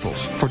 style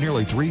rifles. For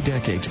nearly 3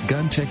 decades,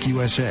 GunTech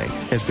USA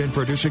has been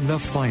producing the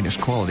finest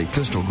quality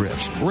pistol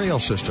grips, rail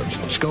systems,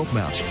 scope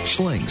mounts,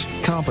 slings,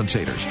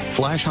 compensators,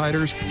 flash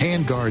hiders,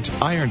 hand guards,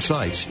 iron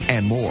sights,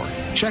 and more.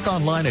 Check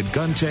online at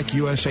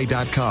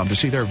GunTechUSA.com to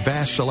see their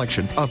vast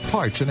selection of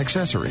parts and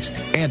accessories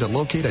and to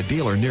locate a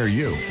dealer near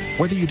you.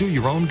 Whether you do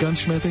your own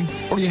gunsmithing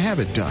or you have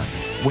it done,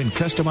 when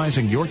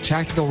customizing your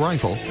tactical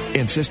rifle,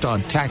 insist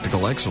on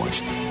tactical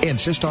excellence.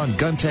 Insist on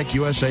GunTech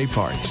USA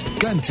parts.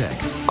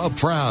 GunTech, a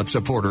proud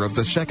supporter of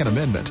the Second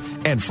Amendment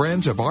and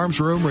friends of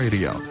Arms Room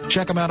Radio.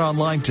 Check them out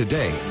online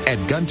today at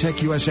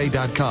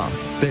GunTechUSA.com.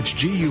 That's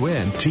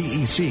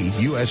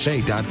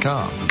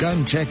GUNTECUSA.com.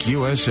 GunTech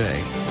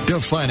USA,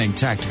 defining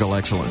tactical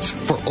excellence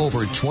for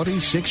over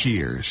 26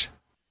 years.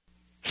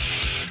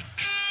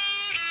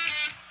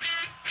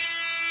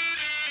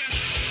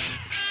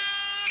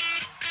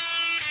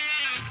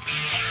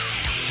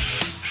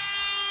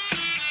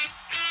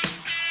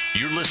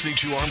 You're listening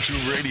to Arms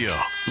Room Radio,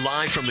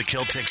 live from the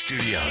Keltec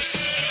studios.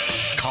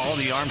 Call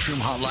the Arms Room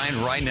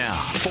hotline right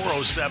now,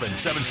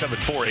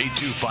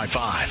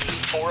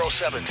 407-774-8255.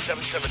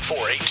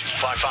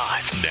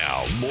 407-774-8255.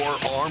 Now, more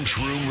Arms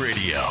Room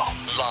Radio,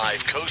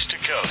 live coast to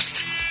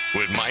coast,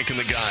 with Mike and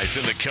the guys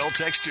in the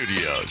Keltec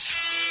studios.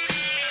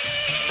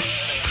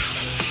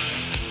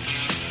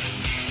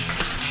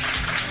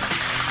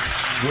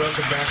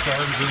 Welcome back to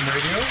Arms Room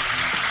Radio.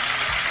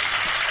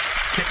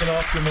 Kicking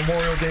off the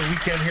Memorial Day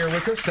weekend here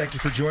with us. Thank you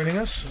for joining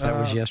us. That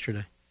was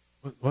yesterday.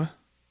 What?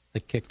 They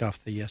kicked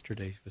off the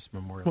yesterday was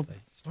Memorial Day.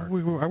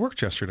 I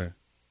worked yesterday.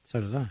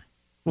 So did I.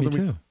 Well, Me then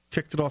too. we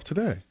kicked it off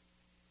today.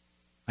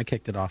 I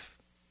kicked it off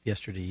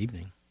yesterday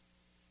evening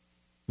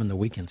when the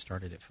weekend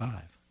started at 5.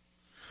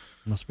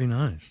 Must be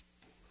nice.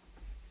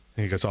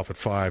 He gets off at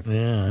 5.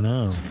 Yeah, I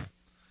know.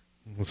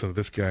 Listen to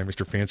this guy,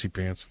 Mr. Fancy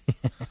Pants.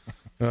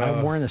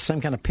 I'm wearing the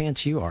same kind of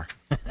pants you are.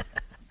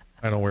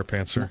 I don't wear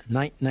pants, sir.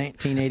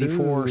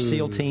 1984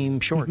 SEAL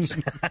Team shorts.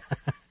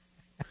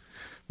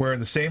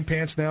 Wearing the same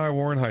pants now I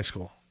wore in high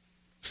school.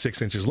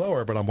 6 inches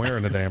lower, but I'm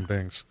wearing the damn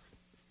things.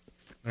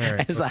 All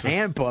right, As a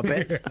hand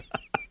puppet.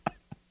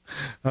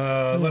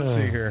 Let's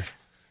see here.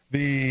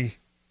 The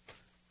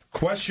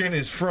question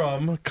is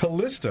from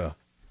Callista.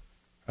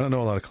 I don't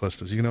know a lot of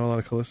Callistas. You know a lot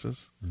of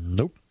Callistas?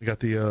 Nope. You got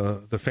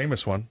the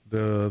famous one.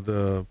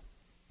 The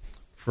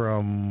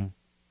from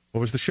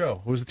what was the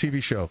show? What was the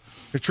TV show?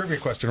 The trivia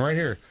question right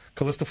here.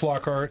 Callista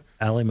Flockhart.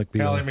 Ally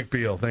McBeal. Ally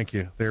McBeal. Thank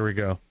you. There we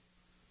go.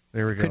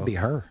 Could be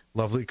her.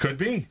 Lovely. Could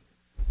be.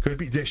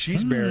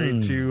 She's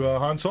married to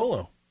Han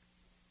Solo.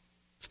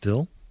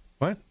 Still?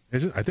 What?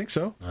 Is it? I think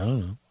so. I don't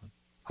know.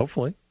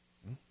 Hopefully.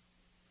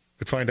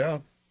 Could find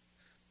out.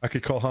 I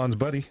could call Han's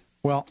buddy.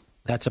 Well,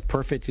 that's a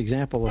perfect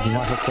example of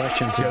what her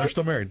questions are. Yeah, they're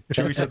still married.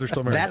 Chewie said they're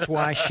still married. That's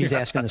why she's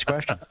asking this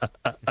question.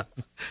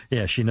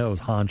 Yeah, she knows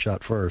Han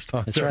shot first.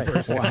 That's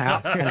right. Well,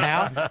 how? And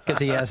how? Because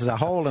he has a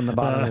hole in the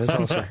bottom of his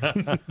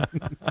holster.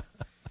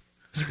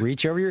 Just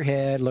reach over your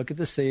head, look at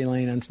the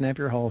ceiling, unsnap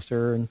your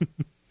holster, and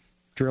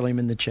drill him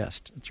in the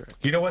chest. That's right.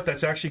 You know what?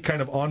 That's actually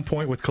kind of on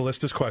point with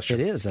Callista's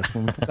question. It is.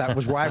 That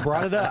was why I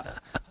brought it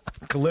up.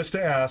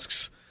 Callista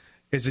asks,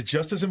 is it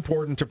just as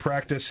important to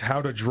practice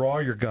how to draw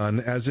your gun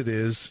as it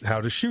is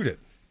how to shoot it?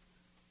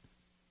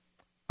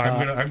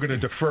 I'm gonna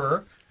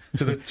defer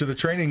to the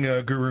training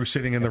guru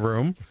sitting in the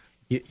room.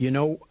 You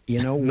know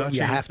what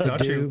you have to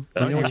do.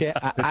 You know what you.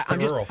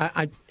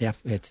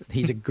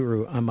 He's a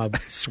guru. I'm a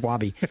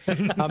swabby.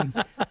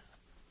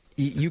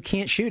 You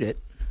can't shoot it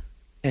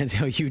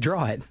until you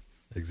draw it.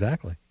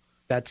 Exactly.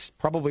 That's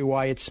probably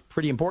why it's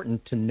pretty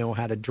important to know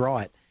how to draw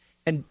it.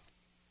 And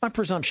my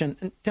presumption,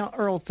 and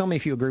Earl, tell me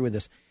if you agree with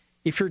this.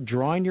 If you're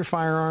drawing your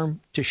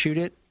firearm to shoot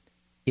it,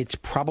 it's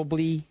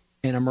probably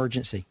an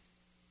emergency.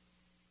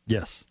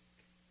 Yes.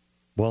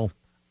 Well,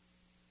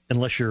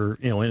 unless you're,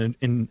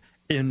 in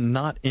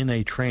not in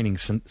a training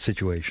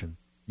situation.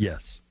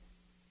 Yes.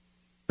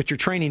 But you're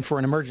training for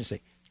an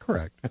emergency.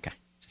 Correct. Okay.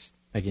 Just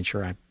making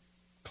sure I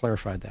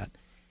clarified that.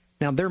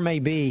 Now, there may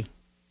be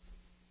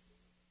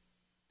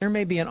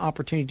an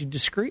opportunity to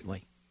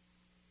discreetly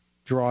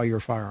draw your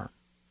firearm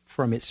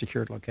from its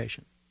secured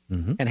location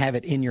and have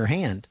it in your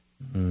hand,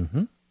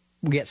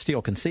 yet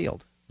still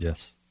concealed.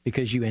 Yes.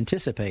 Because you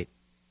anticipate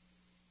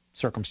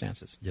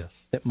circumstances yes.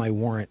 that may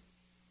warrant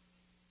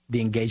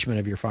the engagement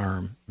of your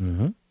firearm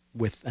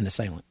with an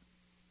assailant.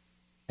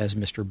 As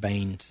Mr.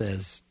 Bain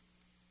says,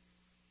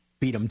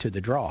 beat them to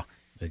the draw.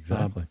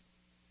 Exactly.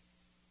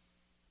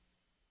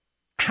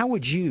 How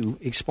would you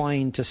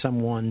explain to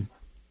someone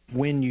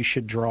when you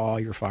should draw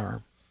your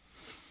firearm?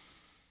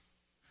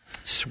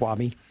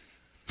 Swabby.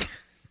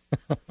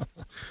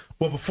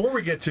 Well, before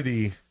we get to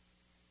the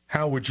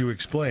how would you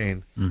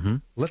explain,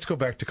 let's go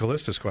back to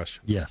Callista's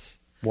question. Yes.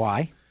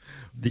 Why?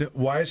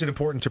 Why is it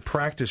important to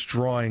practice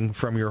drawing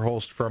from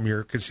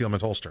your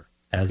concealment holster?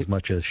 As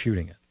much as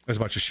shooting it. As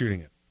much as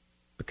shooting it.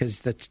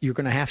 Because you're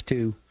going to have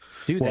to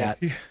do that.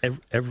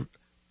 Every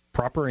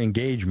proper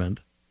engagement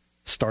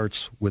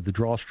starts with the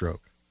draw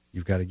stroke.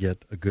 You've got to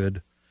get a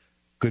good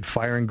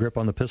firing grip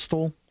on the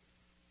pistol,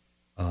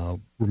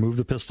 remove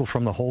the pistol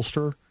from the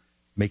holster,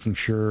 making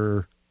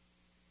sure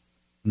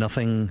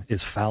nothing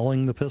is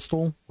fouling the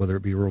pistol, whether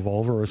it be a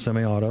revolver or a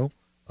semi-auto,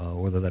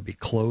 whether that be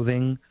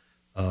clothing,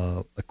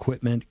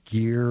 equipment,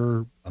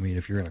 gear. I mean,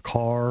 if you're in a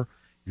car,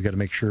 you've got to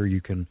make sure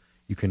you can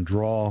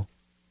draw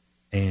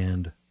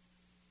and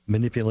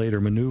manipulate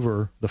or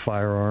maneuver the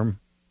firearm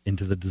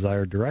into the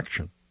desired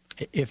direction.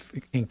 If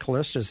in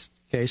Callista's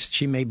case,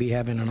 she may be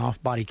having an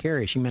off-body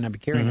carry. She may not be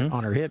carrying it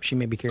on her hip. She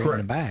may be carrying it in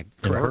a bag.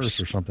 In a purse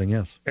or something,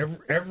 yes.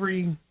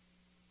 Every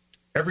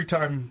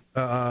time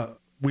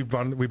we've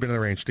been in the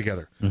range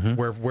together,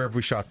 where have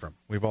we shot from?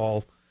 We've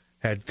all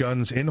had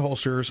guns in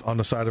holsters on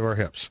the side of our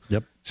hips.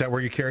 Yep. Is that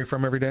where you carry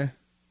from every day?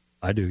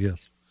 I do,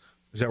 yes.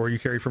 Is that where you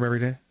carry from every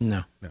day?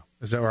 No. No.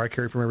 Is that where I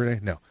carry from every day?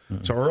 No.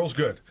 So Earl's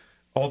good.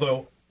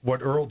 Although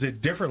what Earl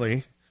did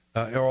differently,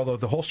 although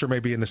the holster may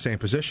be in the same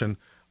position,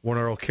 when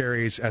Earl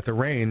carries at the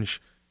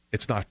range,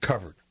 it's not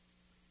covered.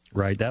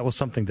 Right. That was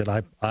something that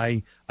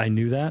I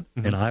knew that,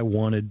 and I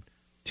wanted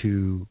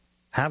to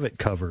have it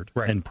covered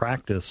and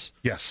practice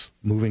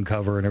moving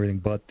cover and everything,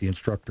 but the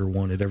instructor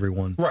wanted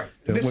everyone. Right.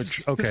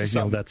 That's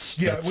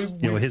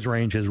his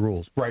range, his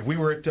rules. Right. We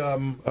were at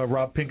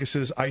Rob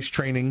Pincus's ice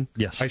training,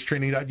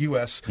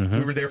 icetraining.us. We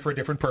were there for a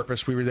different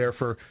purpose. We were there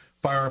for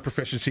firearm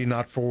proficiency,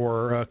 not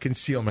for a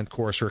concealment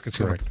course or a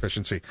concealment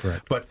proficiency.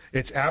 Correct. But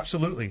it's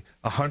absolutely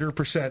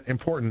 100%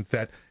 important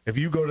that if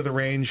you go to the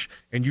range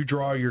and you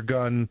draw your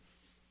gun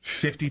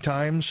 50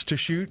 times to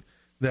shoot,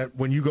 that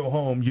when you go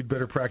home, you'd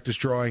better practice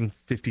drawing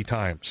 50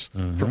 times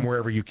from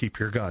wherever you keep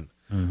your gun.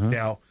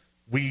 Now,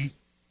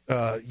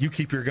 you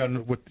keep your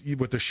gun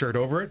with the shirt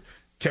over it.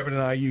 Kevin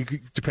and I,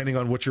 depending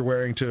on what you're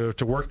wearing to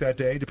work that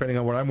day, depending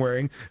on what I'm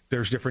wearing,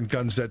 there's different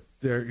guns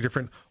there are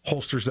different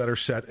holsters that are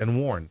set and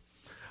worn.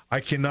 I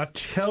cannot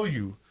tell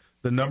you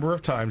the number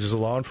of times as a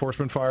law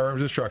enforcement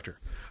firearms instructor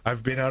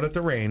I've been out at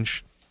the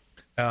range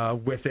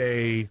with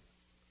a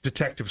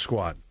detective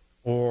squad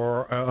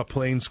or a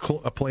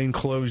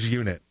plainclothes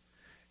unit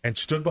and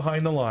stood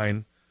behind the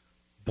line,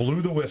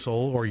 blew the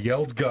whistle or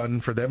yelled gun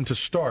for them to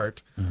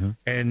start,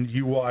 and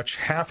you watch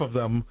half of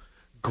them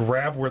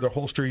grab where the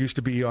holster used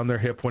to be on their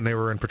hip when they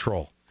were in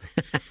patrol.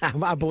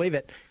 I believe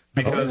it.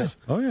 Because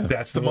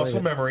that's the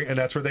muscle memory, and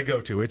that's where they go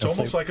to. It's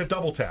almost like a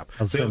double tap.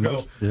 They'll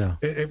go.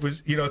 It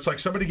was, it's like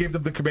somebody gave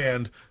them the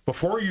command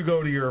before you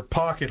go to your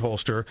pocket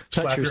holster,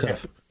 slap your hip.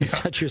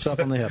 Touch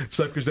yourself on the hip.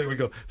 Because they would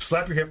go,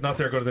 slap your hip, not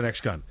there, go to the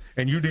next gun.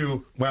 And you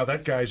do, wow,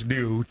 that guy's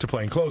new to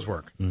playing clothes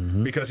work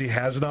because he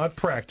has not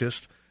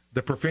practiced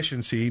the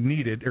proficiency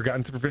needed or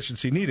gotten the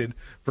proficiency needed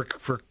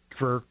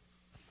for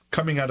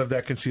coming out of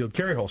that concealed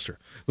carry holster.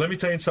 Let me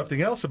tell you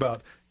something else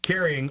about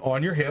carrying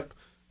on your hip.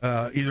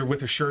 Either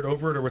with a shirt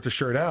over it or with the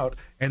shirt out,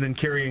 and then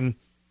carrying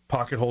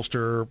pocket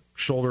holster,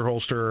 shoulder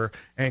holster,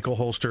 ankle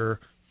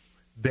holster,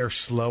 they're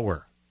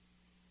slower.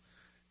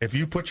 If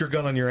you put your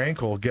gun on your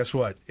ankle, guess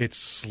what? It's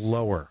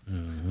slower.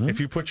 If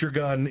you put your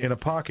gun in a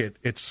pocket,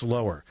 it's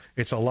slower.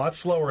 It's a lot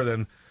slower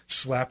than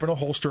slapping a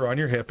holster on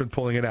your hip and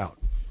pulling it out.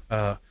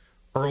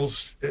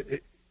 Earl's...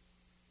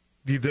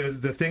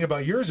 The thing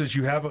about yours is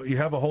you have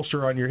a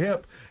holster on your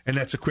hip, and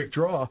that's a quick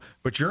draw,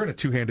 but you're in a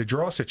two-handed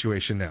draw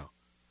situation now.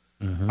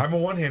 I'm a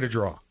one-handed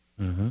draw.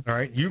 All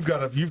right, you've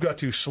got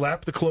to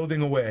slap the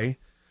clothing away,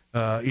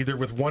 either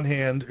with one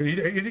hand.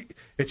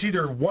 It's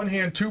either one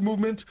hand two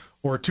movement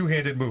or a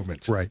two-handed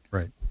movement. Right.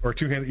 Or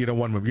two-handed,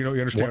 one movement.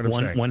 You understand what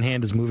I'm saying? One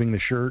hand is moving the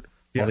shirt,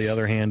 yes, while the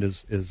other hand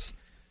is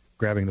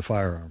grabbing the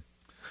firearm.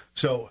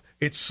 So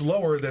it's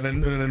slower than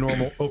in a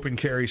normal open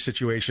carry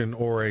situation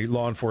or a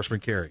law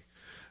enforcement carry.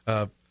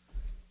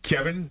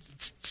 Kevin,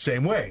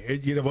 same way.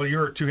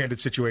 You're a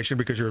two-handed situation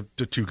because you're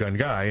a two-gun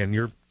guy and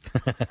you're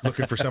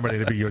looking for somebody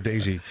to be your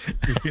daisy.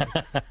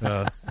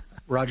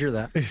 Roger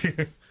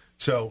that.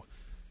 So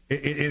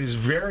it is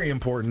very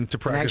important to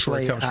practice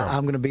where it comes from.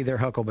 I'm going to be their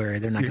Huckleberry.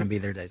 They're not going to be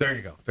their daisy.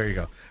 There you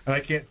go. And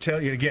I can't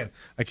tell you, again,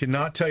 I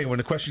cannot tell you, when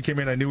the question came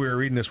in, I knew we were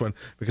reading this one,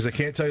 because I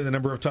can't tell you the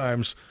number of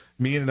times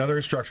me and another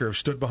instructor have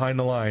stood behind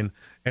the line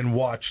and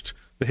watched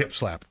the hip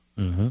slap.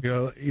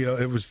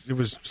 It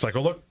was like,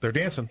 oh, look, they're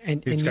dancing.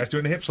 These guys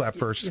doing the hip slap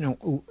first.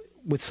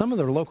 With some of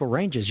their local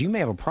ranges, you may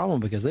have a problem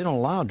because they don't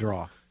allow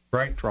draw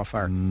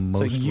fire.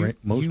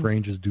 Most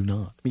ranges do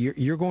not.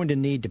 You're going to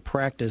need to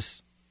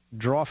practice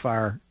draw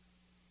fire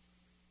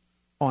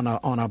on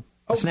a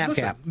snap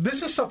cap.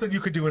 This is something you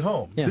could do at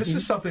home. Yeah. This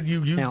is something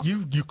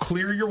you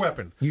clear your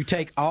weapon. You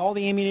take all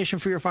the ammunition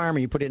for your firearm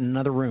and you put it in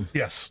another room.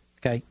 Yes.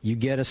 Okay, you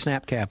get a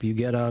snap cap. You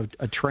get a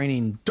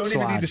training Don't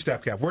slide. even need a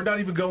snap cap. We're not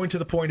even going to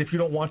the point if you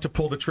don't want to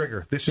pull the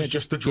trigger. This is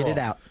just the draw. Get it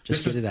out.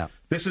 Get it out.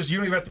 This is, you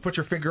don't even have to put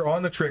your finger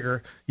on the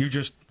trigger. You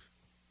just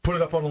put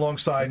it up on the long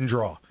side and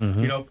draw.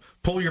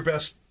 Pull your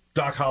best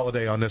Doc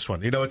Holliday on this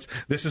one.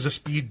 This is a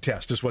speed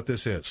test is what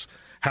this is.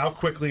 How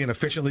quickly and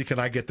efficiently can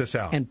I get this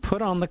out? And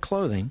put on the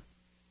clothing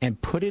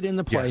and put it in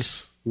the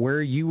place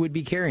where you would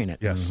be carrying it.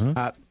 Yes.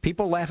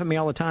 People laugh at me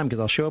all the time because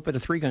I'll show up at a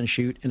 3-gun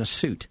shoot in a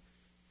suit.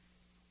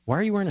 Why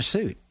are you wearing a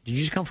suit? Did you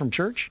just come from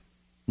church?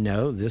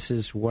 No, this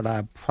is what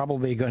I'm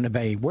probably going to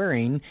be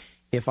wearing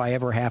if I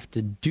ever have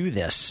to do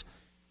this.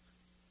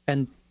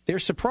 And they're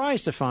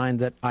surprised to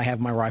find that I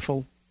have my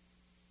rifle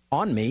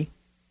on me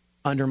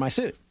under my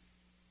suit.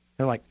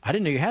 They're like, I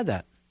didn't know you had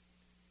that.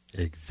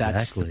 Exactly.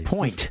 That's the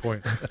point.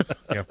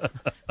 Yeah.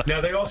 Now,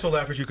 they also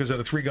laugh at you because at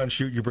a 3-gun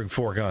shoot, you bring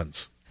 4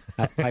 guns.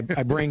 I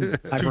bring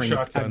two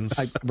shotguns.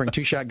 I bring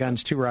 2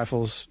 shotguns, 2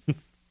 rifles,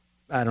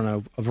 I don't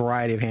know, a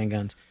variety of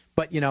handguns.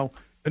 But,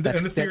 And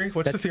the theory?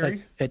 What's the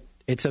theory?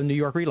 It's a New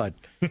York reload.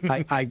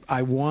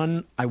 I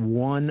won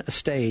a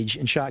stage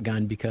in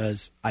shotgun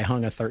because I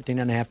hung a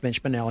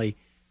 13.5-inch Benelli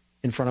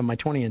in front of my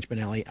 20-inch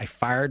Benelli. I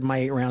fired my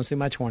 8 rounds through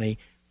my 20.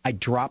 I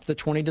dropped the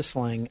 20 to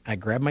sling. I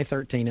grabbed my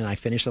 13 and I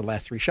finished the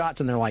last 3 shots.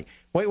 And they're like,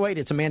 "Wait,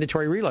 it's a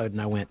mandatory reload."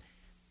 And I went,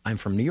 "I'm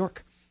from New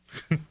York."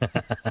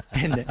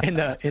 and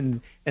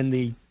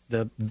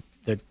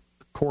the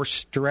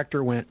course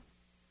director went,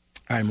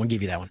 "All right, I'm gonna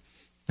give you that one."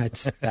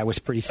 That was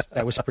pretty.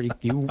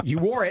 You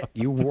wore it.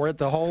 You wore it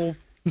the whole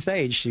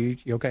stage.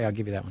 Okay, I'll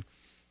give you that one.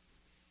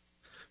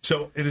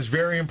 So it is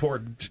very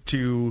important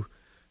to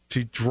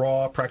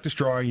practice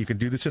drawing. You can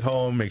do this at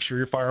home. Make sure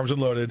your firearms are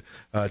loaded.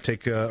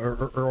 Take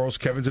Earl's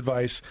Kevin's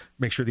advice.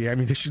 Make sure the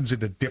ammunition's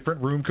in a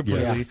different room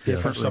completely.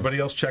 Have somebody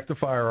else check the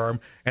firearm,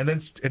 and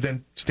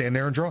then stand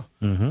there and draw.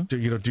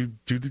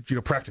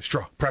 Do practice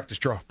draw.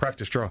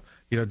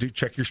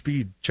 Check your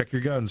speed. Check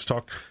your guns.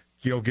 Talk.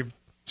 Give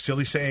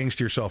silly sayings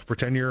to yourself.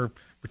 Pretend you're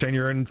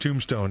in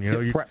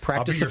Tombstone.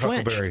 Practice the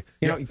flinch.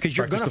 Because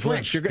you're going to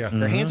flinch.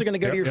 Your hands are going to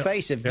go to your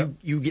face if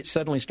you get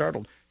suddenly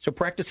startled. So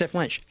practice that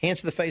flinch. Hands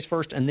to the face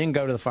first, and then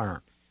go to the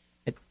firearm.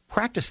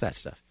 Practice that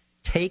stuff.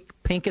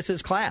 Take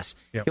Pincus's class.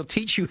 He'll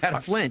teach you how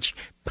to flinch.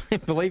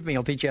 Believe me,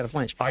 he'll teach you how to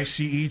flinch.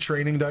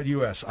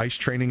 ICEtraining.us.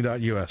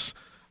 ICEtraining.us.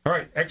 All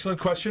right,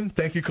 excellent question.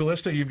 Thank you,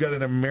 Callista. You've got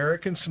an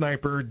American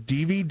Sniper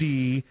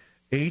DVD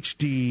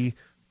HD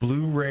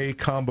Blu-ray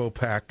combo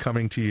pack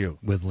coming to you.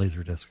 With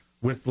Laserdisc.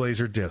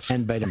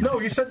 And Betamax.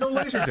 No, you said no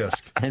Laserdisc.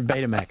 And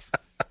Betamax.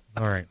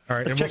 All right.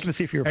 Just checking to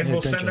see if you're paying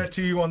attention. attention. Send that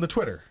to you on the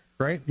Twitter,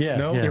 right? Yeah.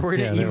 No? Yeah. We're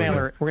going to email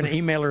her. We're going to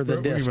email her the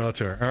We'll disc. email it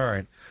to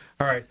her.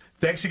 All right.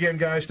 Thanks again,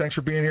 guys. Thanks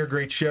for being here.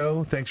 Great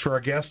show. Thanks for our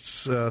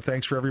guests.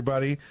 Thanks for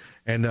everybody.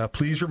 And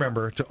please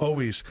remember to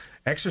always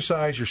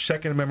exercise your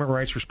Second Amendment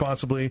rights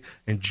responsibly.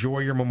 Enjoy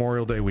your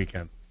Memorial Day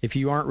weekend. If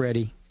you aren't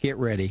ready, get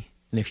ready.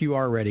 And if you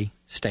are ready,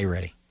 stay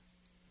ready.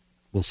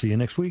 We'll see you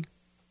next week.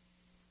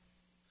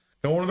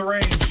 Going to the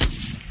range.